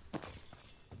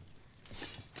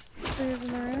 Clues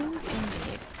in the ruins?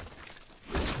 Indeed.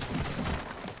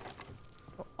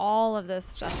 So all of this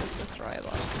stuff is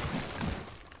destroyable.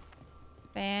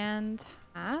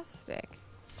 Fantastic.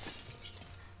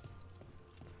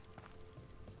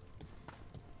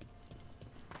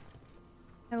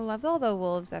 I love all the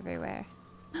wolves everywhere.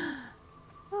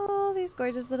 Oh, these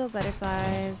gorgeous little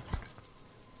butterflies.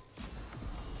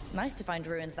 Nice to find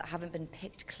ruins that haven't been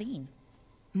picked clean.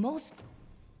 Most...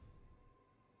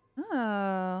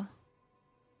 Oh.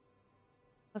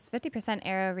 Plus 50%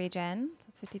 arrow regen.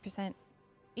 Plus 50%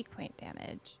 8-point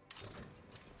damage.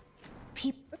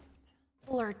 People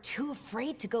are too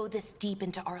afraid to go this deep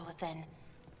into Arlathan.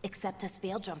 Except us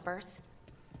veil jumpers.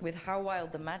 With how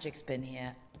wild the magic's been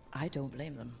here, I don't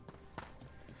blame them.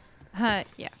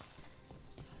 Yeah.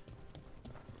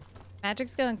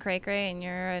 Magic's going cray-cray and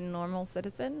you're a normal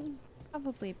citizen.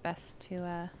 Probably best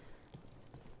to,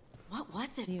 what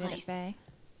was this leave it at place? bay.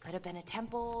 Could have been a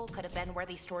temple, could have been where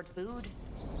they stored food.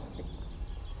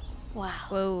 Wow.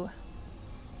 Whoa.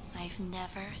 I've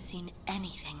never seen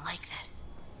anything like this.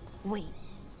 Wait,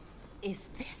 is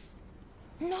this?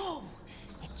 No,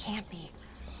 it can't be.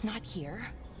 Not here.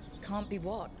 Can't be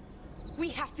what? We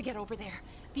have to get over there.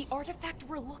 The artifact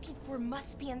we're looking for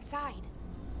must be inside.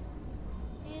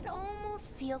 It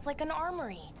almost feels like an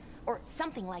armory, or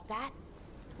something like that.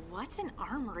 What's an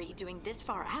armory doing this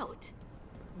far out?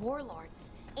 Warlords.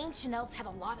 Ancient elves had a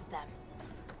lot of them.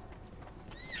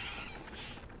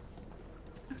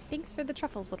 Thanks for the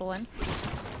truffles, little one.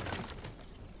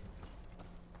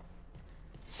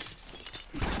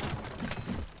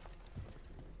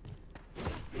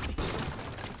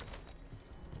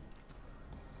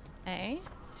 Hey.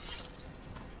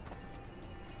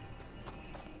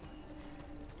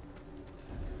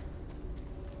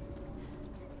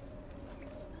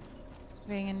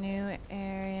 Being a new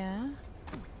area.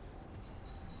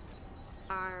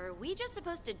 Are we just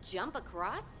supposed to jump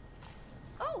across?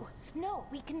 Oh, no,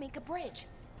 we can make a bridge.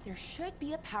 There should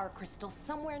be a power crystal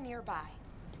somewhere nearby.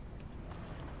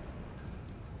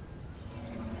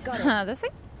 Got it. This thing?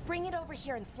 Bring it over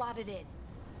here and slot it in.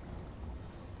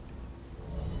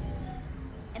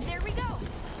 And there we go.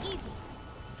 Easy.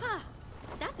 Huh.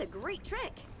 That's a great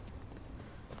trick.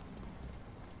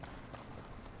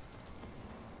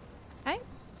 Okay.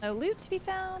 No loot to be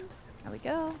found. There we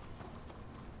go.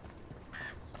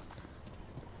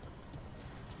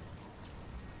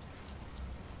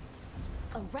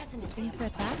 A resonance Thing to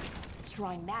attack? It's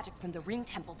drawing magic from the ring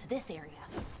temple to this area.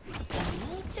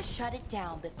 We need to shut it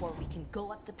down before we can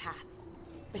go up the path.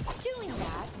 But doing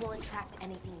that will attract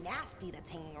anything nasty that's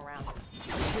hanging around.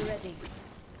 You're ready.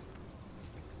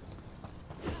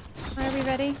 Are we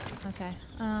ready? Okay.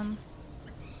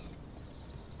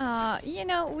 You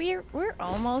know, we're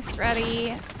almost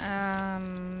ready.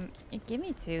 Give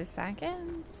me 2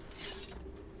 seconds.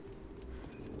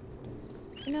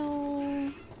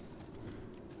 No.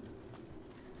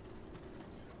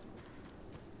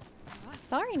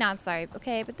 Sorry, not sorry.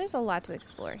 Okay, but there's a lot to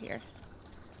explore here.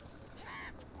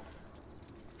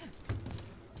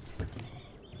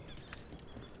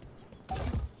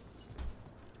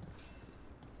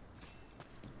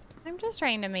 I'm just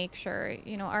trying to make sure,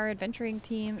 you know, our adventuring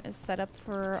team is set up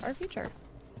for our future.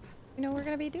 You know, we're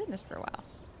gonna be doing this for a while.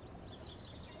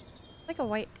 Like a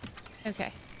white...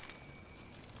 Okay.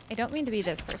 I don't mean to be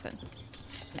this person.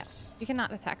 No, you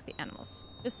cannot attack the animals.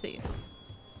 Just so you know.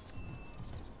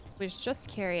 Was just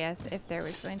curious if there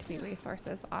was going to be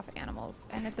resources off animals,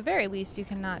 and at the very least you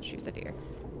cannot shoot the deer.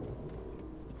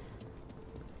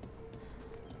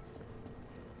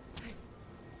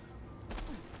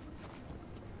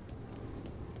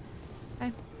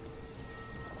 Okay.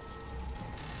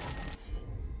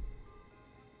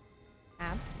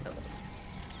 Absolutely.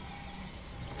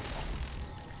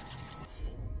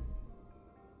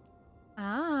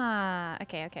 Ah,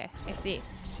 okay, I see.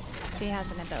 He has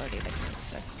an ability that can use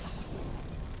this.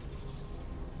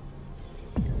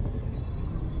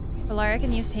 Valara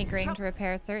can use tinkering to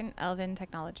repair certain elven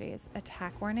technologies.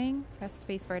 Attack warning. Press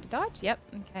spacebar to dodge. Yep,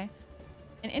 okay.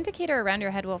 An indicator around your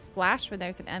head will flash when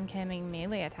there's an incoming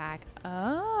melee attack.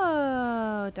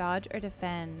 Oh, dodge or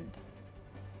defend.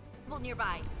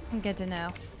 Nearby. Good to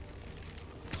know.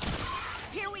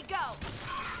 Here we go.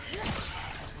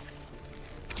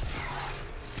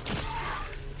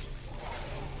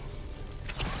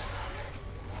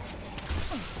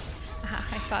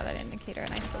 I saw that indicator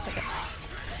and I still took it.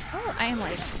 Oh, I am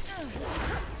like...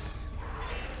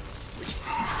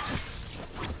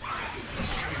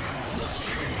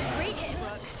 Great hit,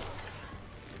 Brooke.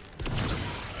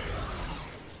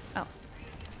 Oh.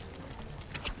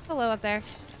 Hello up there.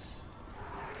 Is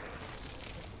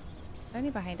there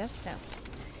any behind us? No.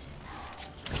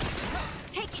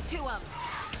 Take it to him.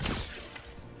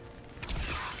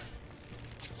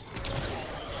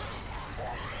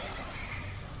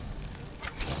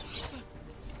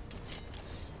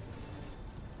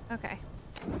 Okay.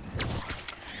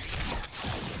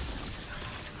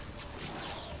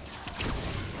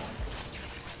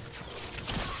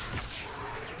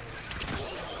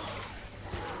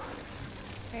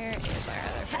 Where is our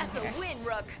other friend? That's a win,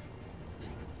 Rook.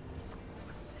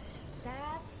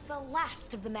 That's the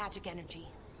last of the magic energy.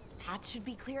 Path should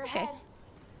be clear ahead.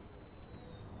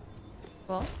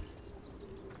 Cool.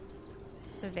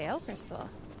 The Veil Crystal.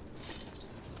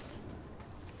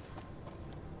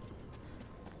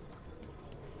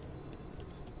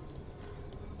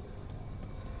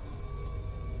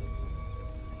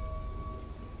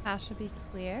 Path should be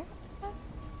clear.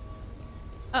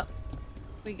 Oh,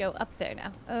 we go up there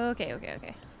now. Okay.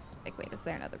 Like, wait, is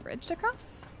there another bridge to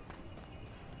cross?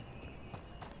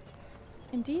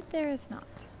 Indeed, there is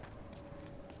not.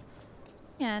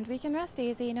 And we can rest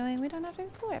easy knowing we don't have to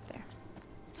explore up there.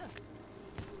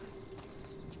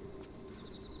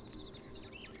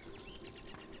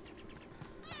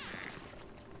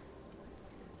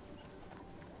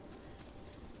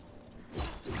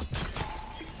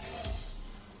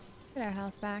 Get our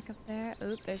health back up there.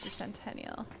 Oop, there's a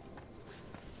Centennial.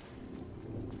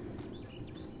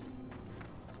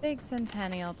 Big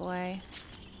Centennial boy.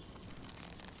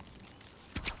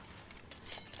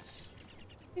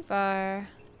 Too far.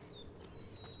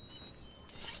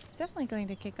 Definitely going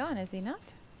to kick on, is he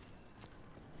not?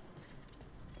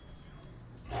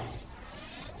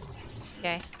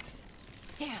 Okay.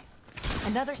 Damn.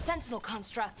 Another Sentinel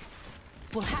construct.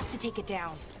 We'll have to take it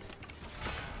down.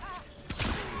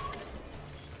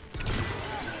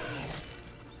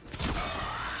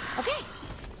 Okay.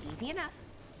 Easy enough.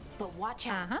 But watch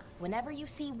out. Whenever you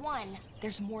see one,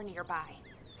 there's more nearby.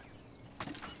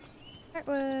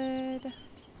 Heartwood.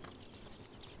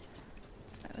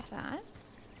 What was that?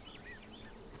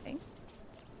 Okay.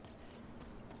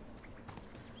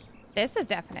 This is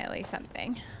definitely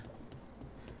something.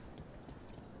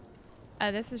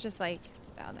 This is just like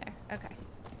down there. Okay.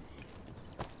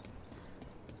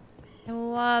 I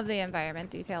love the environment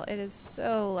detail. It is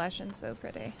so lush and so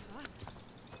pretty.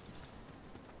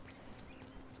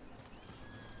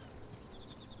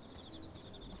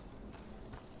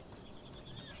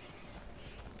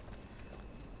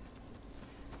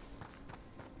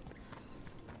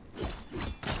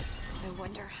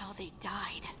 They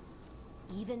died.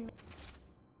 Even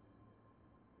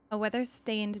a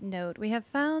weather-stained note. We have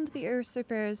found the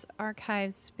usurper's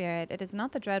archive spirit. It is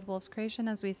not the Dreadwolf's creation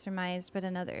as we surmised, but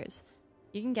another's.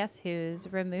 You can guess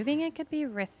whose. Removing it could be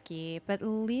risky, but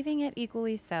leaving it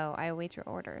equally so. I await your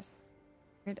orders.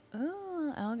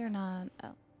 Oh, Algernon.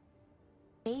 Oh.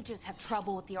 Mages have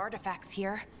trouble with the artifacts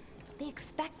here. They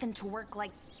expect them to work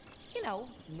like, you know,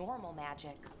 normal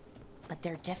magic. But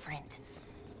they're different.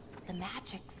 The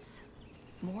magic's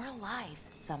more alive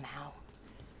somehow.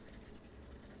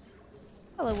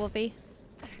 Hello, Wolfie.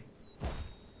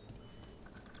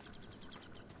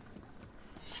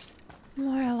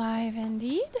 More alive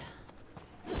indeed.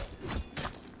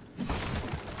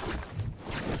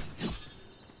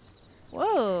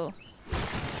 Whoa.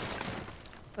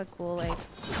 A cool, like,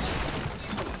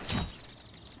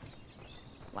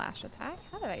 flash attack?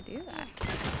 How did I do that?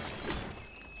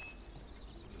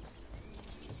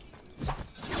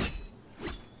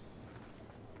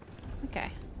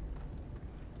 Okay.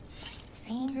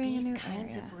 Seeing these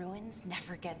kinds of ruins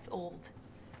never gets old.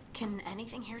 Can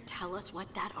anything here tell us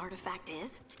what that artifact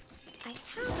is? I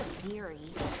have a theory,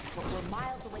 but we're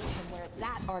miles away from where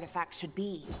that artifact should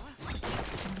be.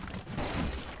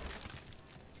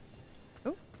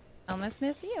 Oh, almost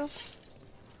missed you.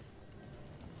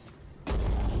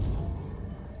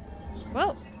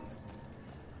 Whoa.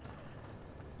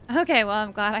 Okay, well,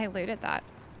 I'm glad I looted that.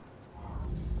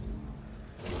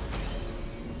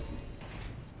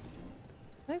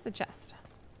 There's a chest,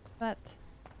 but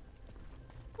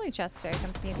only chests are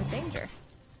accompanied with danger.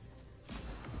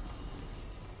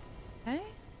 Okay.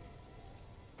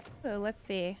 So let's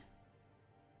see.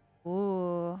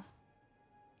 Ooh.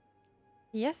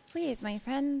 Yes, please, my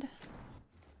friend.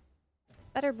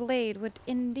 Better blade would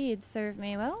indeed serve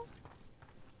me well.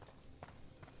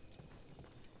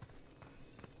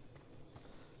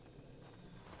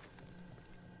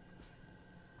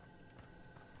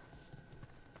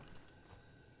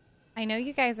 I know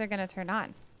you guys are gonna turn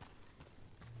on.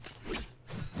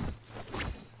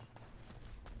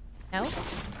 No?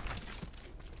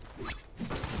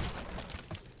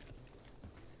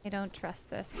 I don't trust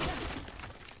this.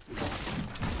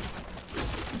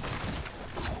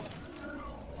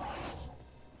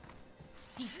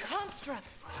 These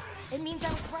constructs! It means I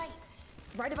was right.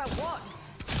 Right about what?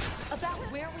 About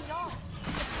where we are.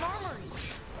 The armory.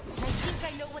 And I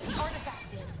think I know what the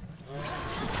artifact is.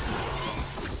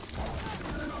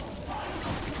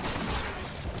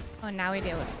 Oh, now we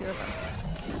deal with two of them.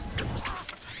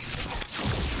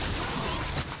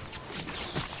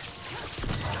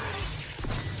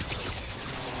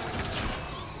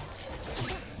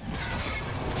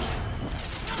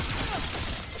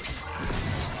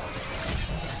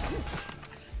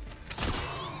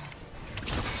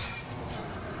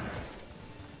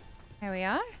 There we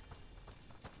are.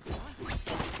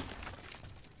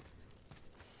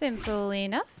 Simple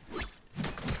enough.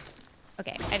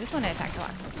 Okay, I just want to attack the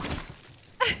boxes, please.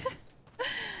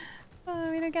 Oh,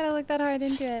 we don't gotta look that hard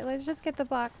into it. Let's just get the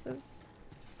boxes.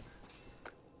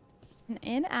 An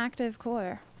inactive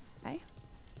core. Okay.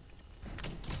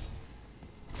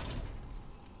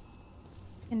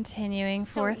 Continuing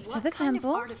forth to the what kind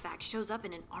temple. of artifact shows up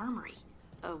in an armory?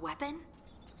 A weapon?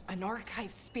 An archive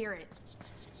spirit.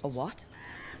 A what?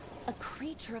 A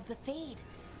creature of the Fade,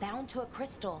 bound to a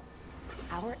crystal.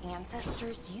 Our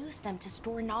ancestors used them to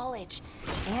store knowledge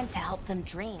and to help them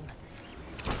dream.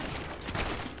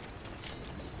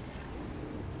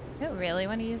 I don't really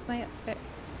want to use my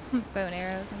bow and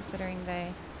arrow, considering they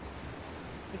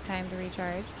take time to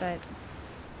recharge, but at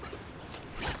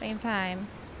the same time,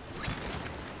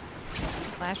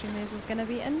 flashing moves is going to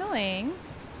be annoying.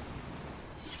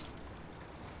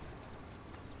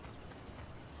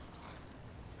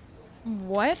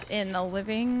 What in the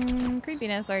living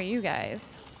creepiness are you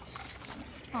guys?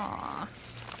 Aww.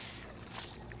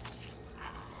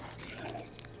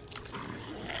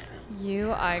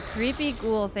 You are creepy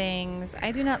ghoul things.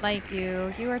 I do not like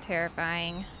you. You are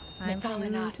terrifying. Time for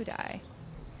you to die.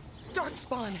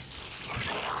 Darkspawn!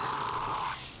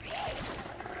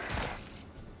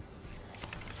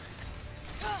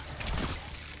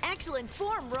 Excellent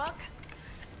form, Rook.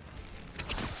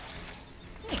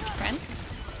 Thanks, friend.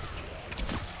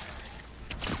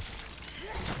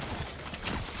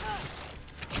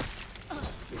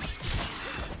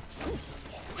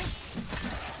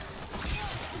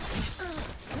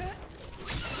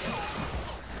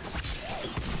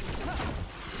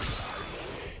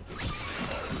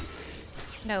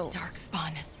 No.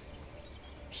 Darkspawn.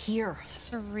 Here.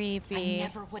 Creepy. I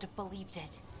never would have believed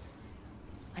it.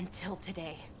 Until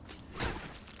today.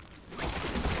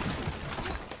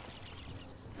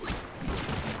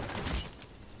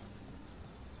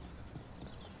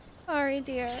 Sorry,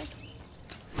 dear.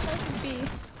 Must be.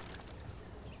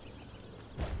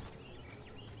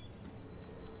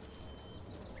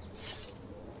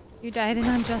 You died an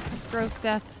unjust, gross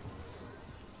death.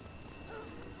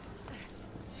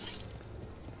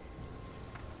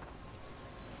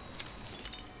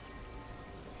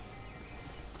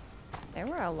 There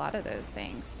were a lot of those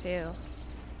things, too.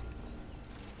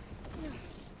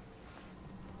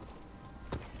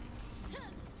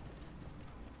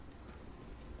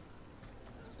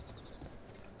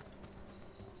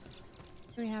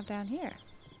 What do we have down here?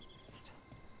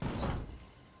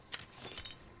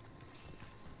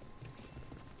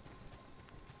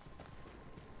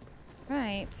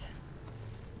 Right.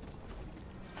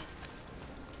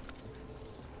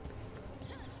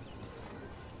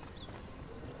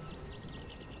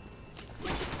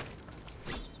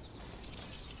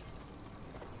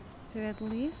 To at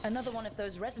least another one of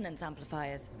those resonance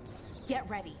amplifiers. Get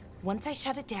ready. Once I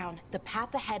shut it down, the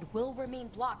path ahead will remain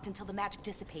blocked until the magic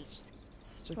dissipates.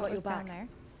 We've what got your was back. down there?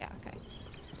 Yeah, okay.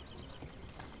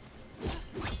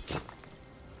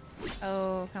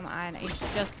 Oh, come on. I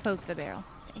just poked the barrel.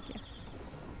 Thank you.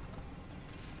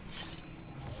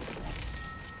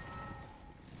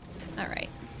 Alright.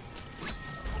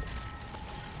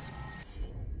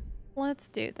 Let's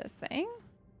do this thing.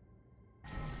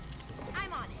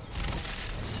 I'm on it.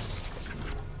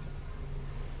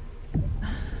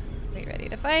 We ready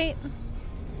to fight?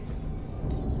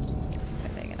 Are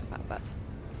they gonna pop up?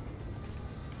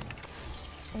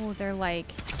 Oh, they're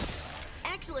like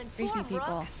excellent creepy form,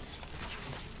 people. Rook.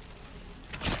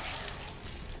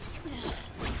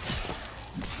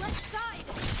 Left side.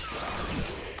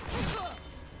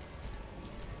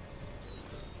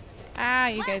 Ah,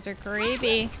 you guys are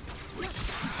creepy.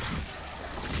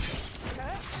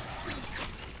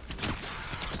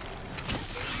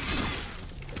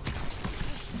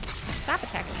 Stop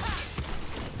attacking.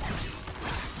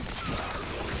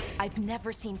 I've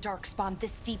never seen Darkspawn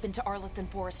this deep into Arlathan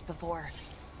Forest before.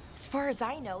 As far as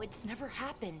I know, it's never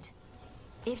happened.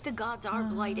 If the gods are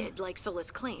blighted, like Solus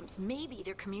claims, maybe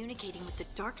they're communicating with the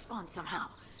Darkspawn somehow.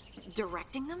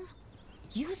 Directing them?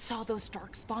 You saw those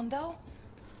Darkspawn, though?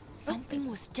 Something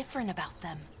was different about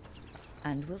them.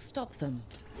 And we'll stop them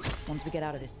once we get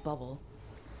out of this bubble.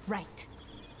 Right.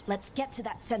 Let's get to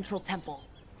that central temple.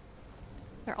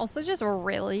 They're also just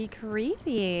really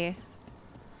creepy.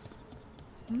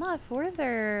 I'm not for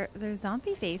their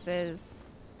zombie faces.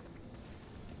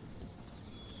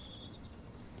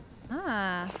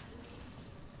 Ah.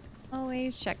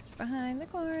 Always check behind the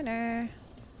corner.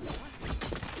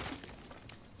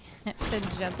 The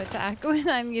jump attack when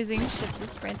I'm using shift to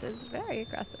sprint is very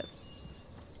aggressive.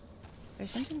 There's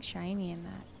something shiny in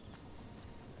that.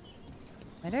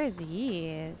 What are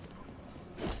these?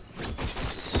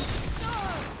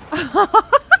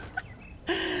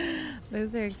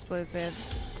 Those are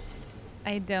explosives.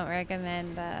 I don't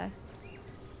recommend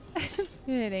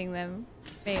hitting them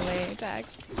melee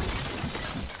attacks.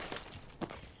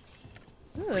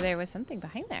 Ooh, there was something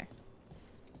behind there.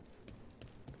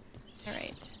 All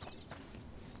right.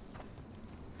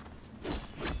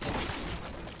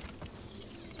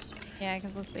 Yeah,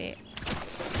 because let's see.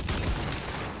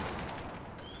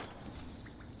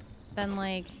 Then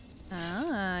like,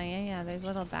 yeah, there's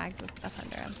little bags of stuff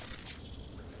under them.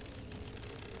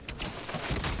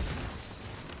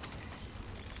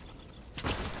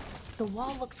 The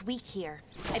wall looks weak here.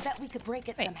 I bet we could break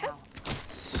it somehow.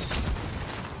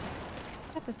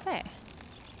 I have to say.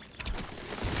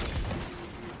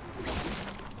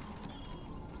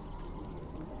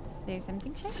 There's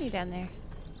something shiny down there.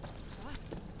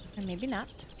 Or maybe not.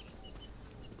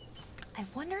 I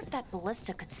wonder if that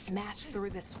ballista could smash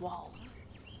through this wall.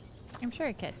 I'm sure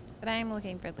it could, but I'm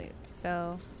looking for loot,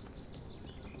 so...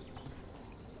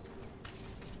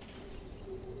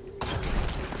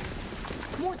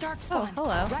 More Darkspawn. Oh,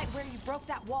 hello. Right where you broke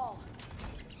that wall.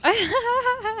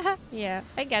 Yeah,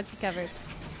 I got you covered.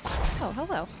 Oh,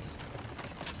 hello.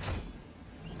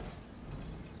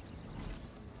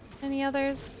 Any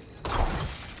others?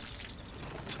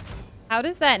 How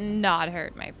does that not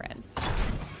hurt, my friends?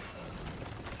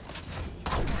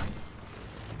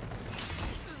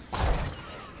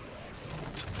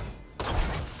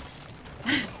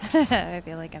 I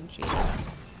feel like I'm cheating.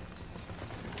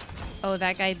 Oh,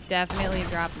 that guy definitely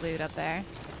dropped loot up there.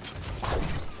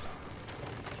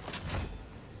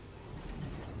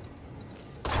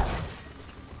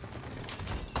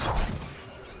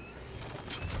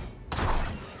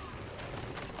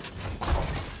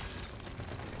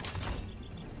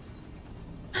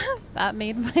 That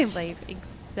made my life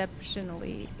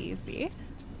exceptionally easy.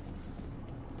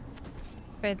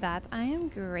 For that, I am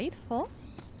grateful.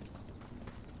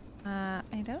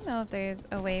 I don't know if there's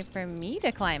a way for me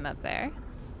to climb up there.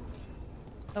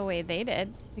 The way they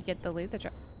did to get the loot that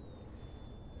dropped.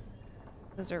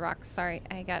 Those are rocks. Sorry,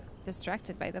 I got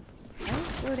distracted by the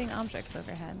floating objects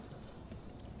overhead.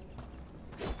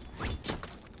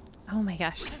 Oh my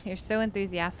gosh, you're so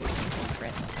enthusiastic.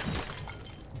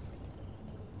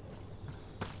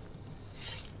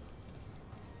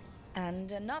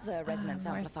 And another resonance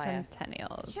more amplifier.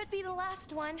 Centennials. Should be the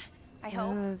last one, I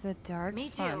hope. Oh, the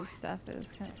Darkspawn stuff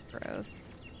is kind of gross.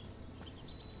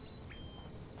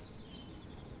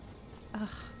 Ugh,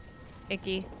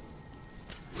 icky.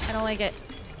 I don't like it.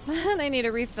 And I need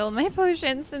to refill my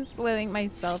potions since blowing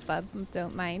myself up.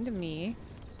 Don't mind me.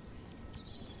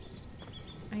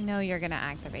 I know you're gonna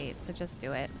activate, so just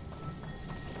do it.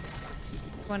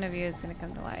 One of you is gonna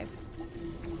come to life.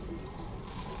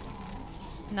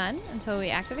 None until we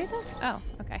activate this? Oh,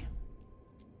 okay.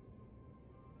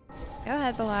 Go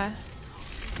ahead, Bala.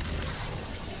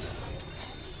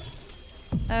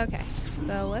 Okay,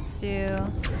 so let's do...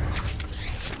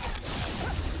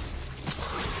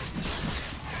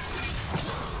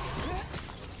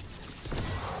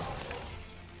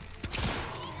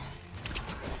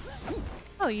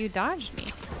 Oh, you dodged me.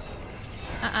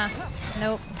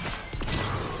 Nope.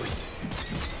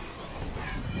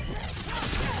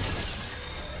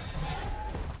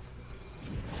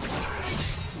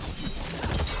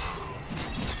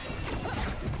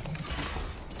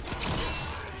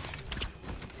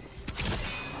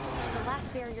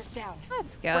 Down.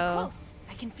 Let's go. We're close.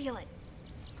 I can feel it.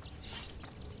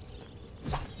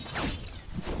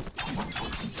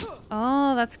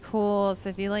 Oh, that's cool.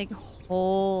 So if you like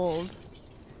hold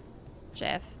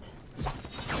shift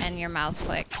and your mouse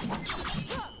clicks.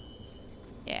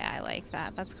 Yeah, I like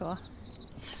that. That's cool.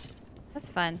 That's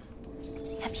fun.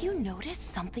 Have you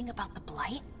noticed something about the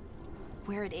Blight?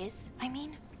 Where it is, I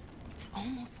mean? It's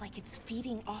almost like it's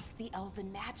feeding off the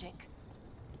elven magic.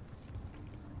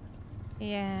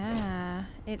 Yeah,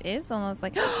 it is almost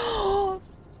like... You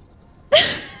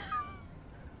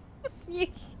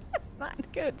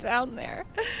cannot go down there.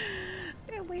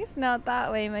 At least not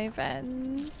that way, my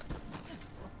friends.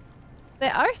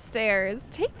 There are stairs.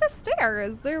 Take the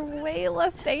stairs. They're way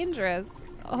less dangerous.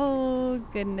 Oh,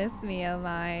 goodness me, oh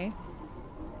my.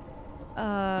 Oh,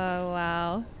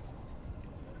 wow.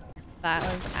 That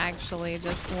was actually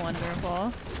just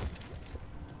wonderful.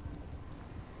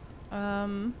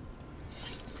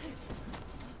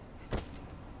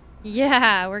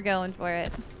 Yeah, we're going for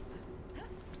it.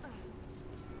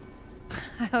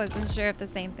 I wasn't sure if the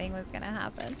same thing was gonna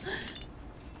happen.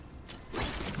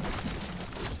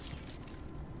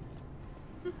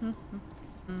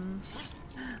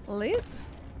 Loot?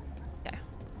 Okay.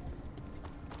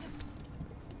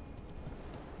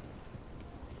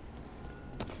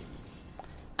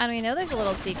 And we know there's a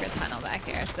little secret tunnel back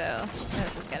here, so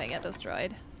this is gonna get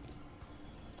destroyed.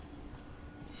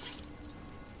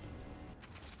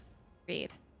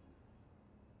 Read.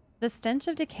 The stench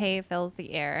of decay fills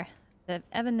the air. The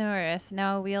Evanuris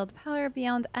now wield power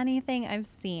beyond anything I've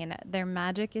seen. Their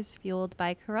magic is fueled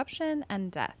by corruption and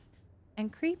death.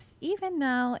 and creeps even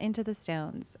now into the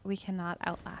stones. We cannot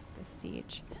outlast this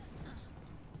siege.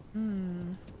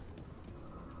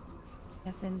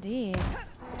 Yes, indeed.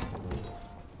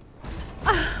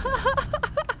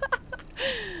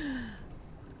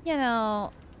 You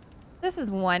know, this is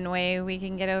one way we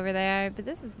can get over there, but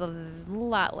this is the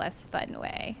lot less fun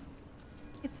way.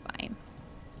 It's fine.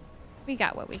 We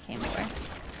got what we came for.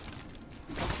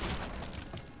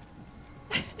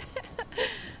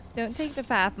 Don't take the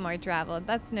path more traveled.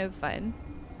 That's no fun.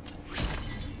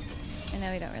 I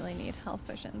know we don't really need health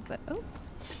potions, but oh.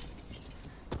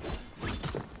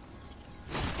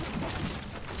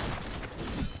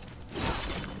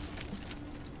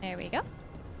 There we go.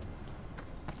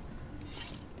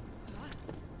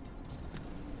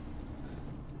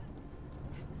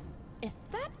 If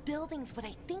that building's what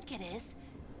I think it is,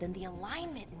 then the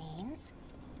alignment means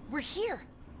we're here.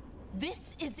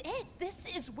 This is it. This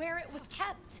is where it was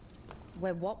kept.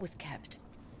 Where what was kept?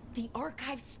 The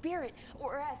archive spirit,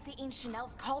 or as the ancient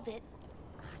elves called it,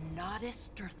 Nodis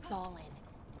Thalin.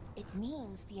 It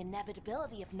means the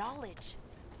inevitability of knowledge.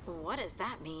 What does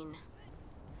that mean?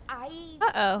 I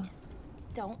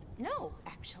don't know,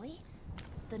 actually.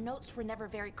 The notes were never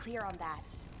very clear on that,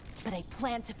 but I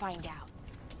plan to find out.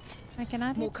 I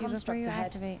cannot More hit you before you constructs ahead.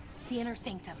 activate. The inner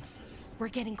sanctum. We're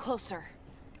getting closer.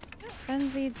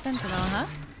 Frenzied Sentinel, huh?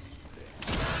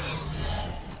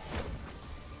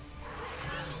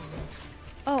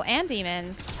 Oh, and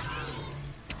demons.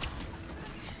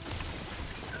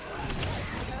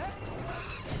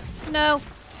 No.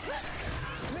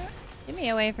 Get me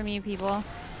away from you people.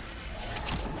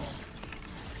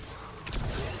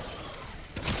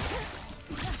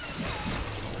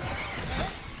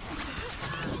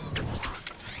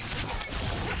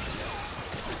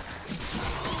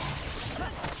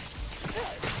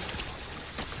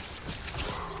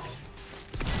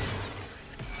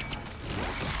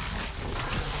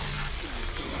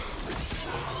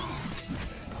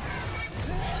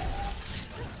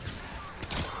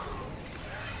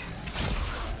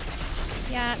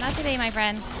 Yeah, not today, my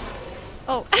friend.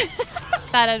 Oh,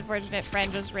 that unfortunate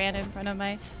friend just ran in front of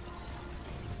my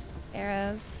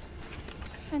arrows.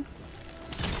 Come on.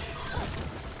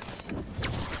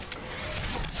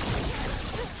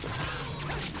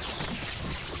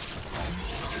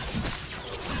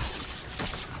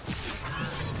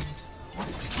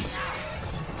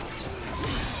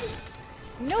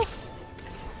 Nope.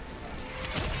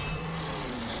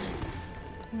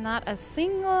 Not a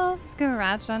single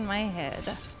scratch on my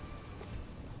head.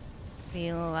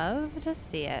 We love to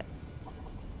see it.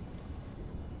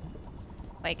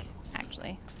 Like,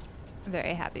 actually, I'm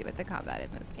very happy with the combat in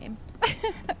this game.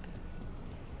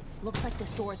 Looks like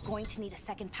this door is going to need a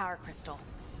second power crystal.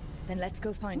 Then let's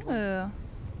go find one. Ooh.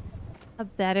 A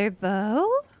better bow?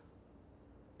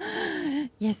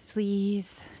 Yes,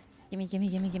 please. Gimme, gimme,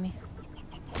 gimme, gimme.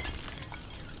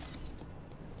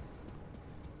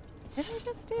 What did I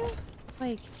just do?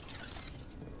 Like...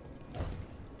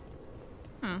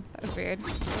 that was weird. It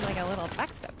was like a little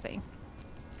backstep thing.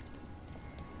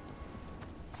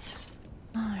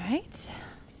 Alright.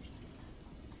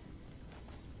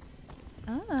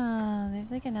 Oh,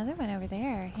 there's like another one over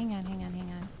there. Hang on, hang on, hang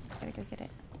on. Gotta go get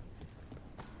it.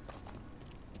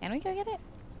 Can we go get it?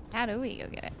 How do we go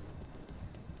get it?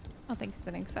 I don't think it's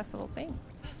an accessible thing.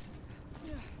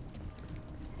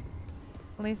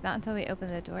 At least not until we open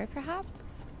the door,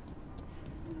 perhaps?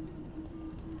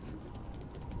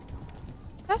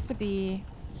 Has to be.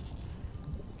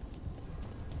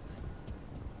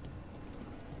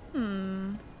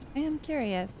 I am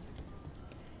curious.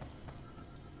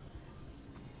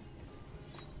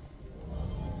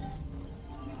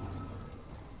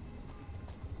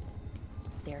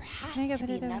 There has Can I go to put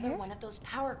be it over another here? one of those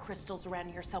power crystals around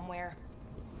here somewhere.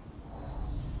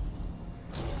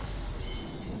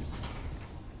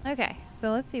 Okay,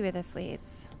 so let's see where this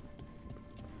leads.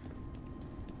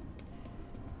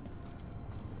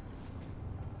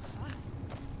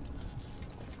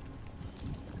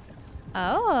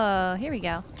 Oh, here we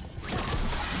go.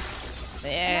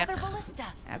 There. Another ballista.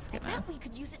 That's good. I bet we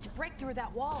could use it to break through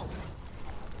that wall.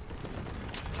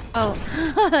 Oh,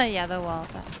 yeah, the wall.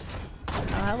 Oh,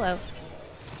 hello.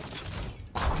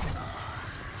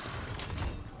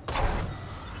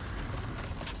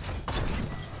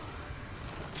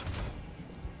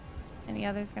 Any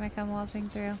others gonna come waltzing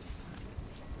through?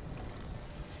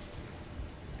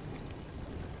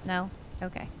 No?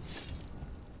 Okay.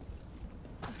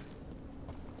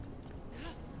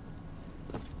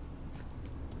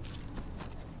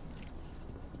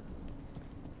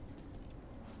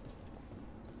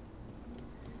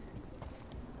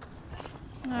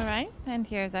 Alright, and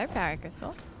here's our power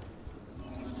crystal.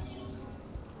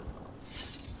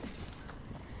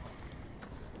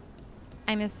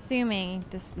 I'm assuming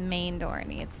this main door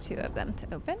needs 2 of them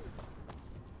to open.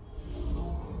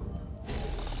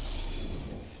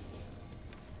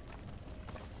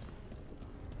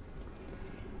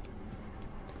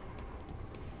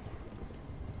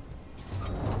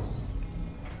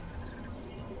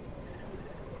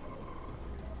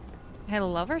 I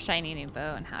love our shiny new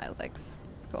bow and how it looks.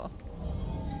 It's cool.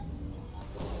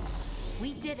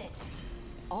 We did it.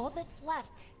 All that's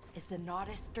left is the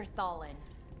Nodus Thallen.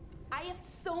 I have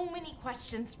so many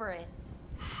questions for it.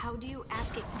 How do you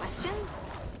ask it questions?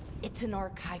 It's an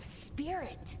archive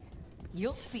spirit.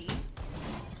 You'll see.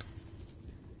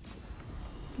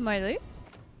 More loot?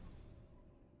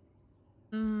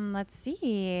 Let's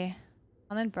see.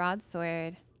 Common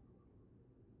broadsword.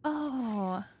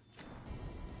 Oh.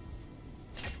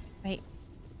 Wait.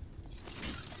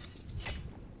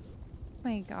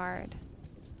 My guard.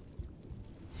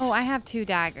 Oh, I have 2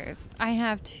 daggers. I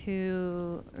have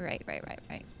 2. Right.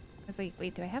 I was like,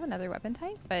 wait, do I have another weapon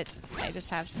type? But I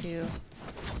just have 2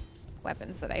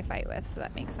 weapons that I fight with, so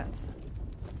that makes sense.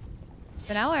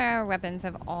 So now our weapons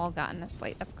have all gotten a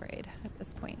slight upgrade at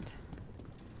this point.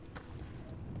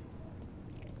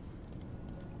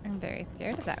 I'm very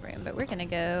scared of that room, but we're gonna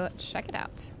go check it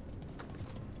out.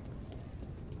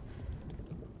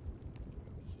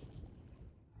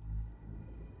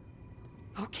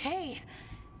 Okay,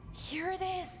 here it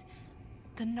is.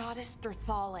 The Nodus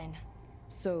Thallen.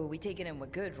 So we take it and we're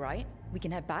good, right? We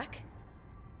can head back?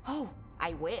 Oh,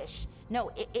 I wish.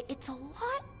 No, it's a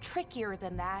lot trickier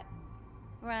than that.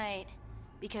 Right.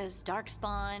 Because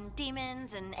Darkspawn,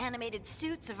 demons, and animated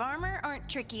suits of armor aren't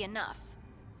tricky enough.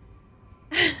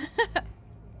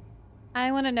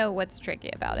 I want to know what's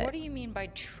tricky about it. What do you mean by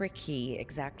tricky,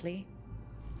 exactly?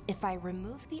 If I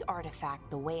remove the artifact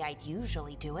the way I'd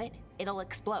usually do it, it'll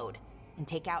explode and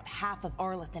take out half of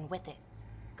Arlathan with it.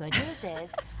 Good news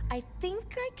is, I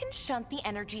think I can shunt the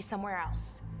energy somewhere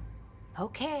else.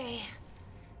 Okay,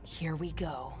 here we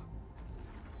go.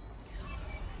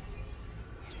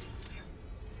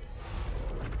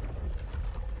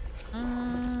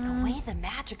 The way the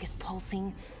magic is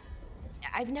pulsing,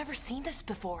 I've never seen this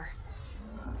before.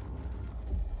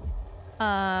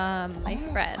 My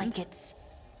almost friend. like it's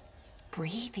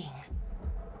breathing.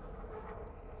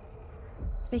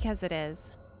 It's because it is.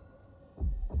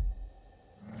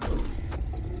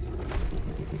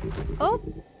 Oh!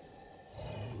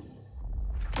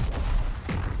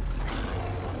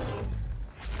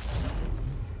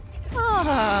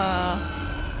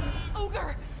 Oh!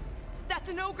 Ogre! That's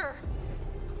an ogre!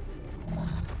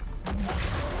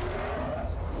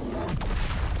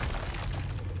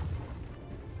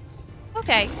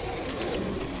 Okay.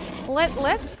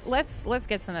 Let's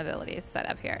get some abilities set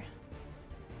up here.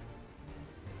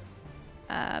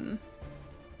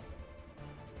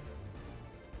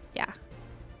 Yeah.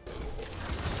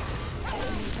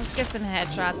 Let's get some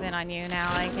headshots in on you now,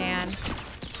 I can.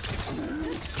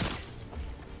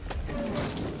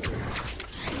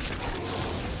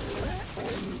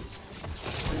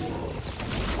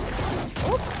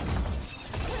 Oop.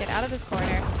 Get out of this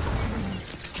corner.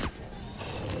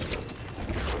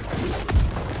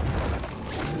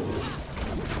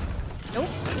 Nope.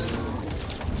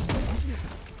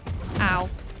 Ow.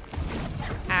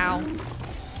 Ow.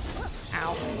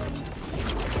 Ow.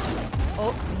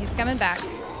 Oh, he's coming back.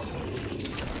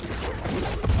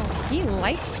 Oh, he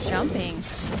likes jumping.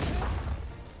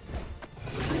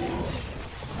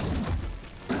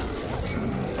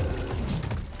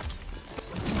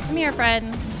 Come here,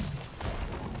 friend.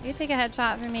 Can you take a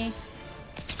headshot for me?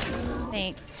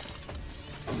 Thanks.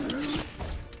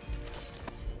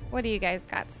 What do you guys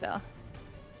got still?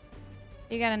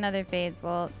 You got another Fade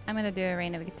Bolt. I'm gonna do a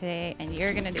Rain of today, and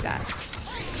you're gonna do that.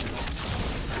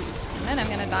 And then I'm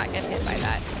gonna not get hit by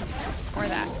that. Or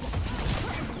that.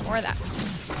 Or that.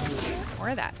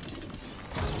 Or that.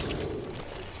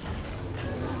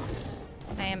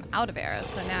 I am out of arrows,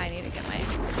 so now I need to get my...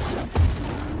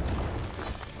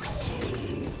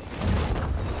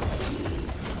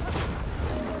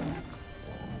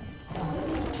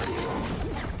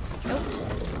 Nope.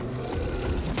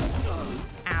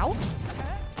 Ow.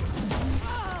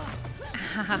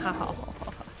 Ow.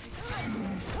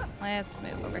 Let's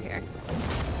move over here.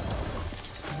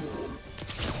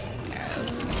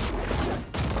 Arrows.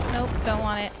 Nope, don't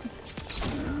want it.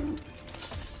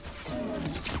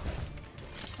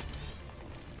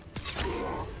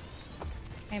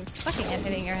 I'm sucking at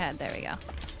hitting your head. There we go.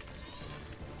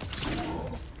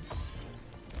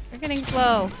 You're getting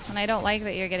slow, and I don't like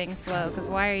that you're getting slow, because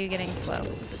why are you getting slow?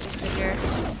 Is it just because you're...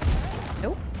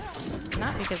 Nope.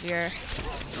 Not because you're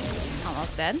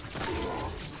almost dead.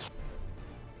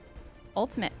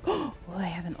 ultimate. Oh, I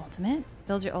have an ultimate.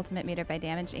 Build your ultimate meter by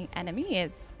damaging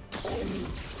enemies.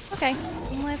 Okay,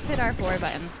 let's hit R4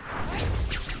 button.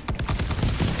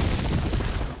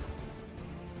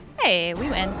 Hey, we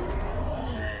win.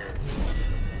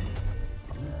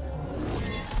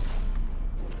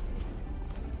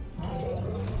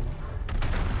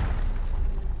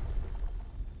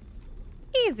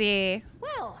 Easy.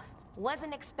 Well,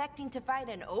 wasn't expecting to fight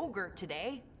an ogre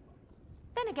today.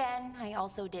 Then again, I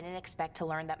also didn't expect to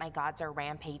learn that my gods are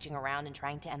rampaging around and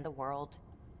trying to end the world.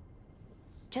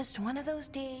 Just one of those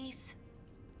days.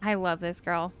 I love this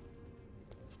girl.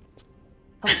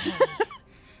 Okay.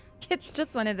 It's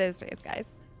just one of those days,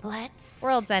 guys. Let's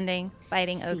World's ending,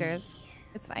 fighting see. ogres.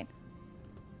 It's fine.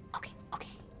 Okay, okay.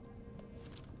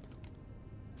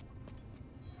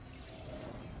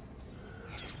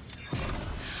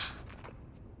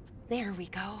 There we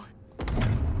go.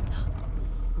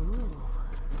 Ooh.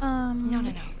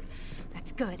 No.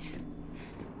 That's good.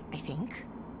 I think.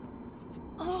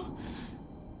 Oh.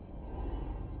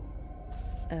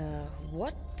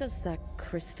 What does that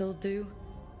crystal do?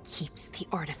 Keeps the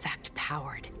artifact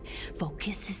powered.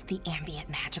 Focuses the ambient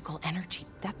magical energy.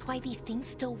 That's why these things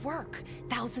still work,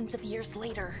 thousands of years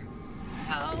later.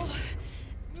 Oh.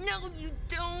 No, you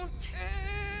don't.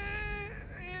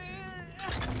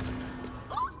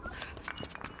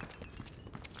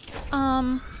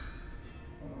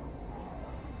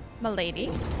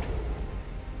 Milady.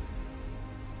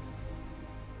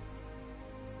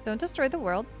 Don't destroy the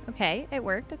world. Okay, it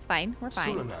worked. It's fine. We're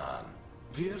fine. Sulanan,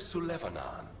 Vir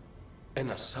Sulevanan, and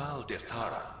Asal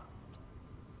Dethara.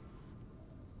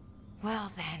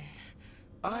 Well then.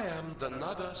 I am the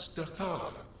Nadas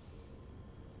Derthalan.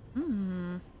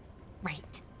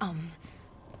 Right.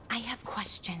 I have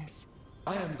questions.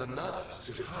 I am the Nadas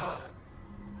Derthalan.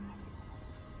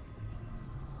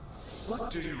 What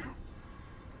do you...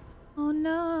 Oh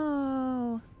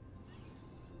no.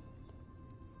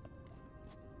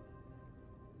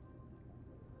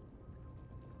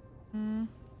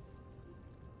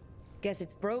 Guess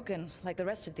it's broken, like the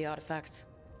rest of the artifacts.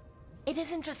 It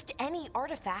isn't just any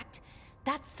artifact.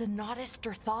 That's the Nadas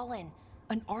Derthalan,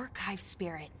 an archive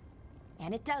spirit.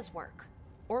 And it does work.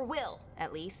 Or will,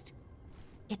 at least.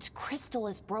 Its crystal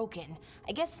is broken.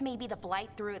 I guess maybe the Blight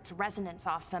threw its resonance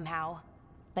off somehow.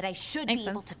 But I should be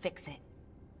able to fix it.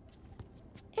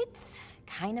 It's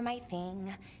kind of my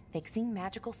thing, fixing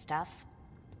magical stuff.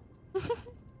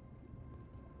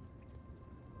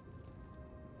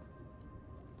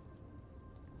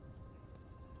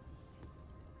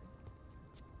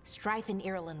 Strife and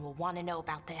Ireland will want to know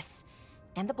about this.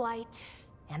 And the Blight,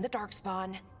 and the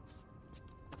Darkspawn.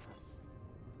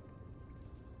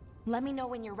 Let me know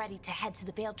when you're ready to head to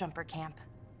the Veil Jumper camp.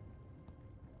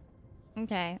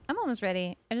 Okay, I'm almost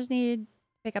ready. I just need to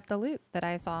pick up the loot that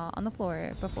I saw on the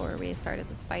floor before we started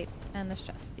this fight. And this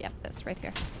chest. Yep, this right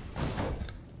here.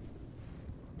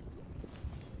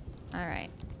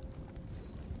 Alright.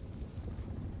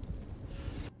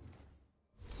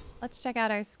 Let's check out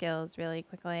our skills really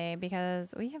quickly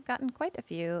because we have gotten quite a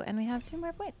few and we have 2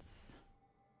 more points.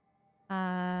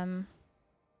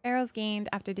 Arrows gained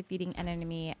after defeating an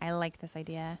enemy. I like this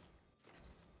idea.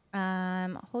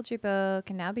 Hold your bow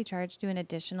can now be charged to an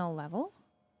additional level.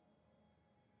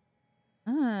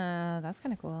 Oh, that's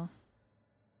kind of cool.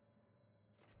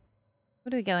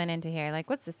 What are we going into here? Like,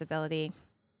 what's this ability?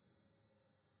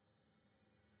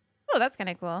 Oh, that's kind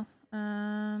of cool.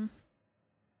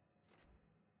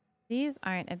 These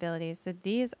aren't abilities, so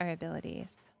these are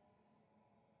abilities.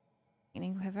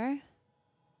 Healing quiver.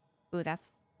 Ooh,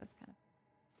 that's kind of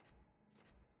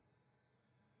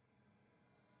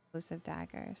explosive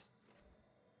daggers.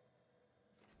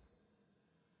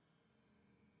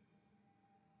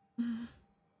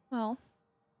 Well,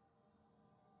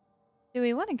 do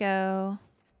we want to go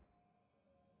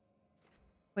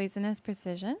poisonous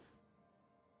precision?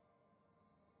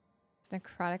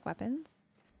 Necrotic weapons.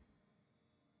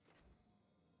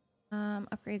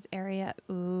 Upgrades area.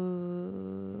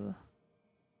 Ooh.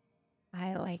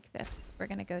 I like this. We're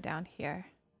gonna go down here.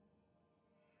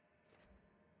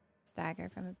 Stagger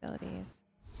from abilities.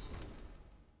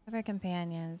 Of our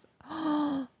companions.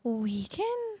 Oh, we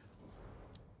can?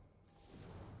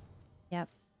 Yep.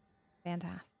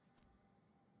 Fantastic.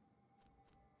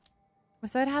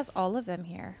 So it has all of them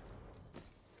here.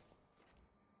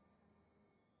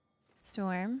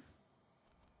 Storm.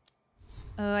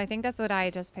 Oh, I think that's what I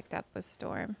just picked up was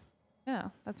Storm.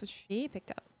 No, that's what she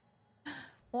picked up.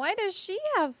 Why does she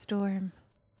have Storm?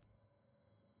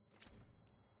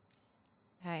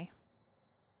 Okay.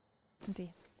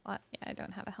 What? Yeah, I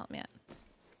don't have a helm yet.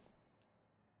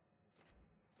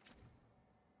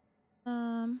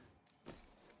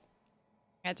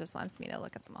 It just wants me to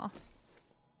look at them all.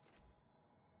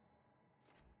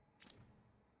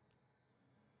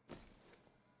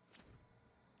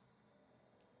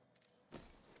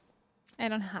 I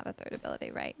don't have a third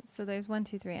ability, right? So there's 1,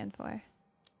 2, 3, and 4.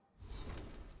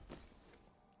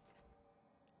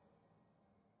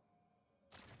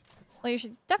 Well, you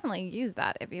should definitely use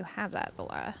that if you have that,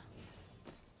 Laura.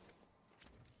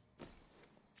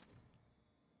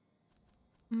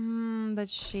 But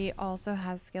she also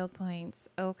has skill points.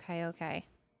 Okay, okay.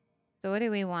 So what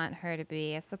do we want her to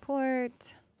be? A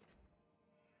support?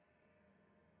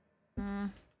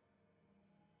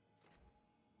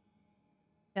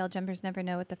 Veil jumpers never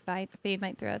know what the fade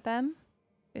might throw at them.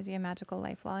 Gives you a magical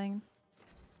lifeline.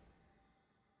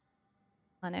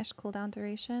 Replenish cooldown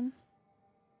duration.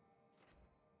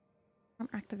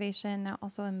 Activation, now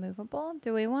also immovable.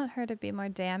 Do we want her to be more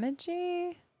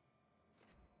damagey?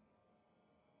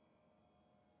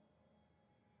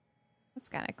 That's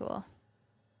kind of cool.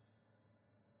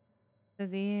 So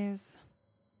these...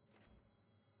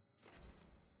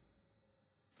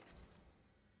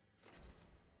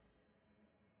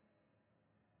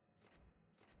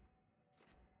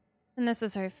 And this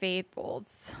is her Fade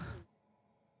Bolts.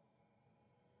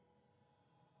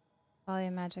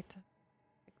 Volume magic to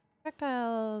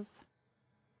projectiles.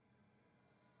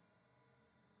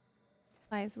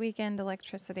 Applies weakened,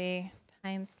 electricity,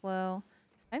 time slow.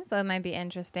 Time slow might be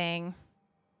interesting.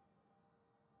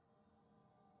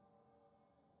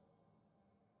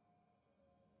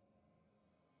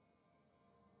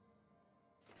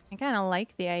 I kind of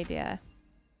like the idea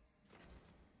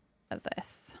of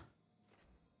this.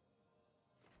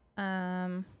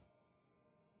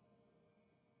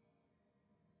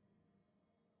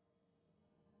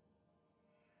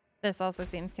 This also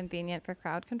seems convenient for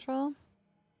crowd control.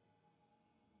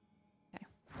 Okay.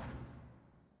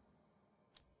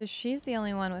 So she's the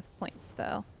only one with points,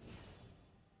 though.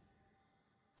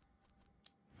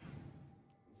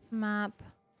 Map.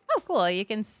 Oh, cool. You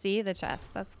can see the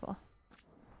chest. That's cool.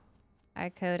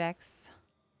 Our codex.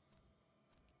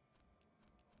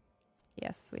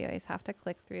 Yes, we always have to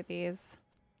click through these.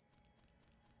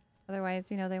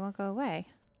 Otherwise, you know, they won't go away.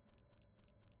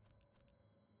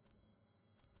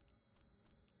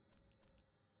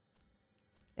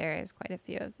 There is quite a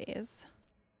few of these.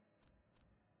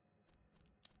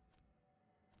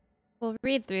 We'll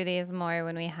read through these more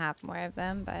when we have more of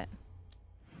them, but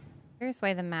here's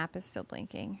why the map is still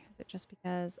blinking. Is it just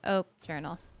because... Oh,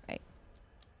 journal. Right.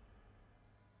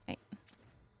 Right.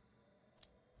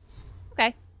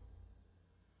 Okay.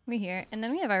 We're here. And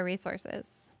then we have our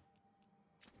resources.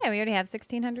 Yeah, we already have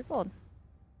 1,600 gold.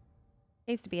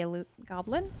 Pays to be a loot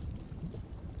goblin.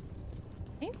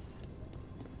 Nice.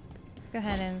 Let's go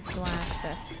ahead and slash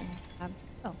this. And have,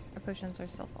 oh, our potions are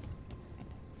still full.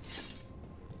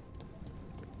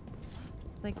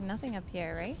 Right. Like nothing up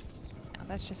here, right? No,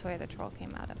 that's just where the troll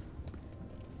came out of.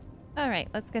 Alright,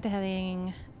 let's get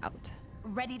heading out.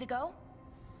 Ready to go?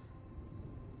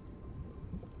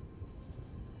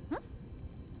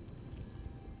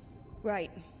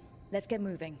 Right. Let's get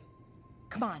moving.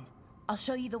 Come on. I'll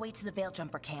show you the way to the Veil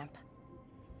Jumper camp.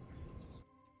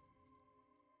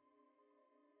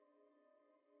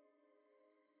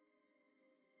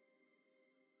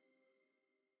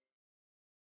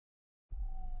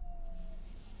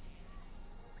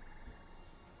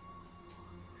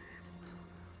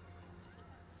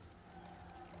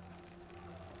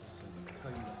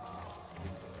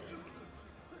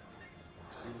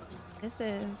 This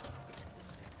is...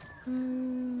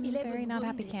 very not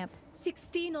happy camp.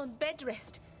 16 on bed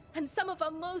rest, and some of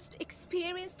our most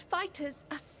experienced fighters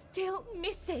are still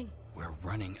missing. We're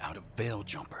running out of veil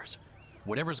jumpers.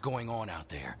 Whatever's going on out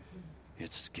there,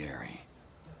 it's scary.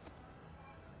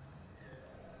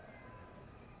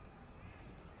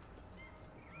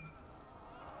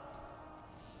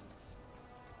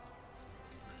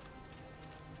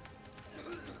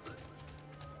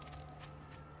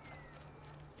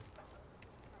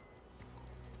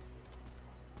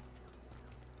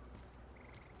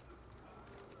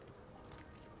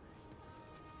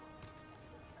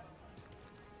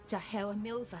 Jahel and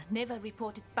Milva never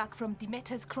reported back from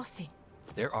Demeter's crossing.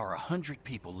 There are 100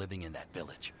 people living in that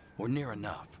village, or near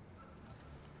enough.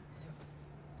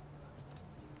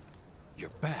 You're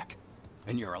back,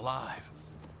 and you're alive.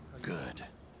 Good.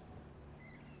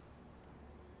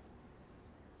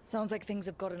 Sounds like things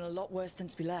have gotten a lot worse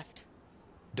since we left.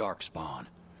 Darkspawn.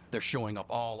 They're showing up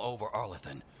all over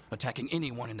Arlathan, attacking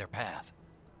anyone in their path.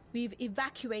 We've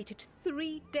evacuated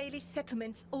 3 daily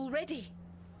settlements already.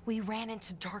 We ran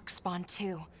into Darkspawn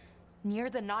too,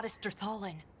 near the Nodus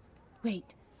Dirthalan.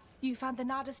 Wait, you found the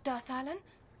Nodus Dirthalan?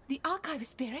 The archive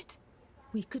spirit?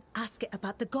 We could ask it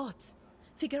about the gods.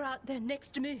 Figure out their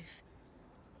next move.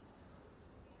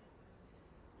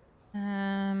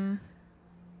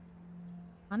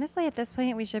 Honestly, at this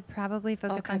point, we should probably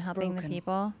focus on Archive's helping broken. the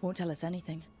people. Won't tell us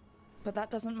anything. But that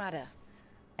doesn't matter.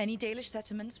 Any Dalish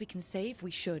settlements we can save,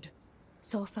 we should.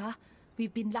 So far,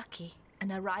 we've been lucky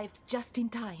and arrived just in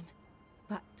time.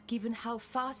 But given how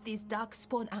fast these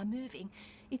Darkspawn are moving,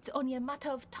 it's only a matter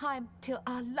of time till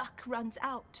our luck runs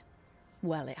out.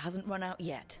 Well, it hasn't run out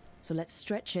yet, so let's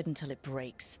stretch it until it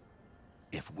breaks.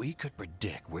 If we could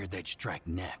predict where they'd strike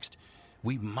next,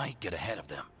 we might get ahead of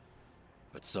them.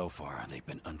 But so far, they've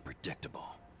been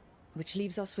unpredictable. Which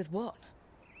leaves us with what?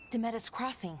 Demeda's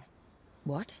Crossing.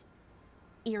 What?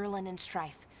 Irlin and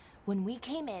Strife. When we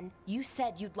came in, you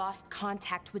said you'd lost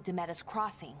contact with Demeda's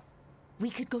Crossing. We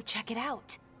could go check it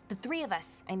out. The three of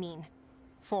us, I mean.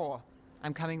 4.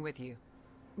 I'm coming with you.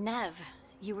 Nev,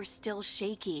 you were still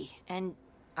shaky, and...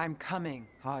 I'm coming,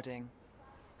 Harding.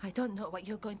 I don't know what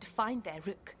you're going to find there,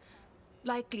 Rook.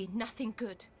 Likely nothing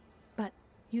good. But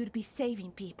you'd be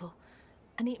saving people,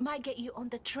 and it might get you on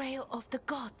the trail of the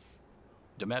gods.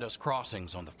 Demeda's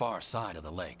Crossing's on the far side of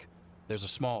the lake. There's a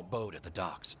small boat at the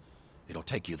docks. It'll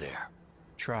take you there.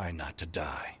 Try not to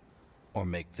die, or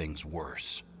make things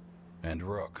worse. And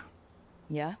Rook.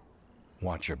 Yeah?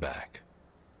 Watch your back.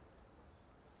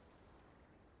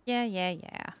 Yeah.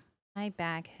 My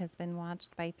back has been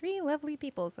watched by 3 lovely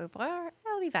people so far.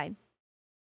 I'll be fine.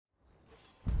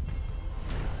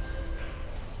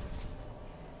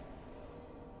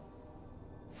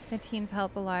 The team's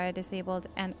help Alara disabled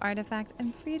an artifact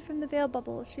and freed from the veil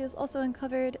bubble. She has also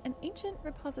uncovered an ancient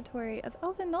repository of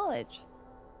elven knowledge.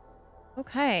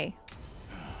 Okay.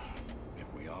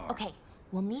 If we are. Okay,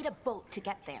 we'll need a boat to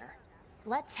get there.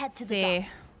 Let's head to the See. dock.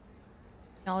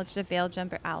 Acknowledge the veil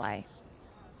jumper ally.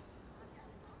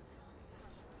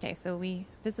 Okay, so we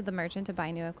visit the merchant to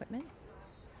buy new equipment.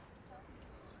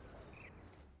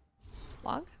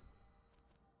 Log.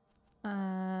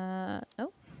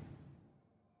 Nope.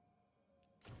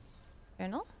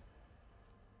 Journal.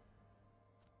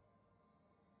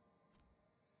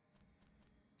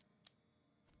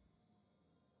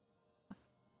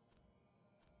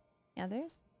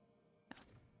 Others? No.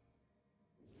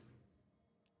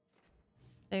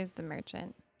 There's the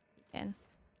merchant. Beacon.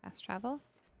 Fast travel.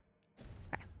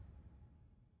 Okay.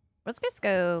 Let's just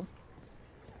go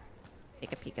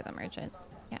take a peek at the merchant.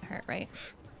 Can't hurt, right?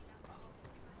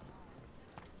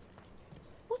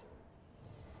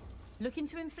 Looking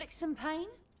to inflict some pain?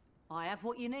 I have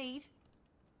what you need.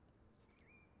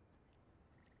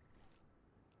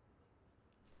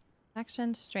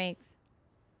 Action, strength.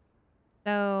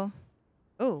 So,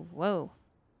 oh, whoa.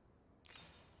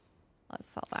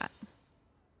 Let's sell that.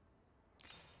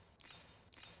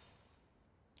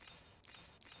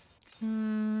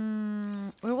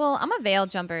 Well, I'm a veil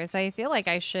jumper, so I feel like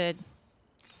I should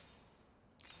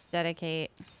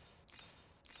dedicate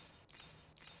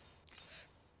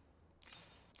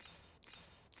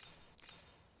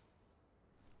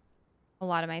a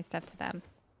lot of my stuff to them.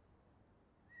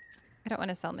 I don't want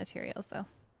to sell materials, though.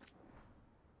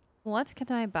 What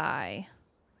can I buy?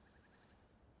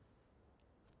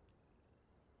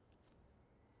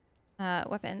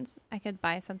 Weapons. I could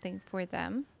buy something for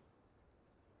them.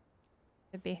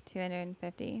 It'd be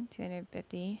 250,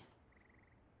 250.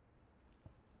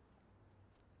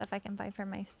 Stuff I can buy for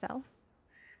myself.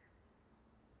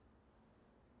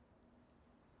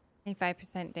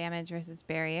 25% damage versus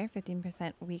barrier,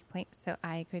 15% weak point. So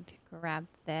I could grab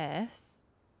this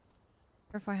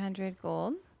for 400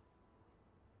 gold.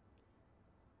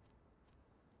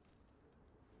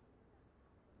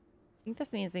 I think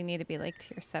this means they need to be like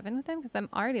tier 7 with them because I'm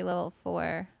already level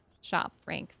 4, shop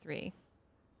rank 3.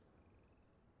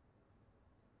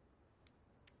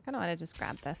 I kind of want to just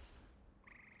grab this.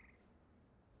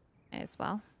 Might as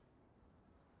well.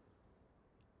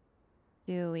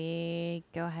 Do we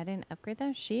go ahead and upgrade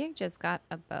them? She just got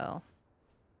a bow.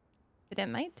 But it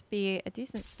might be a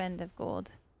decent spend of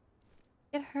gold.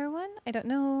 Get her one? I don't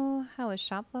know how a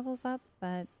shop levels up,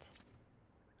 but it's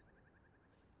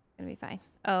gonna be fine.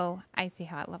 Oh, I see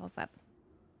how it levels up.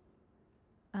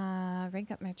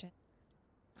 Rank up merchant.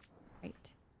 Right.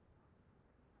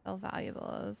 Sell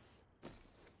valuables.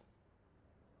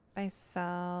 If I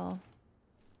sell...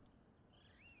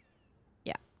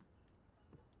 Yeah.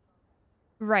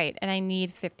 Right, and I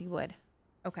need 50 wood.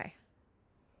 Okay.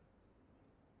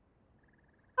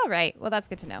 All right, well that's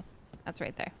good to know. That's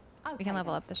right there. Okay, we can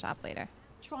level then. up the shop later.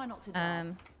 Try not to die.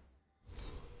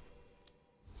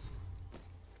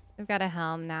 We've got a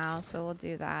helm now, so we'll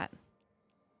do that.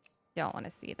 Don't want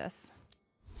to see this.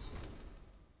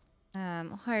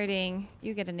 Harding,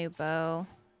 you get a new bow.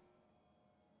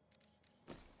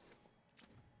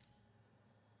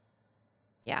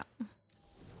 Yeah.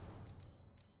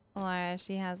 Laura,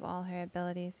 she has all her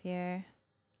abilities here.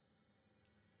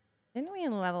 Didn't we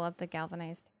level up the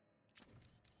galvanized?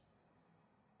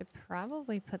 Should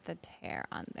probably put the tear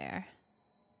on there.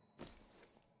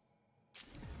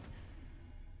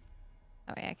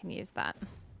 Oh yeah, I can use that.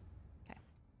 Okay.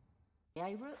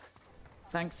 Yay, Rook.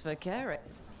 Thanks for caring.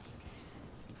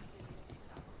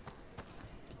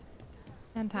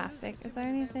 Fantastic. Is there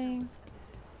anything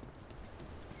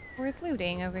worth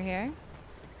looting over here?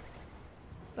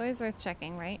 Always worth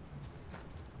checking, right?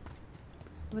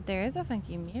 But there is a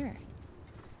funky mirror.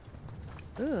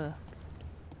 Ooh.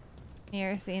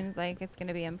 Mirror seems like it's going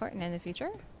to be important in the future.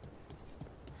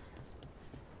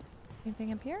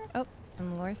 Anything up here? Oh,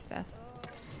 some lore stuff.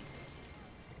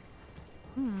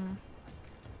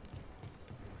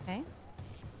 Okay.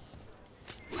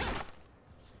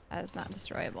 That is not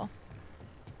destroyable.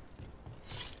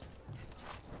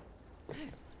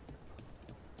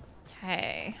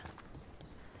 Okay.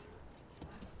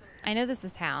 I know this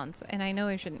is town, and I know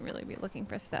I shouldn't really be looking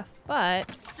for stuff, but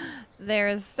there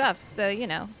is stuff, so you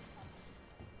know.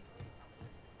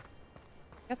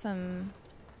 Got some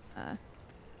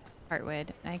heartwood,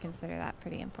 and I consider that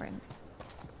pretty important.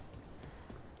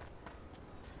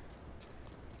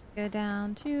 Go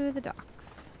down to the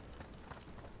docks.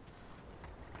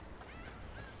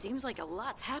 Seems like a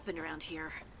lot's happened around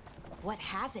here. What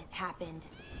hasn't happened?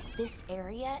 This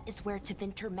area is where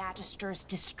Tevinter Magisters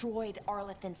destroyed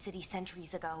Arlathan City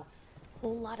centuries ago.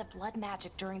 Whole lot of blood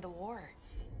magic during the war.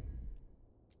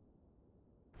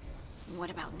 What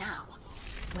about now?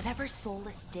 Whatever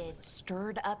Solus did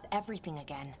stirred up everything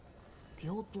again. The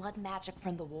old blood magic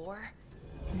from the war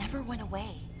never went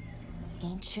away.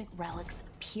 Ancient relics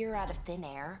appear out of thin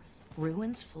air,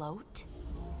 ruins float.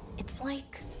 It's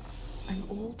like an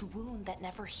old wound that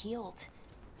never healed.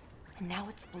 And now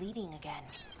it's bleeding again.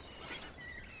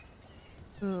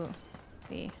 Ooh,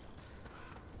 see.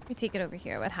 We take it over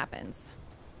here. What happens?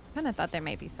 Kind of thought there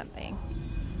might be something.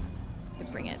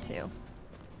 Could bring it to.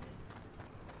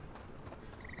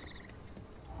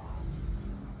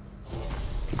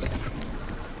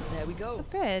 There we go. A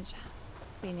bridge.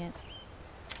 Convenient.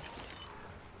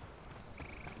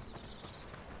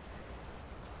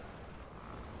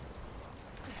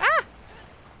 Ah!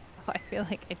 Oh, I feel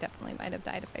like I definitely might have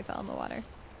died if I fell in the water.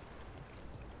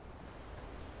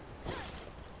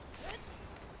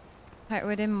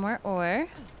 Heartwood and more ore.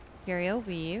 Burial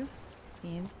weave.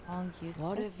 Seems all useful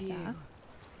What of stuff. you?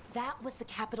 That was the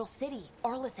capital city,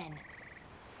 Arlathan.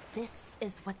 This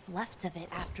is what's left of it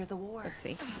after the war. Let's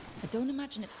see. I don't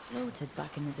imagine it floated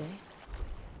back in the day.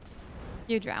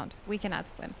 You drowned. We cannot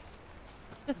swim.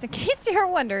 Just in case you're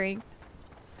wondering.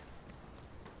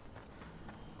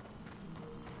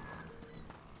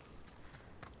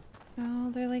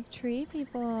 Oh, they're like tree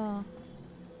people.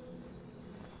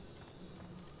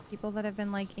 People that have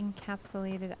been like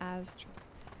encapsulated as trees.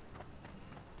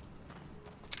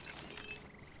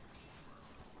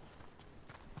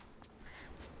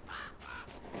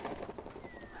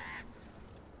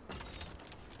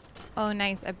 Oh,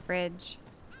 nice. A bridge.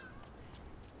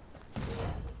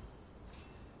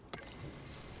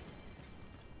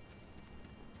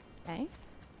 Okay.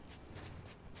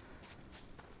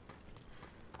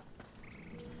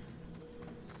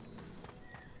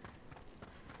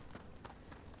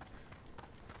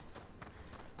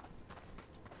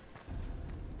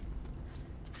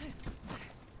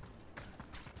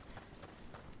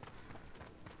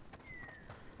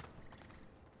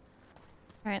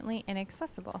 Currently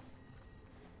inaccessible.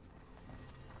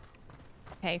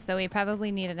 Okay, so we probably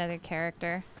need another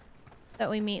character that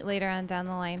we meet later on down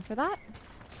the line for that.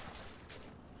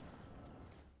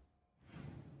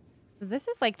 This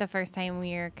is like the first time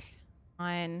we're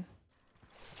on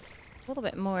a little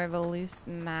bit more of a loose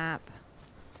map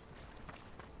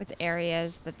with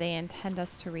areas that they intend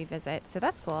us to revisit, so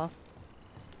that's cool.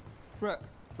 Rook,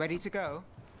 ready to go?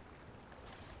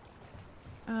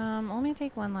 Let me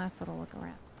take one last little look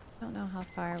around. I don't know how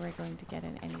far we're going to get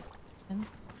in any direction.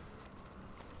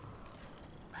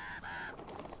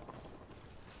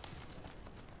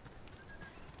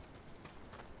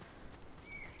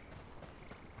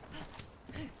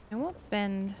 I won't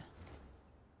spend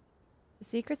the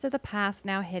secrets of the past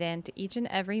now hidden, to each and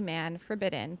every man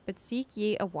forbidden, but seek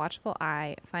ye a watchful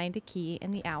eye, find a key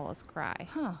in the owl's cry.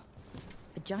 Huh.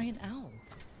 A giant owl.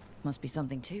 Must be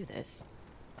something to this.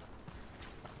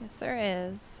 Yes, there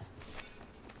is.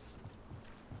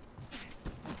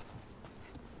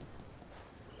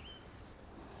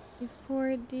 These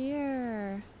poor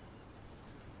deer.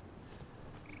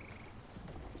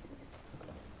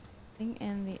 Sing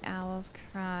in the owl's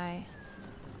cry.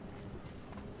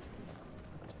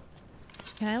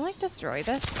 Can I like destroy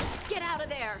this? Get out of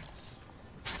there!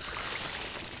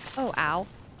 Oh, ow.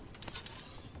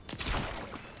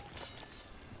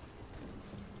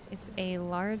 It's a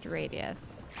large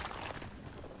radius.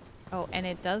 Oh, and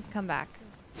it does come back.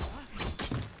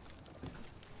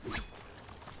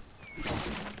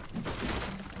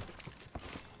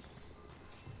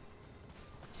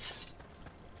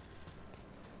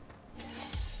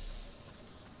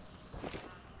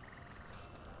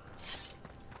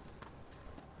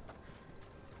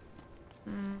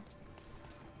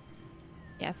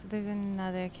 Yeah, so there's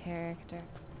another character.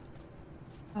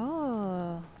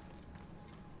 Oh.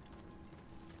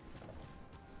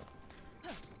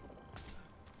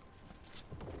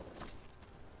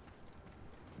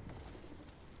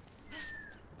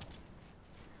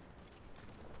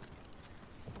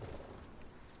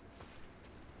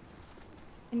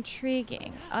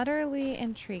 Intriguing. Utterly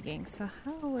intriguing. So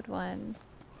how would one...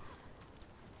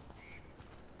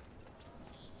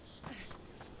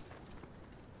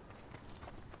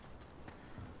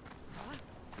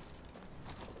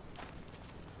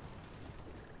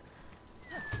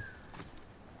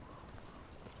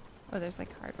 Oh, there's like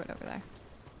hardwood over there.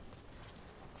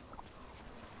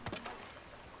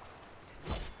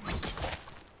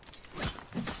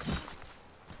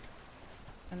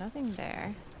 So nothing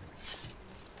there.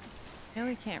 No,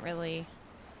 we can't really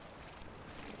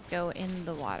go in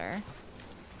the water.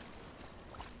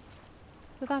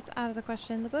 So that's out of the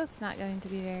question. The boat's not going to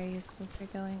be very useful for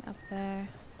going up there.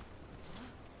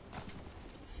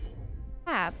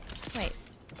 Tab. Wait.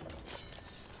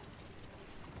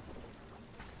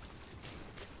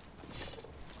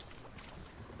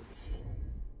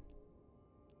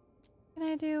 What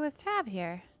can I do with tab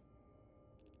here?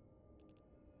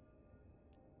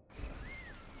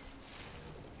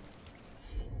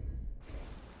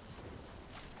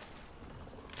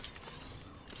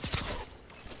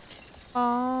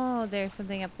 Oh, there's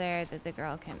something up there that the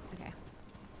girl can... Okay.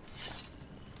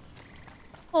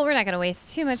 Well, we're not going to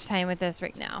waste too much time with this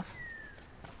right now.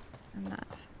 I'm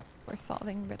not for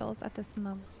solving riddles at this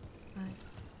moment.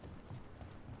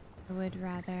 I would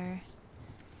rather...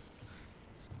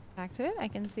 Back to it. I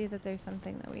can see that there's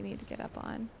something that we need to get up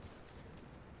on.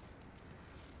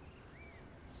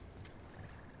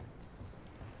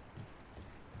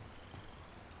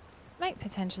 Might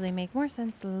potentially make more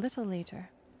sense a little later.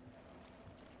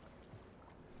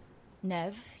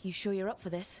 Nev, you sure you're up for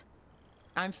this?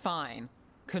 I'm fine.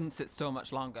 Couldn't sit still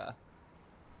much longer.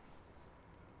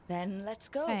 Then let's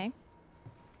go. Okay.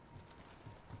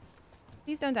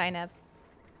 Please don't die, Nev.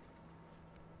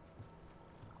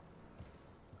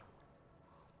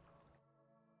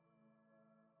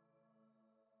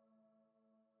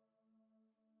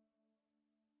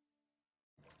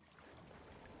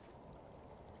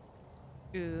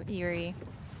 Ooh, eerie.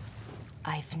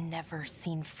 I've never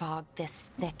seen fog this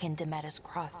thick in Demetta's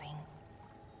Crossing.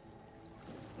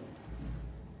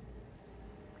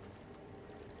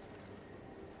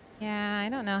 Yeah, I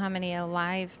don't know how many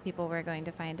alive people we're going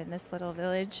to find in this little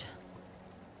village.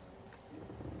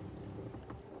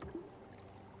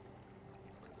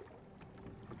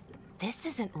 This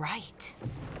isn't right.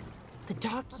 The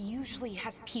dock usually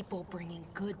has people bringing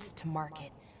goods to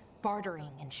market,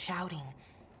 bartering and shouting.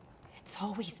 It's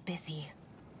always busy.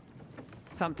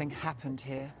 Something happened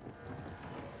here.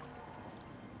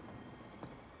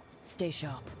 Stay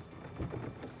sharp.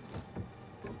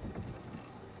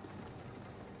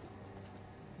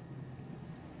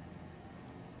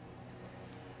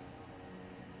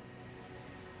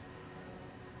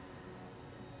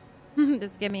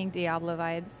 This is giving Diablo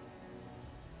vibes.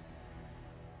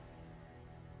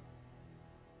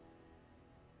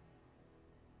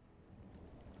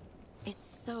 It's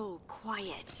so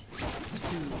quiet.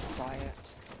 Too quiet.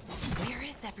 Where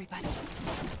is everybody?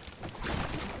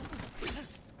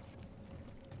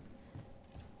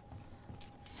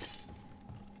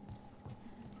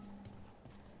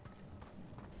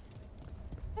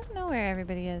 I don't know where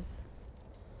everybody is.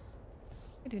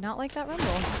 I do not like that rumble.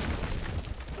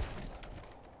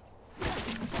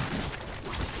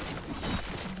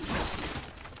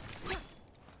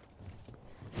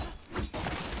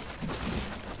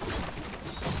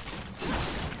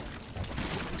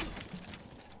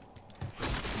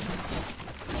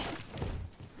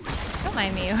 Don't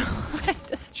mind me. I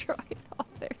destroyed all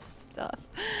their stuff.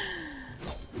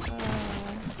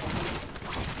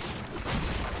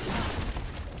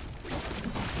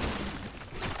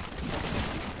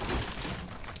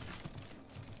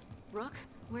 Rook,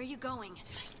 where are you going?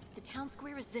 The town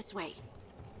square is this way.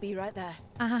 Be right there.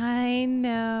 I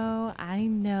know.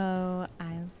 I'm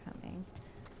coming.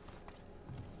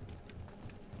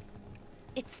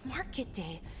 It's market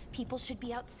day. People should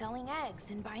be out selling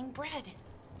eggs and buying bread.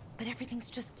 But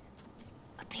everything's just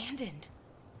abandoned.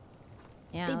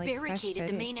 Yeah, they like barricaded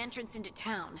the main entrance into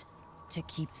town. To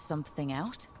keep something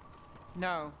out?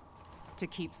 No, to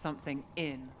keep something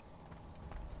in.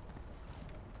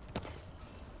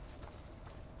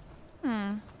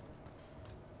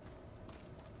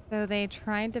 So they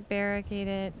tried to barricade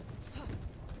it.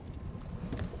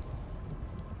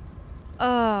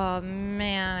 Oh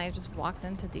man, I just walked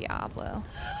into Diablo.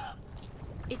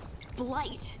 It's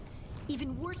Blight.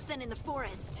 Even worse than in the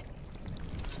forest.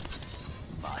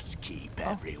 Must keep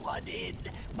everyone in.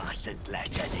 Mustn't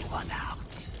let anyone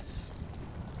out.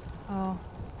 Oh.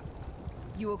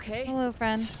 You okay? Hello,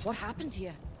 friend. What happened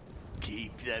here?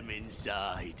 Keep them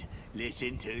inside.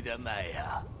 Listen to the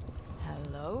mayor.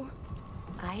 Hello?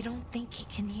 I don't think he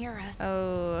can hear us.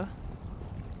 Oh.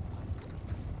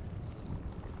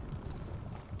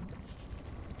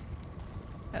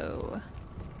 Oh.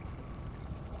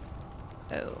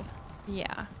 Oh.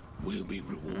 Yeah. We'll be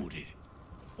rewarded.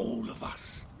 All of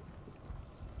us.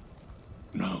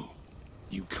 No,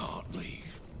 you can't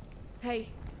leave. Hey,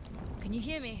 can you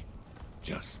hear me?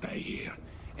 Just stay here,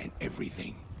 and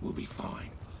everything will be fine.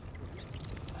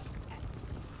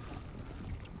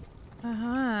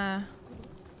 Uh-huh.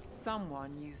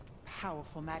 Someone used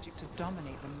powerful magic to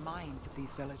dominate the minds of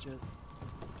these villagers.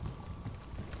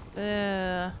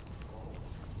 Ugh.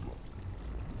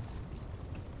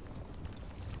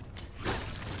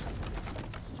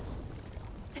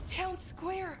 The town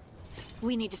square.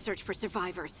 We need to search for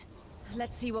survivors.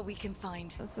 Let's see what we can find.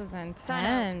 This is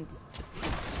intense.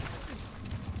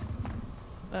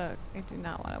 Look, I do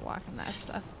not want to walk in that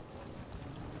stuff.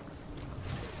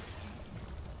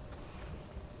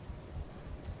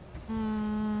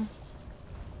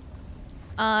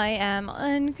 I am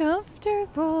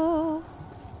uncomfortable.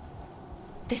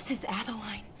 This is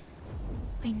Adeline.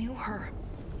 I knew her.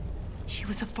 She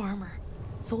was a farmer.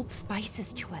 Sold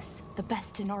spices to us, the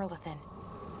best in Arlathan.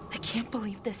 I can't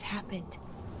believe this happened.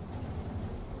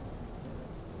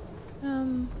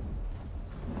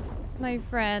 My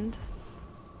friend.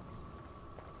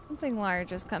 Something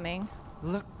large is coming.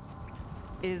 Look,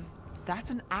 is that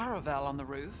an Aravel on the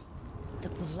roof? The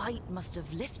Blight must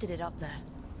have lifted it up there.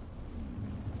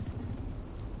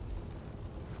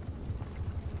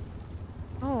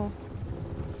 Oh.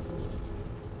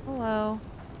 Hello.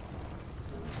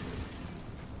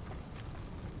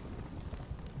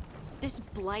 This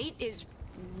Blight is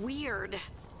weird.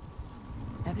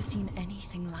 Ever seen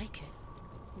anything like it?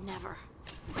 Never.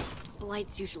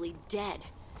 Blight's usually dead,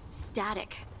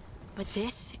 static, but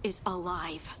this is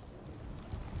alive.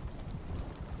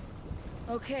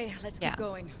 Okay, let's keep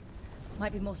going.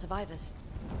 Might be more survivors.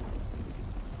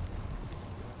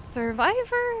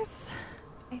 Survivors?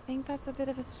 I think that's a bit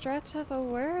of a stretch of a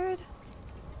word.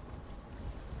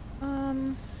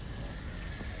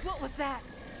 What was that?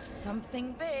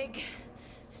 Something big.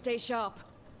 Stay sharp.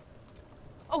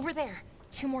 Over there.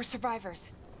 2 more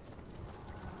survivors.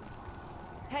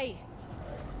 Hey,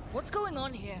 what's going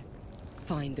on here?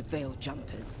 Find the Veil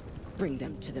Jumpers. Bring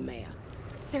them to the mayor.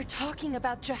 They're talking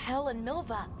about Jahel and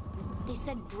Milva. They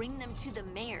said bring them to the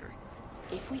mayor.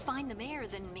 If we find the mayor,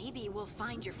 then maybe we'll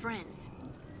find your friends.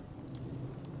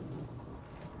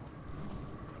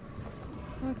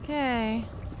 Okay.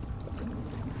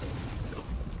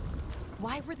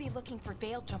 Why were they looking for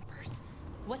Veil Jumpers?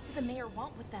 What did the mayor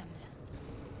want with them?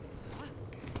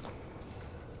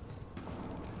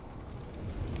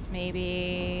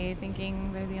 Maybe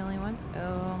thinking they're the only ones.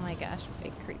 Oh my gosh,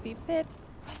 big creepy pit.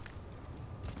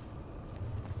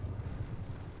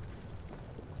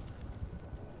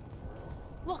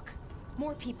 Look,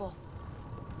 more people.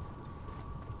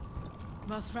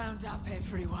 Must round up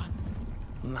everyone.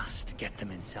 Must get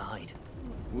them inside.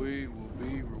 We will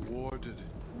be rewarded.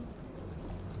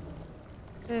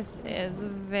 This is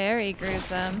very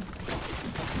gruesome.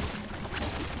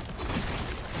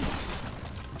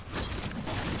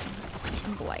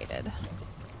 I'm blighted.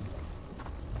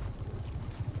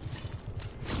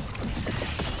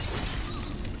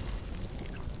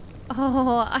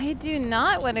 Oh, I do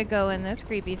not want to go in this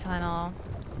creepy tunnel.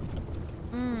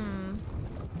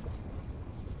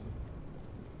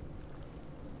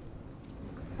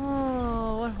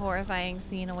 Oh, what horrifying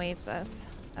scene awaits us.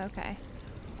 Okay.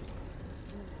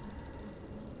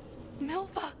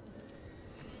 Milva!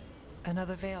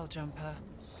 Another Veil Jumper.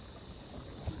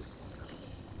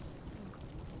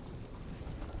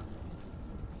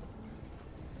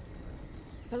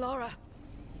 Ballora.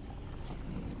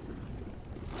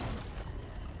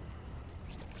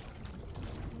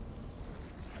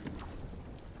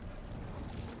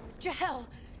 Jahel!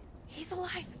 He's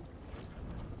alive!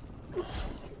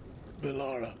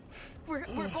 Bellara. We're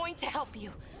going to help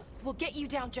you. We'll get you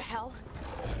down, Jahel.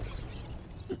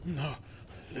 No,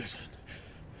 listen.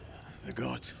 The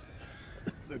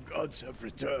gods have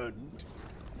returned.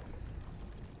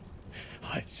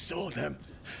 I saw them.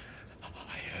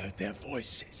 I heard their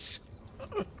voices.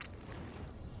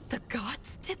 The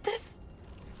gods did this?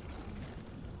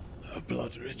 A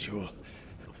blood ritual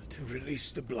to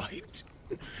release the Blight.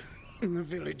 The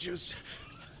villagers,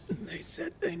 they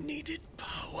said they needed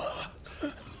power.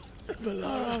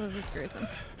 Bellara, this is gruesome.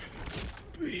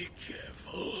 Be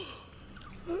careful.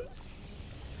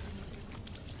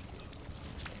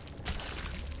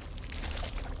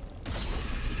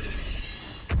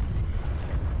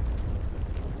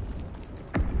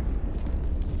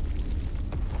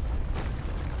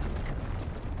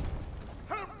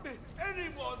 Help me!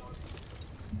 Anyone!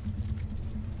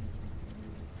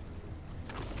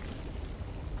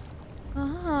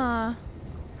 Ah.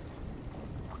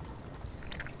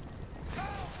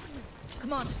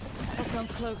 Come on, that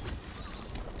sounds close.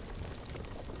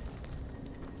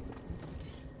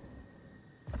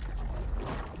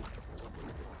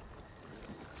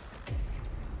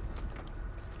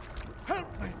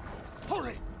 Help me!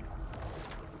 Hurry!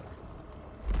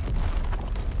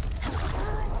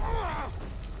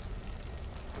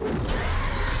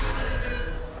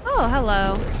 Oh,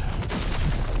 hello.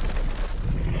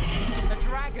 A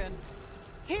dragon?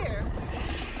 Here?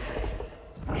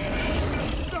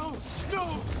 No!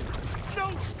 No! No!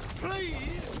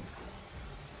 Please!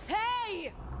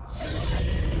 Hey!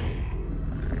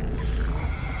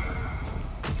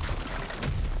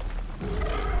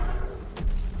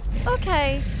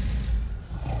 Okay.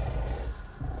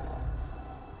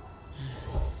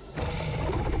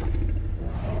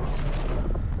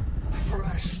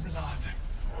 Fresh blood,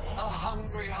 a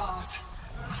hungry heart.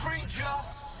 Creature,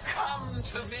 come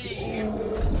to me.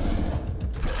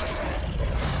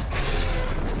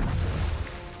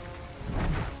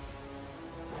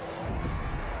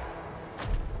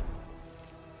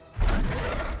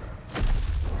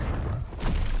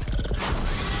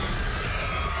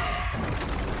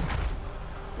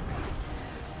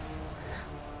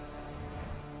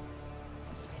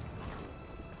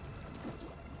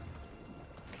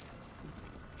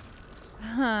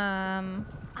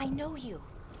 I know you.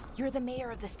 You're the mayor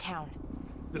of this town.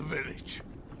 The village.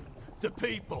 The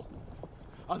people.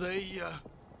 Are they,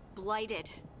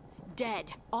 Blighted.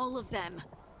 Dead. All of them.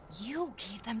 You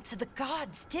gave them to the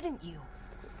gods, didn't you?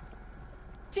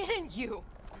 Didn't you?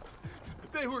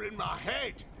 They were in my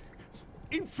head.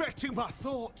 Infecting my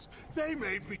thoughts. They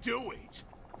made me do it.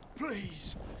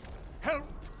 Please, help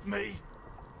me.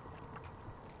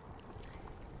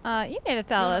 You need to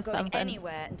tell You're us not going something.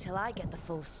 anywhere until I get the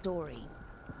full story.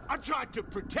 I tried to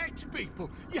protect people.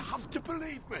 You have to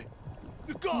believe me.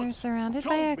 The You're gods surrounded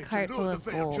told by a me cart to full lure of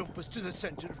the veil gold. jumpers to the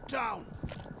center of town.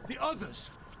 The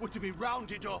others were to be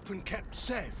rounded up and kept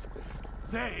safe.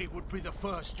 They would be the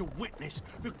first to witness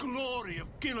the glory of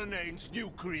Gilnenane's new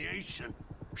creation.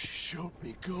 She showed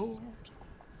me gold.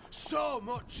 So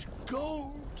much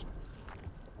gold.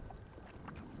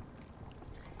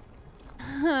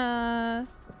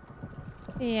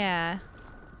 Yeah.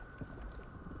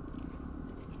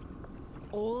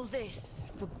 All this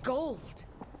for gold.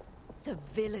 The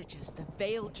villagers, the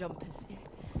veil jumpers.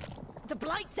 The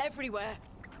Blight's everywhere.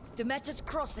 Demeter's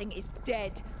Crossing is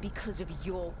dead because of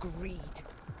your greed.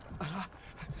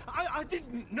 I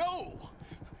didn't know.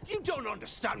 You don't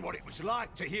understand what it was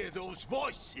like to hear those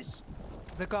voices.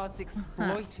 The gods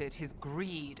exploited his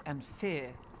greed and fear.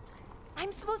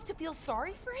 I'm supposed to feel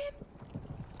sorry for him?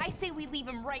 I say we leave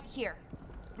him right here.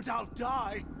 But I'll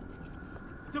die.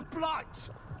 The Blight.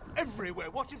 Everywhere.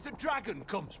 What if the dragon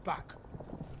comes back?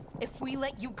 If we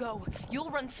let you go, you'll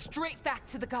run straight back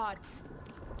to the gods.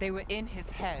 They were in his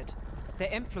head.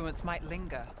 Their influence might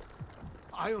linger.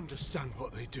 I understand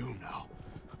what they do now.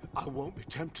 I won't be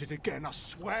tempted again, I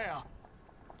swear.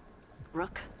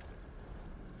 Rook?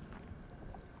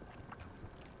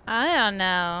 I don't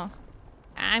know.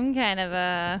 I'm kind of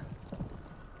a...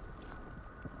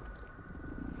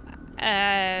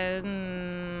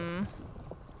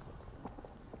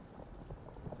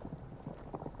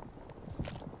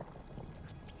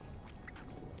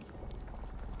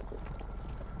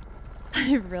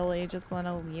 I really just want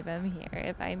to leave him here,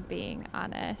 if I'm being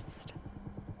honest.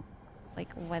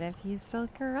 Like, what if he's still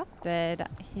corrupted?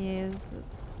 He's...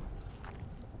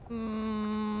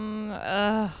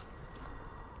 ugh.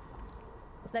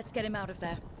 Let's get him out of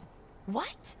there.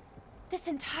 What? This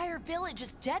entire village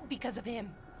is dead because of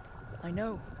him. I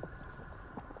know.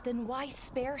 Then why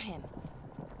spare him?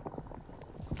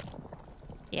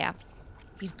 Yeah.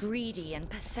 He's greedy and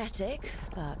pathetic,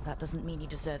 but that doesn't mean he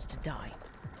deserves to die.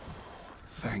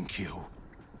 Thank you.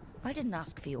 I didn't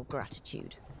ask for your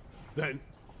gratitude. Then,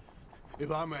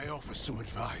 if I may offer some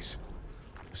advice,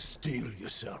 steel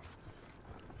yourself.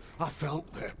 I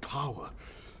felt their power.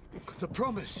 The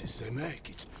promises they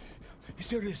make,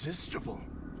 it's irresistible.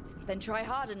 Then try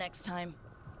harder next time.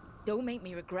 Don't make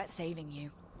me regret saving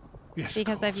you. Yes,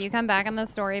 because if you come back in the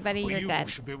story, buddy, well, you're dead.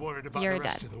 You should be worried about you're the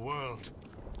rest dead. of the world.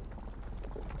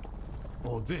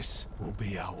 Or this will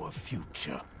be our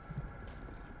future.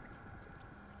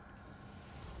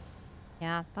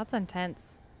 Yeah, that's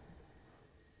intense.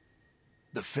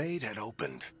 The Fade had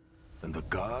opened, and the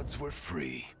gods were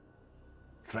free.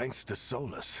 Thanks to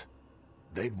Solus,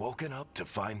 they'd woken up to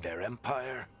find their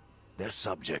empire, their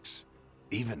subjects,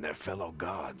 even their fellow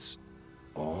gods,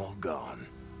 all gone.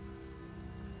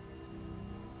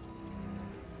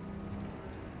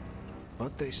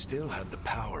 But they still had the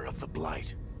power of the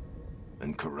Blight,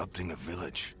 and corrupting a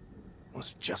village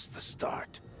was just the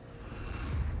start.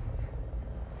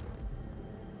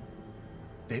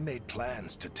 They made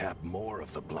plans to tap more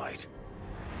of the Blight,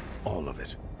 all of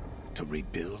it, to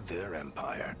rebuild their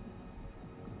empire.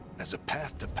 As a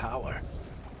path to power,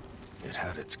 it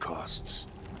had its costs.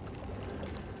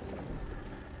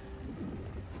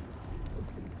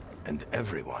 And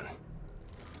everyone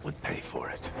would pay for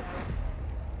it.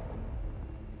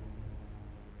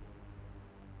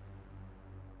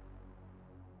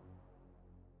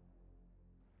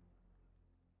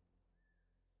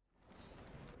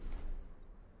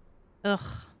 Ugh.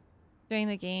 Doing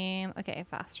the game. Okay,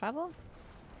 fast travel.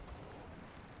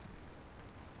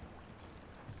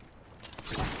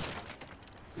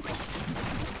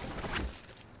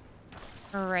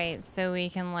 Alright, so we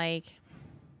can like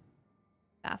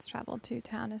fast travel to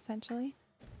town essentially.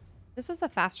 This is a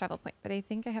fast travel point, but I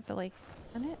think I have to like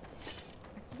run it,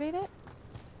 activate it.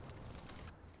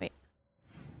 Wait.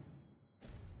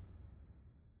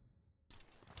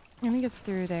 I think it's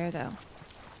through there though.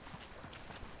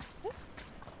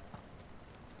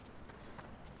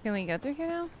 Can we go through here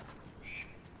now?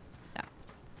 No.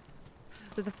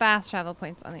 So the fast travel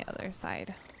point's on the other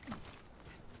side.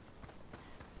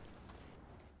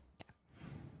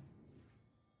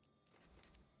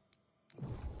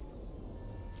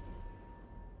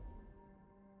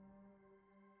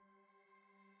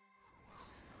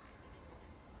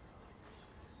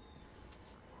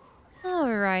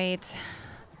 All right.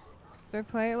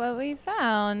 Report what we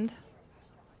found.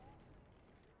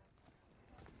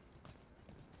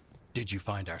 Did you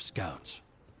find our scouts?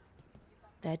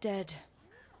 They're dead.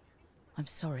 I'm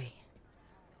sorry.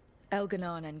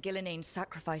 Elganon and Gillenane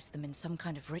sacrificed them in some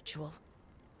kind of ritual.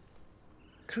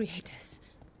 Creators.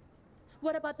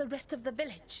 What about the rest of the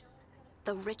village?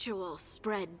 The ritual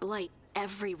spread blight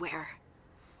everywhere.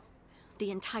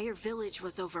 The entire village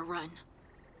was overrun.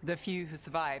 The few who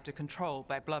survived are controlled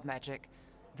by blood magic.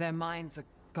 Their minds are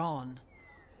gone.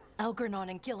 Elganon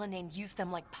and Gillenane used them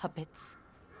like puppets.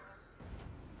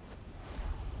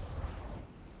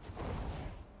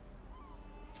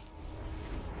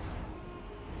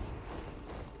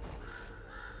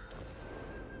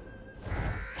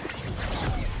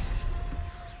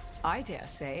 I dare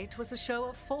say it was a show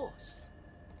of force.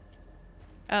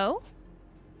 Oh?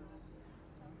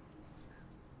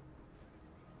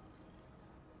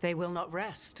 They will not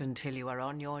rest until you are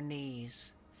on your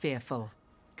knees, fearful,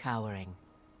 cowering,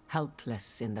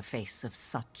 helpless in the face of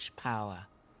such power.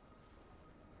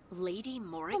 Lady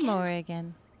Morrigan?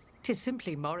 Morrigan. 'Tis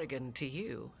simply Morrigan to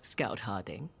you, Scout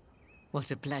Harding.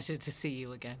 What a pleasure to see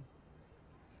you again.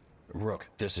 Rook,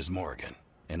 this is Morrigan,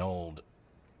 an old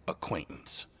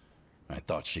acquaintance. I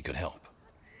thought she could help.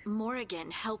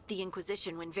 Morrigan helped the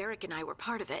Inquisition when Varric and I were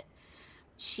part of it.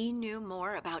 She knew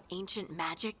more about ancient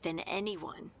magic than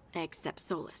anyone, except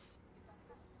Solus.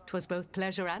 'Twas both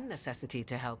pleasure and necessity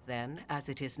to help then, as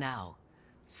it is now.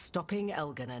 Stopping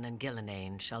Elganon and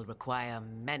Gillenane shall require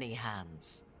many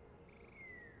hands.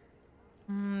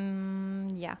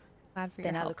 Yeah. Glad for your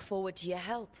Then I help. look forward to your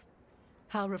help.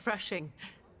 How refreshing.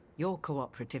 Your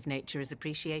cooperative nature is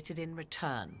appreciated in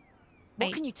return.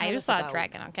 What can you tell I us just saw about a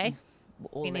dragon, okay?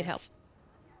 all We need this? help.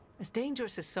 As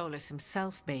dangerous as Solus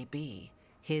himself may be,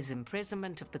 his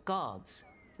imprisonment of the gods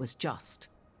was just.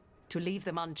 To leave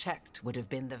them unchecked would have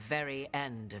been the very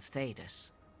end of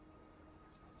Thedas.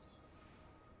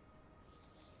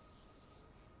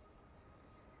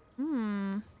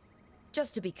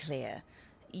 Just to be clear,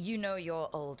 you know your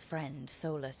old friend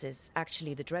Solus is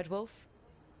actually the Dreadwolf?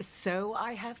 So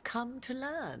I have come to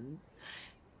learn.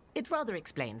 It rather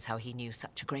explains how he knew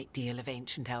such a great deal of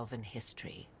ancient elven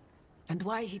history. and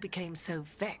why he became so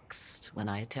vexed when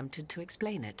I attempted to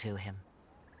explain it to him.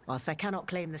 Whilst I cannot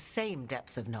claim the same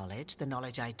depth of knowledge, the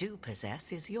knowledge I do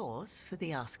possess is yours for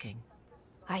the asking.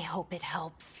 I hope it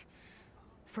helps.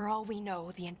 For all we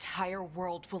know, the entire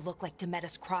world will look like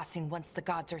Demeter's Crossing once the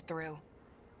gods are through.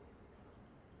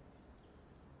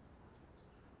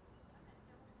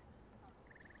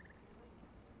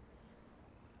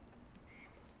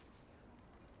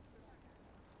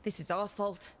 This is our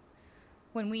fault.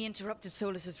 When we interrupted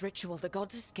Solus's ritual, the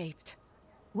gods escaped.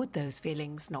 Would those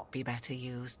feelings not be better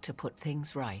used to put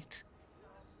things right?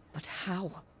 But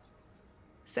how?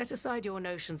 Set aside your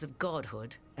notions of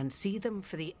godhood and see them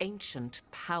for the ancient,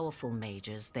 powerful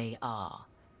mages they are.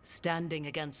 Standing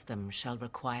against them shall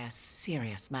require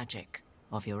serious magic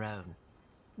of your own.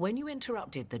 When you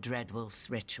interrupted the Dreadwolf's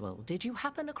ritual, did you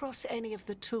happen across any of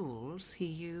the tools he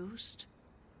used?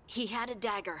 He had a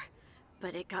dagger,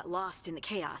 but it got lost in the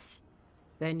chaos.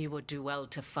 Then you would do well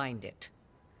to find it.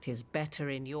 'Tis better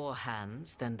in your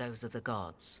hands than those of the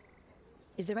gods.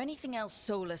 Is there anything else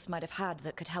Solus might have had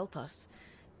that could help us?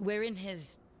 We're in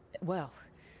his... well,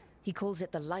 he calls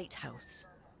it the Lighthouse.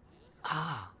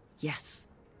 Ah, yes.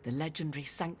 The legendary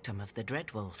sanctum of the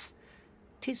Dreadwolf.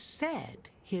 'Tis said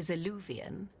his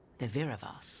Eluvian, the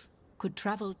Viravas, could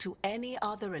travel to any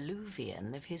other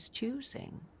Eluvian of his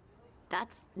choosing.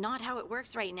 That's not how it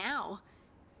works right now.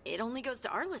 It only goes to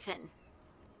Arlathan.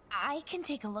 I can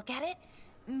take a look at it.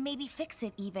 Maybe fix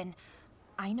it, even.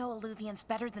 I know Eluvians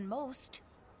better than most.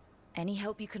 Any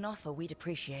help you can offer, we'd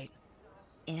appreciate.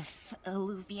 If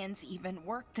Eluvians even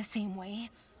work the same way,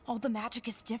 all the magic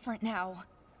is different now.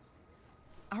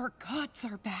 Our gods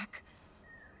are back.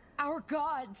 Our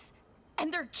gods!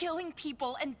 And they're killing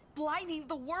people and blinding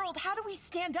the world. How do we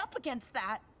stand up against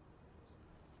that?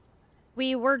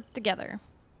 We work together.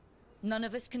 None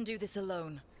of us can do this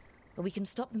alone, but we can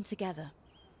stop them together.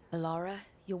 Alara,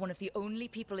 you're one of the only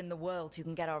people in the world who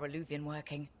can get our Eluvian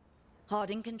working.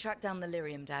 Harding can track down the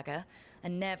Lyrium dagger,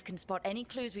 and Nev can spot any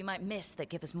clues we might miss that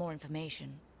give us more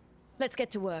information. Let's get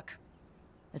to work.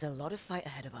 There's a lot of fight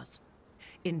ahead of us.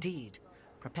 Indeed.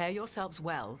 Prepare yourselves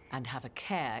well and have a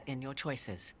care in your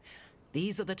choices.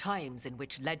 These are the times in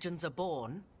which legends are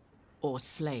born or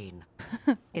slain.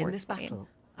 In this battle,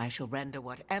 I shall render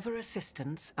whatever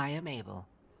assistance I am able.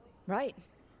 Right.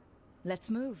 Let's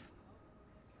move.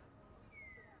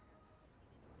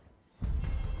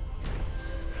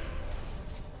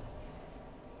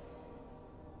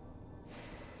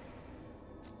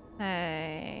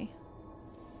 Hey.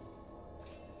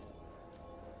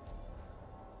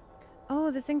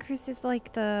 Oh, this increases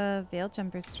like the veil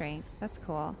jumper strength. That's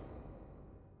cool.